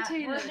like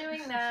annotate We're it.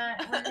 doing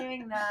that. We're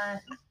doing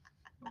that.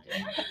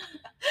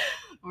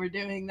 We're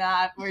doing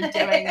that. We're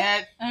doing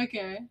it.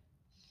 Okay.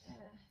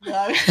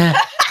 Okay.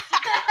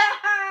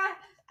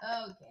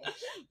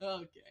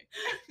 Okay.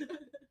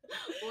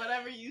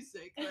 Whatever you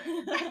say,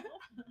 Claire.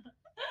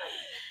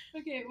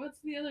 Okay, what's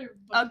the other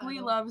book Ugly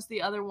title? Love's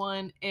the other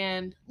one,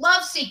 and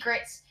Love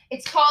Secrets.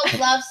 It's called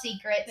Love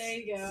Secrets. There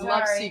you go.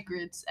 Love Sorry.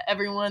 Secrets.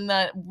 Everyone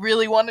that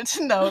really wanted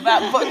to know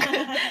that book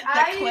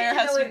that Claire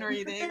has been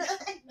reading.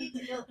 I need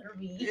to know it for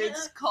me.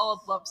 It's called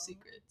Love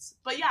Secrets.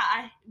 But yeah,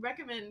 I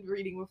recommend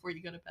reading before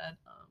you go to bed.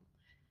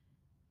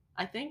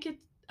 I think it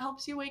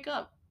helps you wake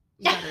up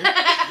better.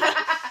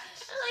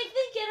 I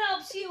think it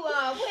helps you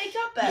wake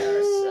up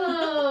better.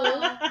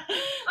 So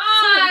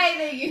I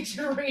think you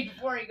should read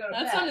before you go to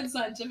That bed. sounded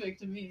scientific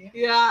to me.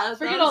 Yeah,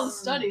 Forget all the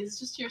studies.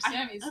 Just hear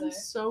Sammie say. I'm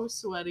so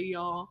sweaty,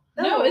 y'all.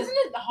 No, isn't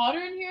it hotter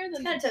in here It's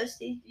than? kind of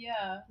toasty.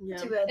 Yeah. Yeah.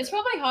 Too bad. It's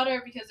probably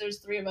hotter because there's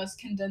 3 of us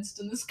condensed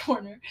in this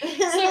corner.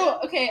 So,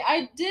 okay,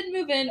 I did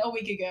move in a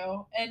week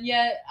ago, and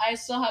yet I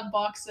still have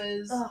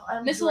boxes, Oh,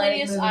 I'm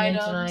miscellaneous dreading moving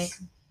in tonight.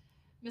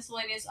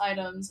 miscellaneous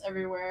items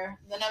everywhere.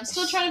 Then I'm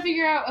still trying to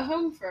figure out a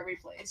home for every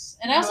place.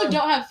 And I also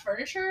don't have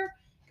furniture,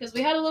 because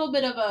we had a little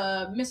bit of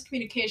a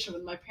miscommunication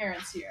with my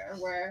parents here,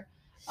 where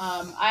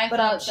I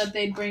thought that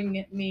they'd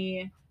bring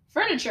me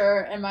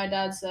furniture, and my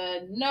dad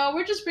said, no,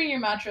 we're just bringing your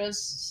mattress.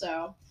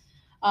 So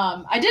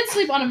I did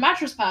sleep on a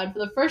mattress pad for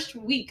the first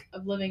week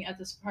of living at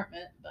this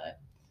apartment, but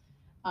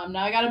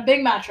now I got a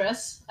big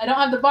mattress. I don't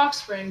have the box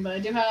spring, but I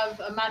do have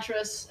a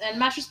mattress and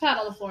mattress pad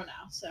on the floor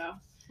now. So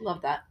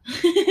Love that.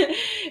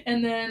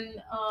 and then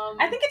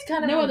I think it's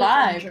kind of no a other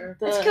vibe. furniture.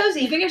 It's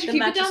cozy. You think I should The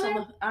keep it mattress down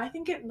on there? I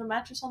think the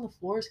mattress on the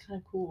floor is kind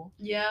of cool.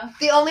 Yeah.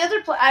 The only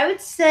other I would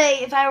say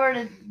if I were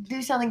to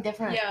do something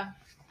different, Yeah.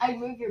 I'd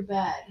move your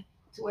bed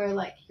to where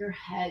like your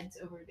head's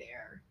over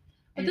there.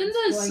 But and then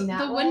it's going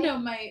that the way. window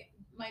might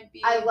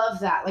be. I love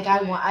that. Like I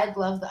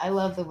love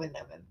the window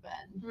in the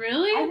bed.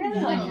 Really? I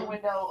really like your Oh.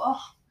 window.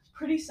 Oh,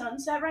 pretty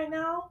sunset right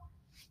now.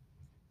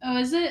 Oh,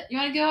 is it? You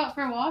want to go out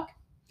for a walk?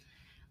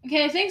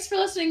 Okay, thanks for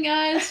listening,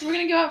 guys. We're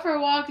gonna go out for a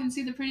walk and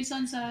see the pretty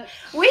sunset.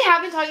 We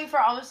have been talking for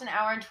almost an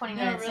hour and 20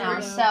 No, minutes really now,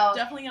 though. so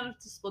Definitely gonna have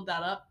to split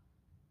that up.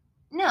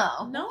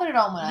 no, No? put it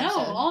all in one No,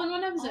 episode. all in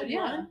one episode. All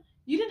yeah, one?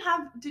 You didn't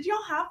have? Did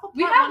y'all have part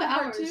We 1 have and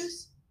part hours.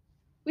 2s?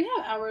 we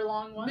have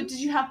hour-long ones. But did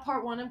you have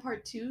part 1 and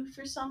part 2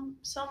 for some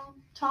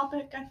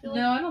topic? I feel like.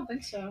 No, I don't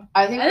think so.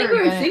 I think we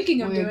were gonna-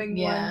 thinking of doing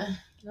yeah, one.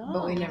 No.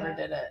 but we never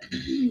did it.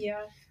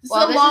 Yeah. This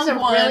Well, is a this long is a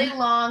one. really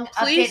long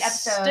Please update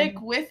episode.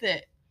 stick with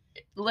it,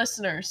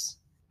 listeners.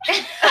 I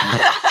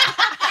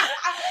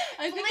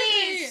think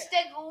Please if they,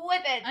 stick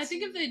with it. I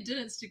think if they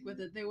didn't stick with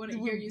it, they wouldn't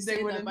They hear you wouldn't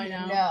say that by hear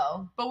now.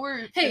 no. But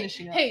we're Hey,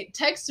 finishing up. hey,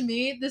 text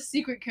me the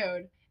secret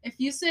code if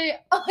you say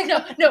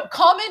no,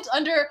 comment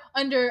under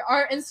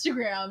our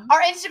Instagram.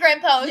 Our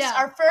Instagram post, Yeah,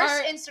 our first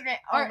our- Instagram.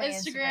 our my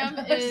Instagram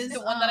post. is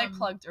the one that I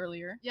plugged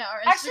earlier. Yeah, our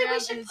Instagram Actually, we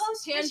should is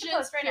post- we should tangents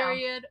post right now.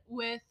 period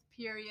with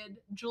period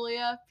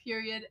Julia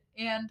period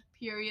and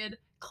period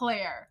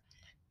Claire.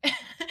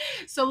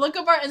 So look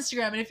up our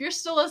Instagram, and if you're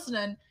still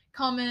listening,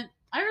 comment.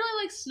 I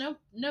really like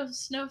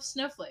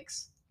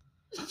snowflakes.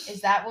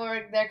 Is that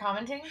what they're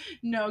commenting?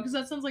 No, because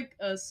that sounds like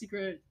a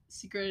secret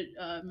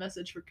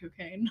message for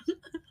cocaine.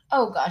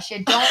 Oh gosh, yeah,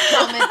 don't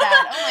comment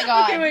that. Oh my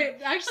god. Okay, wait.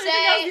 Actually, I think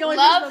I was Say the only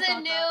love person that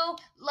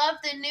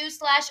thought that. the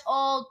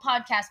new/old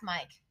podcast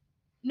mic.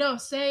 No,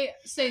 say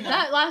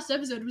that last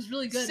episode was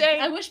really good. Say-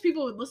 I wish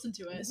people would listen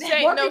to it.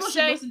 Say- More no, people say-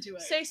 should listen to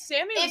it. Say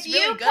Sammie was If really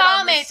you good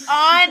comment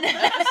on on this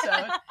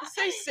episode.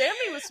 Say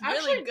Sammie was really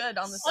Actually, good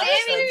on this Sammy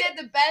episode.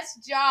 did the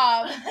best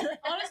job.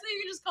 Honestly,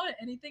 you can just comment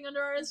anything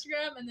under our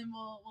Instagram, and then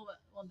we'll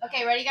know.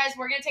 Okay, ready, guys?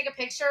 We're gonna take a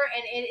picture,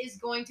 and it is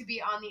going to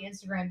be on the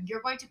Instagram.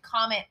 You're going to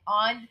comment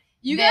on.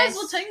 You guys this.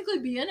 will technically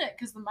be in it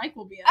because the mic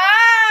will be in it.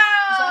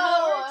 Is that how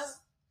it Oh! works?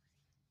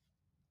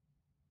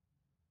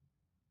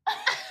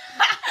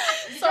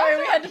 Sorry,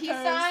 we had to peace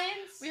pose.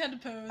 signs. We had to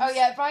pose. Oh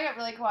yeah, it probably got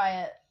really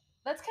quiet.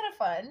 That's kind of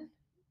fun.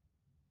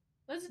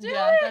 Let's do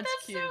Yeah, it. that's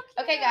So cute.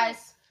 Okay,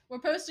 guys. We're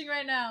posting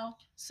right now.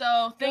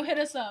 So Go hit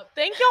us up.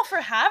 thank y'all for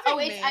having Oh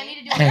wait, me. I need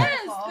to do a Yes,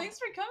 vertical. thanks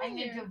for I coming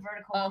need to do here. a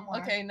vertical. one Oh, more.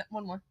 okay,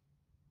 one more.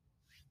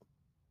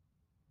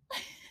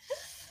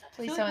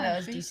 Please I feel tell me like that my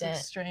was face decent.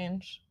 looks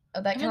strange.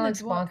 Oh, that I'm kind of in looks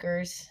the dwarf.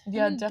 bonkers.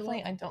 Yeah, Mm, definitely.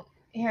 dwarf. I don't.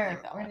 Here,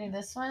 like that we're one. gonna do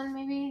this one,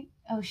 maybe.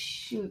 Oh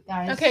shoot,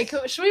 guys. Okay,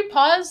 cool. Should we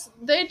pause?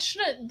 They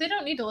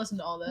don't need to listen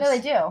to all this. No,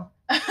 they do.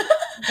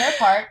 Their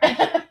part.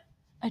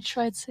 I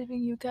tried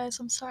saving you guys.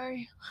 I'm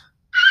sorry.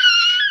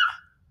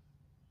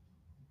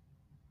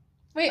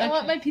 Wait, I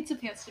want Okay. my pizza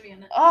pants to be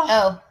in it.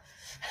 Oh.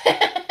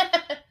 Oh.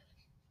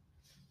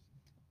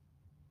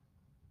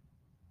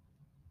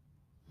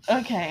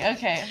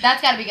 Okay.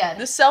 That's gotta be good.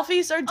 The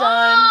selfies are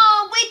done.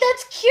 Oh, wait,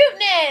 that's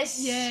cuteness.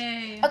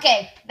 Yay.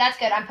 Okay, that's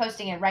good. I'm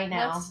posting it right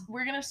now.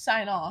 We're gonna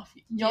sign off.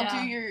 Y'all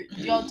Yeah.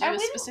 y'all do Are a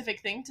we-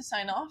 specific thing to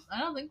sign off. I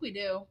don't think we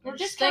do. We're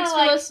just Thanks kinda for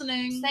like-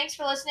 listening. Thanks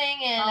for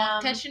listening, and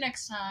I'll catch you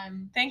next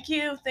time. Thank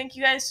you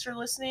guys for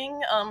listening.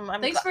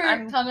 Thanks for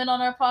I'm coming on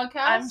our podcast.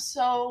 I'm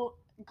so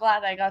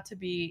glad I got to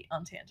be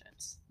on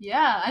Tangents.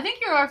 Yeah, I think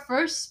you're our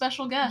first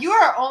special guest. you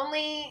are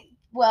only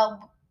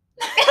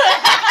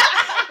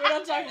We're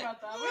not talking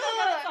about that. We're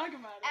not gonna talk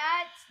about it.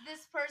 at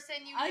this person.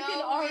 You I know can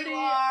who already, you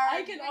are.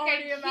 I can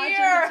already imagine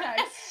hear. the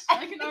text. I I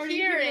can can already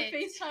hear hear it. the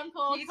FaceTime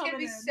call He's coming gonna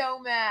be in. so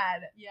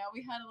mad. Yeah,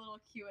 we had a little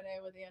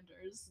Q&A with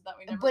Anders that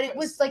we never But it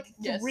was posted. like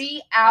Yes,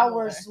 3 I'm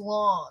hours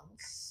long.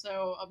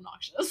 So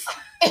obnoxious.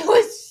 It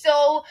was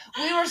so.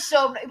 We were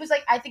so. It was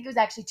like I think it was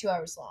actually 2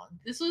 hours long.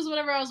 This was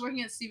whenever I was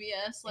working at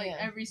CBS, like Yeah.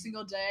 every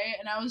single day,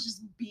 and I was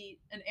just beat.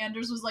 And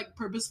Anders was like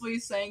purposefully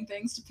saying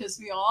things to piss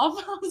me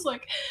off. I was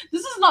like,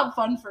 this is not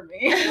fun for me.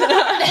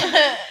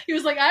 He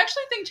was like, I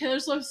actually think Taylor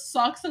Swift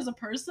sucks as a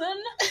person.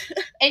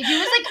 And he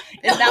was like,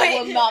 And that wait,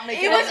 will not make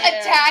he it was on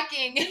air.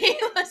 attacking. He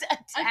was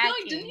attacking. I feel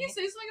like, didn't he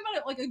say something about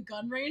it, like a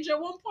gun range at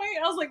one point?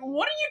 And I was like,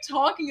 what are you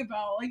talking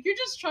about? Like, you're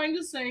just trying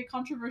to say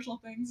controversial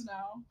things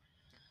now.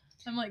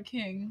 I'm like,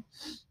 king.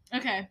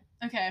 Okay.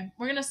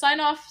 We're gonna sign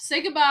off,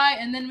 say goodbye,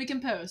 and then we can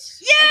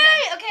post.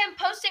 Yay! Okay, I'm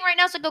posting right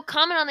now, so go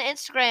comment on the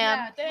Instagram.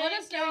 Yeah, let thank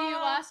us know you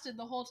y'all. lasted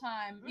the whole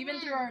time, even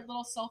through our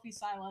little selfie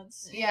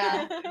silence.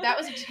 Yeah, that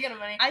was actually kind of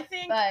funny. I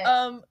think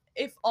But-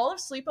 if all of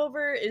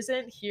sleepover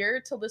isn't here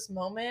till this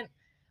moment,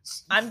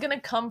 I'm gonna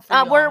come for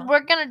we're y'all.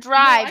 gonna No,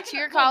 drive I to can-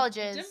 your no,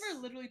 colleges.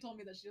 Denver literally told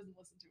me that she doesn't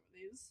listen to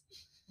these.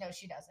 No,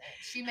 she doesn't.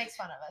 She makes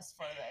fun of us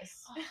for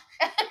this.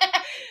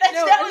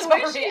 No, that and was the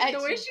way her she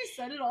reaction.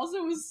 said it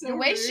also was so The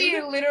way she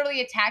rude.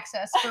 literally attacks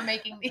us for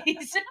making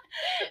these.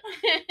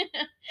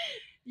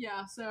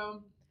 Yeah,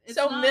 so it's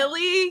So not...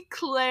 Millie,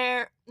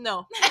 Claire,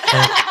 no.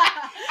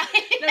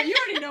 No, you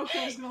already know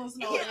Claire's gonna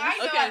listen to all this. I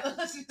know Okay. I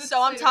listen to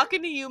So I'm this.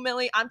 talking to you,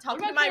 Millie. I'm What talking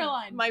about to my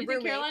Caroline? my You think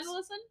roommates. Caroline will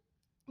listen?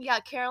 Yeah, Yeah,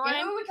 Caroline.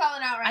 who are we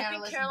calling out right now I to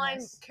think listen Caroline. to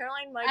this?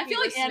 Caroline might I be feel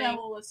like listening. Anna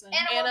will listen.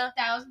 Anna, Anna,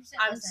 1000%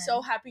 I'm listen.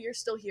 so happy you're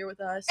still here with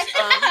us.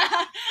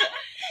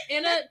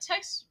 Anna,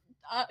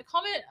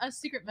 comment a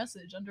secret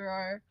message under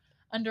our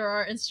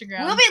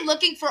Instagram. We'll be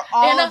looking for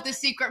all Anna- of the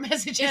secret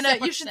messages. Anna, that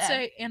were you should sent.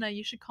 say Anna.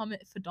 You should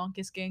comment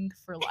Fadonkus Gang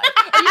for life.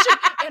 Or you should,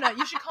 Anna,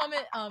 you should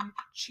comment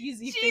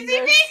cheesy Cheesy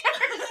fingers.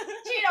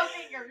 Cheeto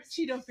fingers.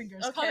 Cheeto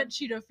fingers. Okay. Comment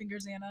Cheeto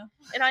fingers, Anna.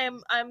 and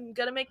I'm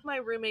gonna make my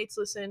roommates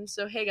listen.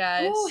 So hey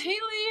guys. Oh, Haley.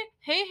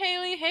 Hey,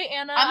 Haley. Hey,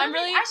 Anna. I'm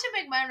really I should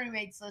make my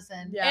roommates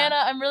listen. Yeah. Anna.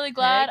 I'm really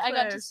glad Hey, I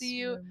got to Claire's see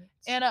you. roommates.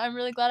 Anna, I'm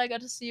really glad I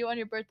got to see you on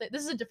your birthday.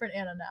 This is a different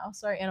Anna now.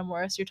 Sorry, Anna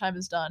Morris. Your time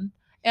is done.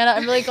 Anna,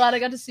 I'm really glad I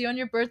got to see you on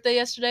your birthday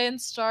yesterday in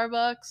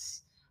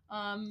Starbucks.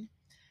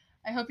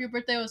 I hope your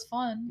birthday was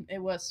fun. It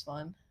was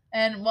fun.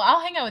 And well, I'll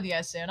hang out with you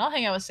guys soon. I'll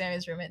hang out with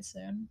Sammy's roommates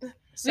soon.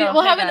 So we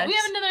hey, have guys,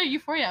 another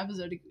Euphoria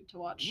episode to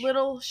watch.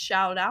 little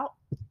shout out.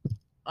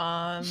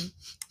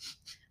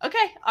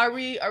 Okay, are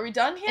we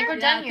done here? think we're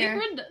done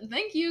here.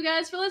 Thank you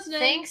guys for listening.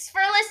 Thanks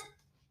for listening.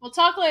 We'll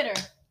talk later.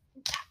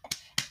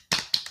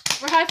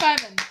 We're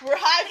high-fiving. We're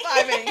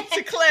high-fiving.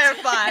 To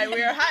clarify,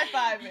 we are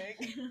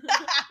high-fiving.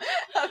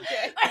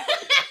 Okay.